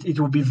 It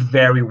would be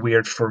very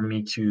weird for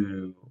me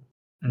to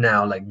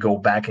now like go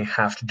back and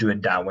have to do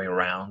it that way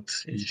around.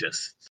 It's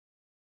just.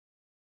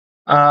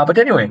 But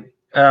anyway,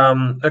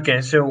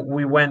 okay. So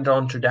we went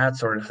on to that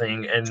sort of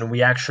thing, and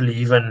we actually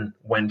even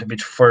went a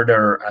bit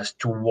further as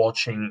to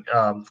watching,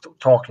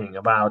 talking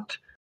about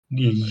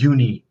the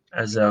uni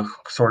as a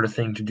sort of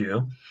thing to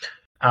do.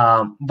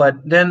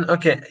 But then,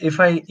 okay, if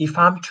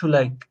I'm to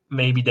like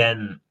maybe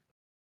then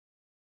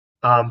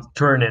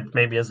turn it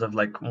maybe as of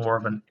like more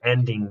of an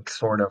ending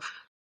sort of,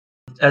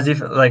 as if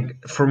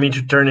like for me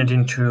to turn it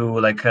into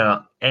like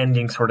a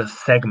ending sort of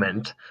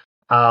segment.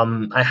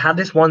 I had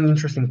this one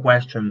interesting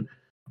question,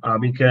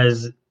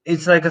 because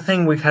it's like a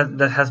thing we had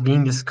that has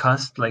been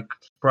discussed like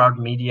throughout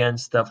media and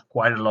stuff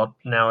quite a lot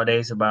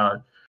nowadays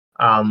about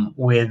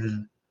with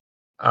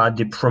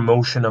the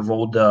promotion of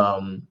all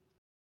the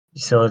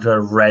sort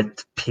of red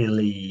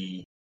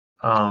pilly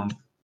um,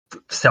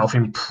 self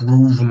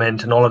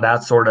improvement and all of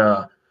that sort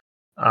of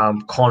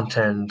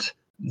content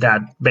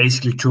that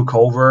basically took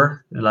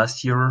over the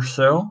last year or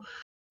so.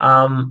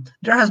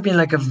 There has been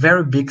like a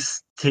very big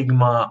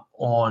stigma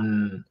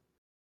on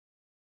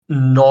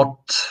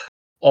not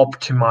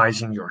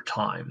optimizing your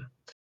time.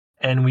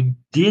 And we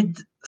did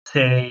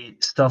say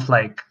stuff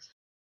like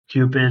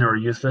stupid or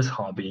useless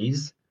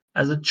hobbies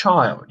as a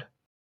child.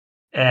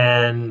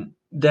 And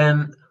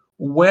then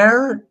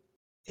where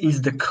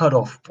is the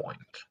cutoff point?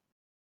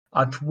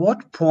 At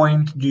what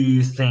point do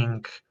you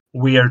think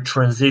we are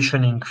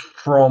transitioning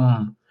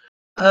from,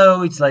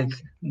 oh, it's like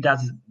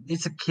that's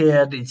it's a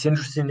kid, it's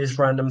interested in this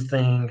random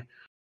thing,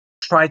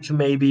 try to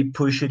maybe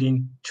push it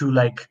into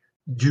like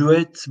do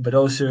it, but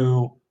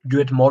also do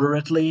it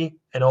moderately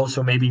and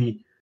also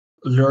maybe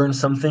learn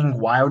something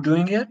while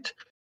doing it,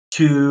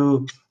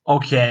 to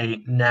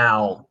okay,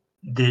 now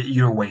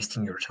you're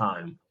wasting your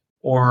time?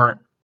 Or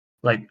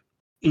like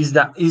is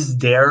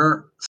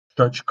there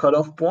such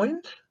cutoff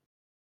point?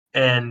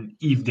 And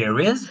if there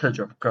is such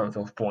a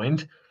cutoff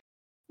point,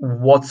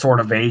 what sort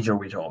of age are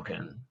we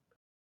talking?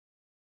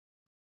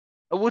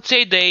 I would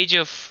say the age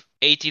of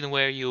 18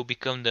 where you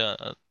become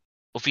the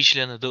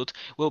officially an adult.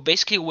 Well,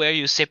 basically where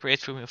you separate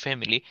from your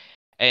family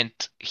and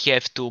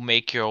have to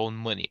make your own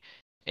money.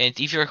 And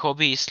if your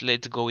hobby is,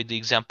 let's go with the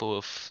example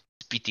of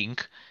spitting,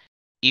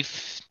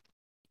 if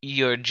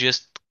you're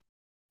just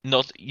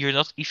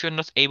if you're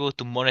not able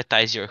to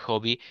monetize your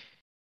hobby,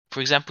 for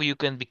example, you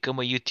can become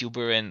a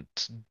YouTuber and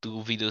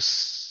do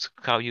videos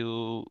how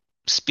you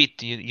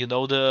spit. You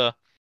know the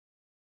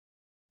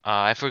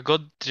I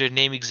forgot their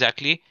name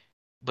exactly,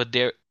 but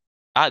they're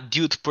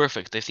Dude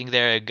Perfect. I think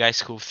they're guys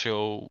who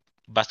throw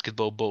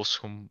basketball balls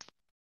from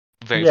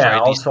very Yeah,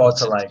 far all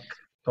sorts distance. of And like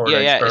sort yeah,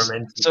 of yeah.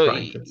 experimenting, So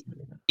trying to.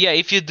 yeah,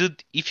 if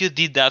you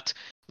did that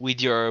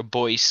with your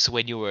boys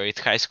when you were at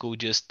high school,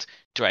 just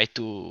try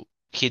to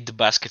hit the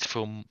basket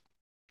from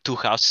 2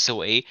 houses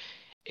away,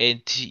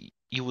 and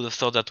you would have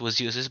thought that was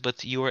useless,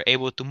 but you were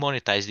able to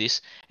monetize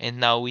this, and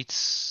now I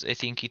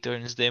think it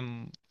earns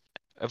them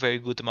a very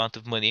good amount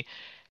of money.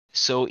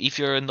 So if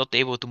you're not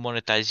able to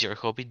monetize your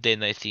hobby,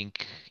 then I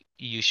think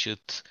you should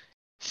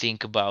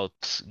think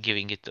about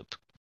giving it up.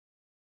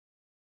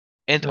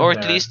 And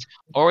Okay.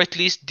 or at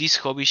least this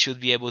hobby should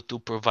be able to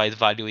provide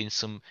value in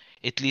some,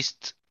 at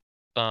least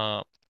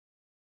uh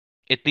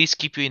at least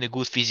keep you in a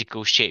good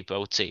physical shape, I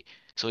would say.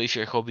 So if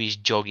your hobby is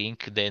jogging,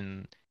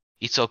 then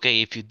it's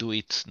okay if you do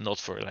it not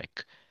for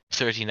like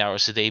 13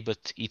 hours a day,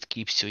 but it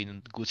keeps you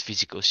in good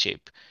physical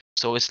shape.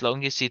 So as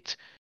long as it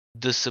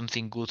does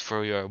something good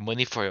for your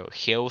money, for your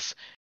health,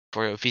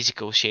 for your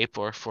physical shape,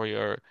 or for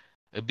your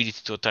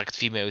ability to attract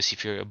females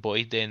if you're a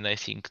boy, then I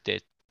think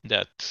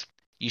that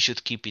you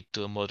should keep it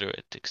to a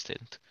moderate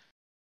extent.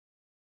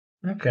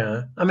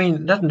 Okay. I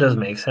mean, that does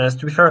make sense.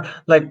 To be fair,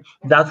 like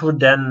that would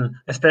then,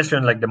 especially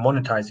on like the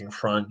monetizing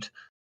front,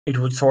 it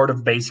would sort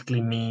of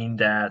basically mean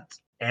that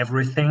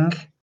everything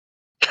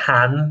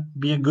can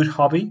be a good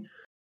hobby.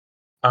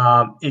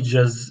 It's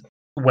just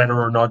whether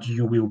or not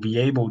you will be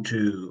able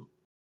to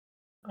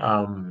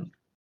um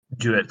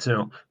do it.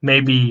 So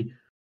maybe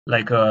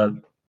like a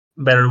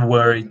better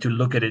way to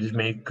look at it is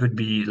could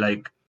be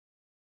like,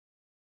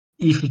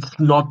 if it's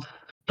not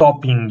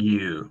stopping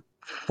you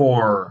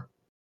for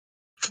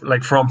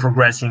like from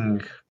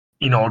progressing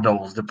in all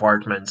those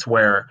departments,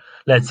 where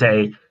let's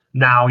say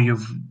now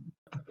you've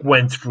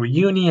went through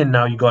uni and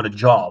now you got a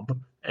job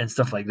and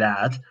stuff like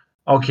that,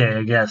 okay,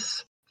 I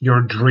guess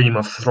your dream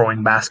of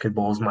throwing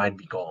basketballs might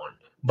be gone.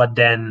 But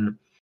then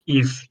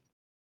if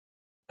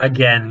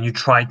again you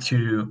try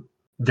to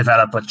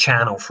develop a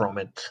channel from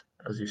it,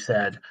 as you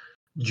said,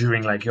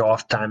 during like your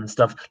off time and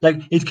stuff,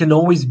 like it can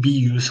always be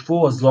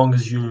useful as long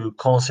as you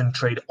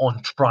concentrate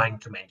on trying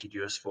to make it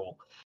useful.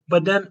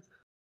 But then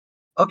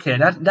okay,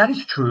 that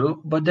is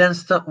true. But then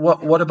stuff.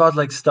 What about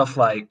like stuff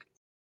like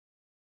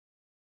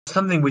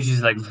something which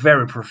is like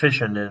very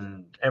proficient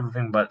and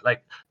everything, but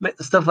like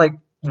stuff like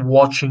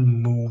watching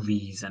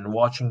movies and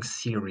watching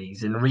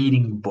series and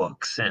reading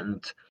books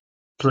and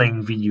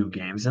playing video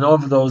games and all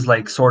of those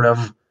like sort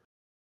of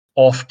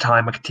off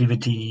time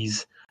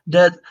activities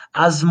that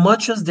as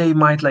much as they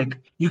might like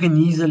you can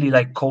easily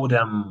like call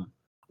them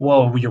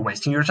well you're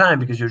wasting your time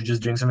because you're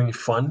just doing something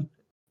fun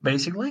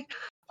basically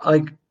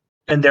like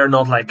and they're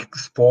not like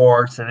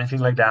sports and anything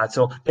like that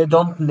so they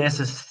don't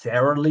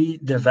necessarily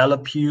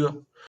develop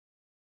you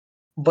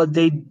but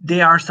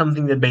they are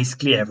something that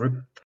basically every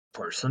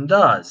person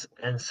does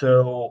and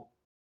so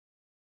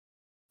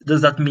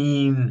does that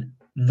mean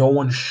no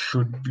one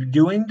should be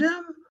doing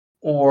them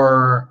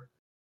or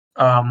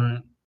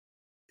um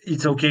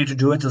it's okay to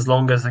do it as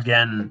long as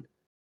again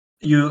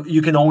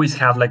you can always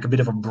have like a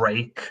bit of a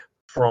break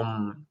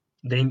from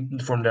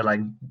the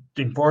like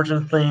the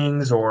important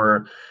things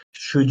or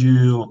should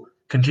you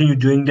continue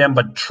doing them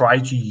but try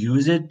to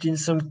use it in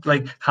some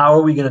like how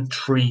are we going to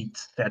treat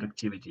that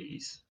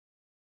activities.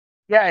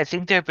 Yeah, I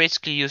think they're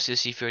basically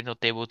useless if you're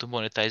not able to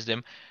monetize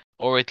them,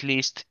 or at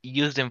least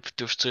use them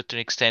to a certain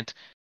extent.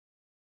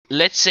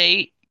 Let's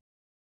say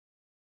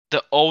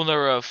the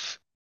owner of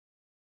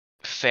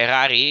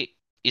Ferrari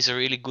is a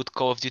really good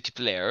Call of Duty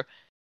player,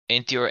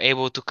 and you're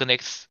able to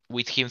connect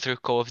with him through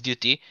Call of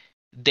Duty,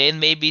 then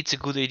maybe it's a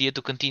good idea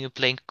to continue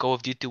playing Call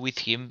of Duty with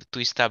him to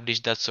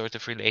establish that sort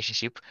of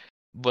relationship.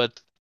 But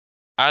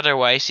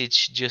otherwise,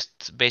 it's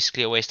just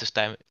basically a waste of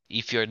time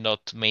if you're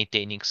not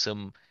maintaining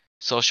some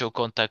social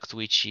contact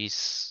which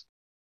is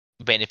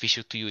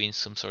beneficial to you in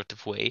some sort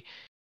of way.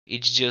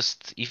 It's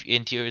just if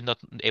and you're not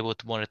able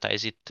to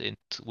monetize it and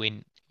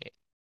win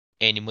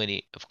any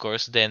money, of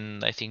course,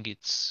 then I think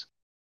it's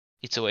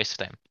a waste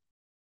of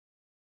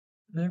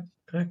time.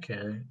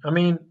 Okay, I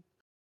mean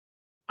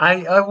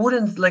I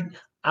wouldn't like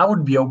I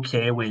would be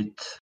okay with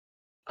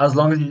as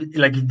long as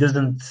like it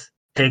doesn't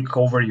take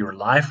over your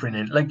life in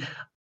it like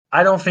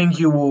I don't think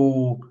you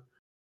will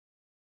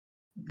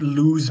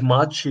lose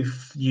much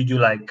if you do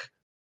like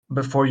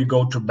before you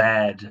go to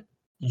bed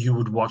you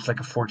would watch like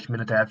a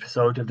 40-minute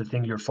episode of the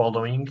thing you're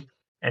following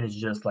and it's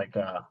just like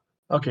a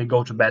okay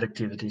go to bed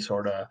activity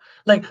sort of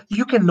like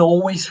you can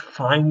always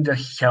find a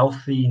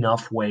healthy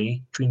enough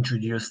way to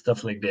introduce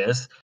stuff like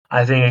this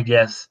I think I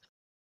guess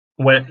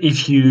when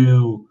if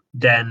you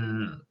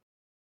then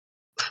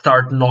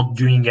start not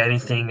doing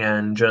anything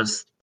and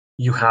just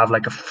you have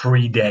like a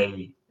free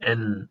day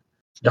and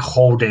the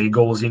whole day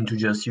goes into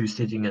just you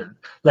sitting in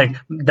like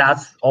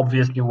that's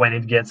obviously when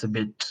it gets a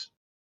bit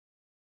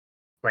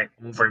like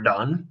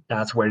overdone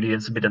that's where it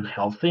gets a bit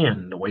unhealthy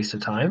and a waste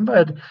of time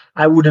but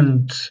I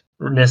wouldn't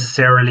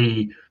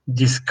necessarily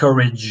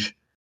discourage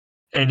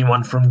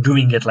anyone from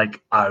doing it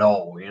like at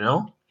all you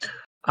know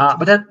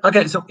but then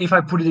okay so if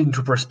I put it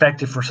into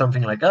perspective for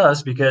something like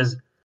us because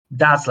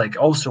that's like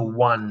also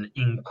one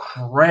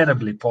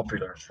incredibly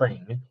popular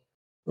thing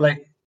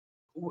like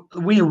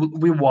we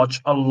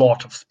watch a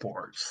lot of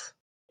sports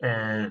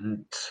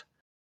and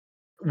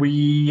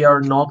we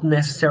are not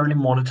necessarily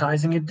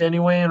monetizing it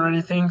anyway or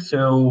anything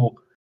so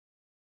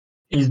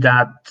is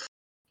that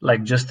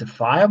like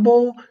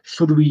justifiable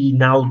should we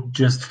now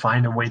just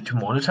find a way to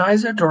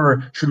monetize it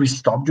or should we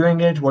stop doing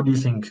it what do you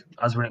think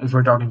as if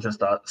we're talking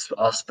just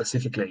us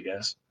specifically I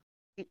guess.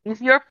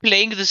 If you're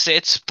playing the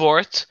said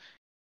sport,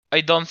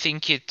 I don't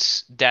think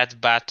it's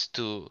that bad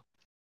to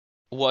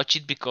watch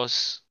it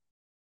because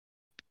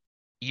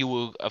you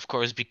will, of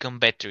course, become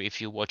better if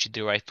you watch it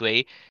the right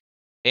way,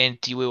 and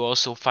you will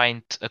also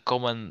find a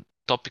common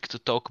topic to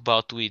talk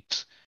about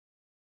with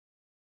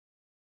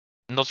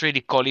not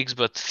really colleagues,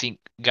 but think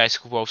guys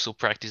who also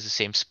practice the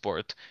same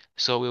sport.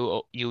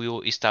 So you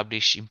will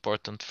establish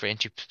important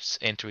friendships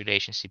and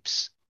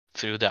relationships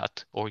through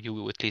that, or you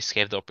will at least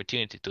have the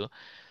opportunity to.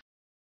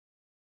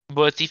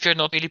 But if you're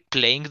not really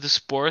playing the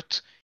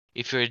sport,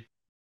 if you're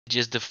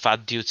just the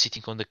fat dude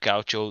sitting on the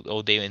couch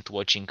all day and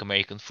watching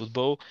American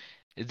football,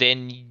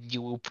 then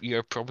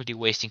you're probably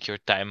wasting your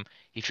time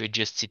if you're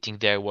just sitting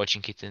there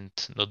watching it and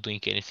not doing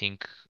anything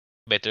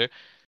better.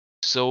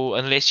 So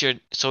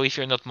if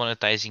you're not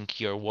monetizing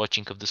your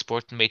watching of the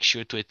sport, make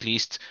sure to at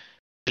least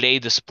play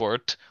the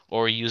sport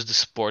or use the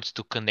sport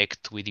to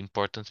connect with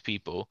important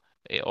people.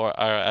 Or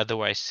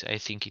otherwise, I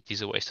think it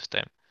is a waste of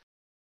time.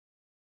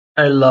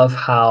 I love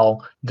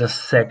how the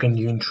second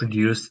you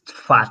introduced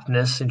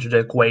fatness into the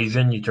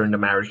equation you turned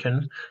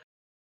American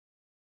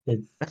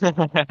it's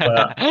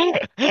but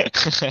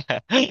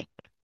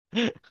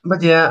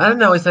but yeah I don't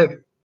know it's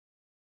like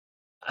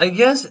I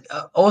guess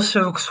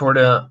also sort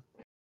of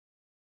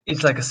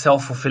it's like a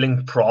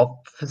self-fulfilling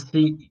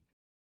prophecy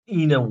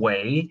in a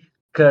way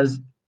because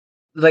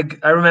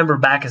like I remember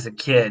back as a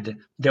kid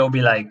there'll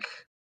be like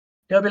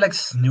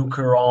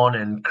snooker on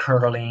and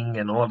curling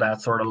and all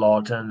that sort of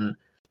lot and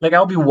like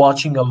I'll be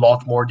watching a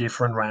lot more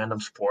different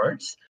random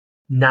sports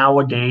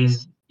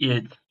nowadays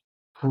it's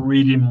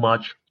pretty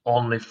much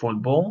only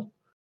football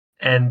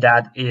and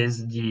that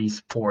is the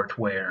sport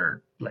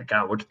where like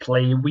I would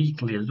play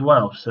weekly as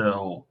well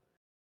so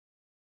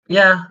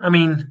yeah I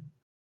mean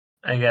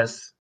I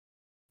guess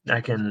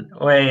I can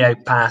way I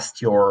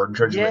passed your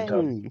judgment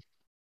of Yay!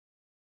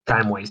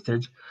 time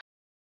wasted.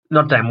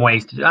 not time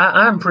wasted.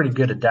 I'm pretty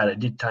good at that. I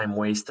did time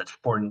wasted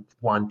for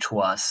one to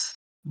us,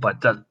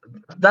 but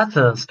that's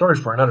a story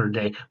for another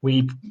day.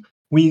 We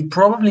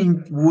probably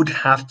would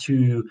have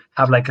to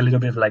have like a little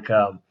bit of like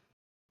a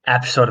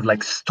episode of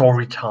like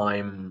story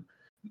time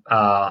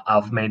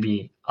of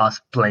maybe us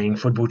playing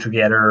football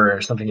together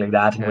or something like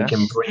that, and we Yeah.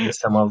 can bring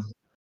some of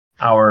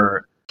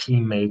our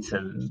teammates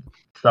and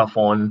stuff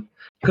on.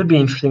 Could be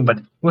interesting, but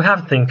we'll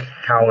have to think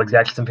how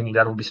exactly something like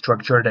that will be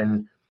structured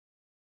and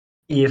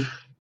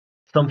if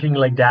something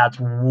like that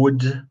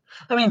would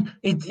I mean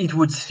it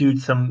would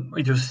suit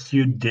it would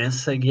suit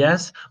this, I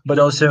guess, but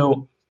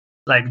also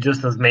like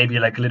just as maybe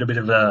like a little bit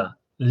of a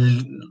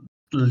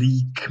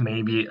leak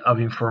maybe of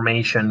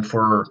information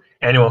for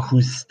anyone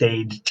who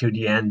stayed to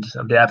the end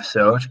of the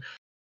episode.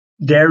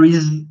 There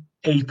is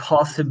a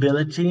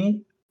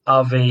possibility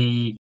of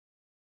a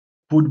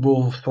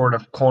football sort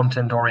of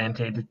content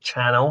orientated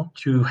channel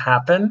to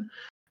happen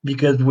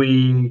because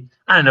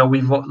I don't know,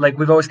 we've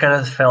always kind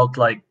of felt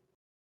like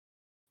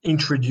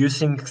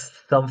introducing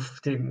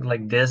something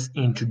like this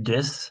into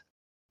this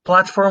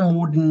platform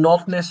would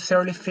not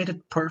necessarily fit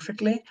it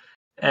perfectly.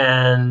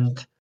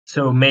 And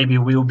so maybe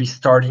we'll be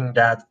starting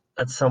that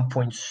at some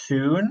point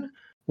soon.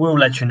 We'll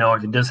let you know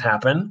if it does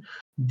happen.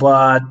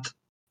 But,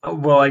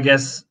 well, I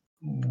guess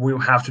we'll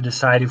have to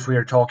decide if we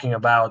are talking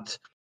about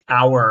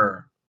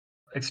our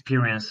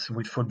experience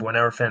with football and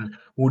everything.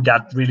 Would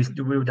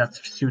that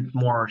suit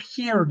more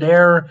here or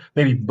there?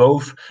 Maybe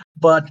both.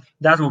 But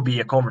that will be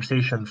a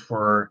conversation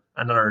for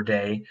another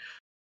day.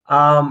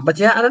 But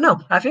yeah, I don't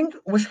know. I think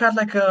we've had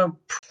like a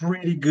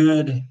pretty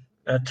good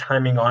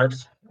timing on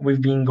it.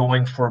 We've been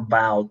going for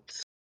about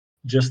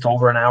just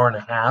over an hour and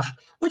a half,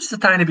 which is a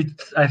tiny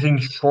bit, I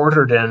think,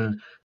 shorter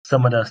than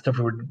some of the stuff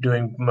we were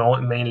doing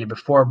mainly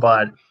before.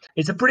 But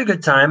it's a pretty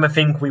good time. I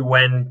think we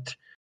went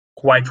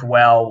quite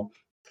well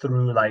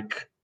through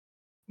like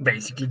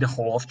basically the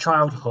whole of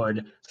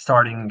childhood,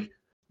 starting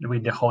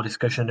with the whole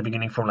discussion at the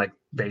beginning from like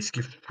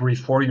basically 3,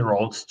 4 year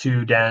olds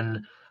to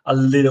then a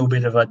little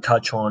bit of a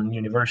touch on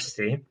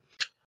university.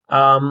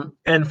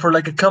 And for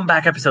like a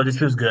comeback episode, it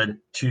feels good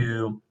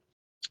to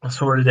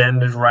sort of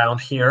end it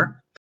around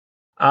here.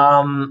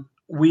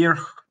 We're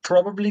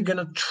probably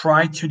gonna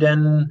try to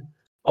then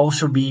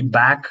also be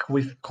back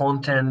with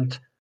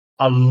content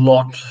a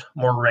lot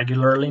more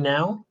regularly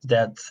now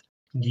that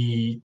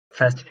the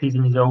festive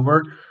season is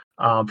over.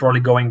 Probably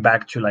going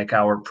back to like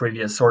our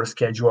previous sort of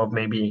schedule of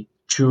maybe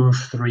 2,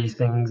 3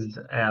 things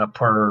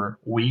per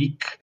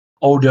week.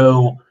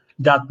 Although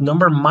that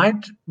number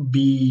might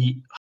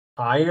be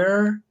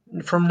higher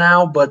from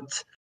now,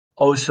 but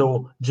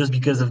also just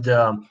because of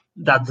the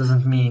that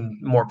doesn't mean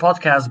more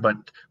podcasts, but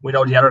with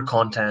all the other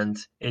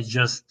content,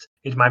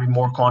 it might be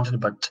more content,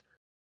 but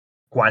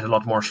quite a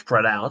lot more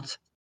spread out.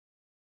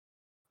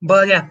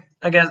 But yeah,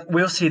 I guess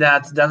we'll see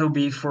that. That will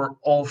be for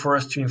all for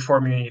us to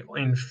inform you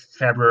in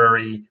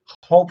February.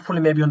 Hopefully,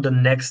 maybe on the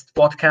next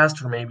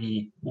podcast or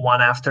maybe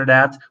one after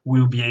that,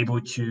 we'll be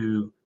able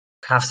to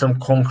have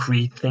some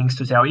concrete things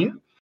to tell you.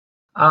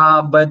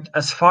 But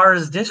as far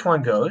as this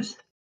one goes,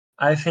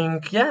 I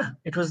think yeah,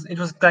 it was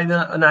kind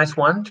of a nice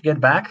one to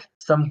get back.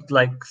 Some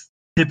like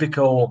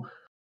typical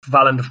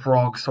Val the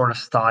Frog sort of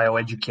style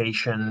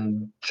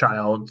education,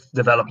 child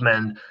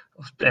development,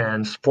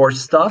 and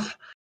sports stuff.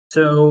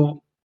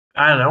 So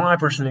I don't know. I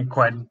personally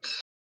quite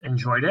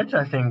enjoyed it.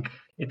 I think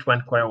it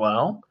went quite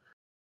well.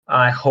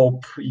 I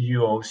hope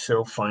you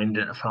also found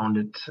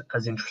it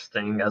as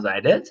interesting as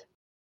I did.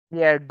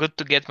 Yeah, good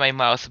to get my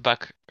mouse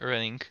back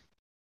running.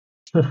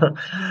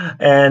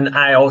 And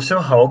I also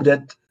hope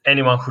that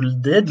anyone who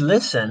did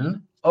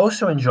listen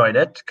also enjoyed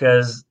it,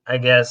 because I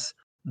guess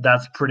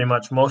that's pretty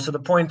much most of the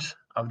point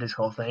of this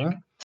whole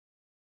thing.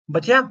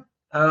 But yeah,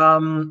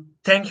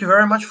 thank you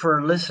very much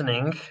for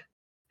listening,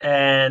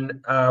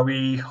 and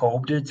we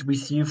hope that we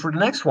see you for the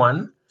next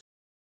one.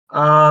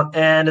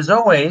 And as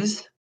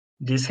always,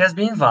 this has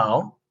been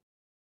Val,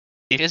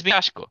 It has been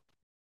Ashko.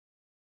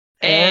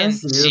 and And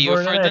see see you you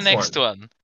for the for the next next one. one.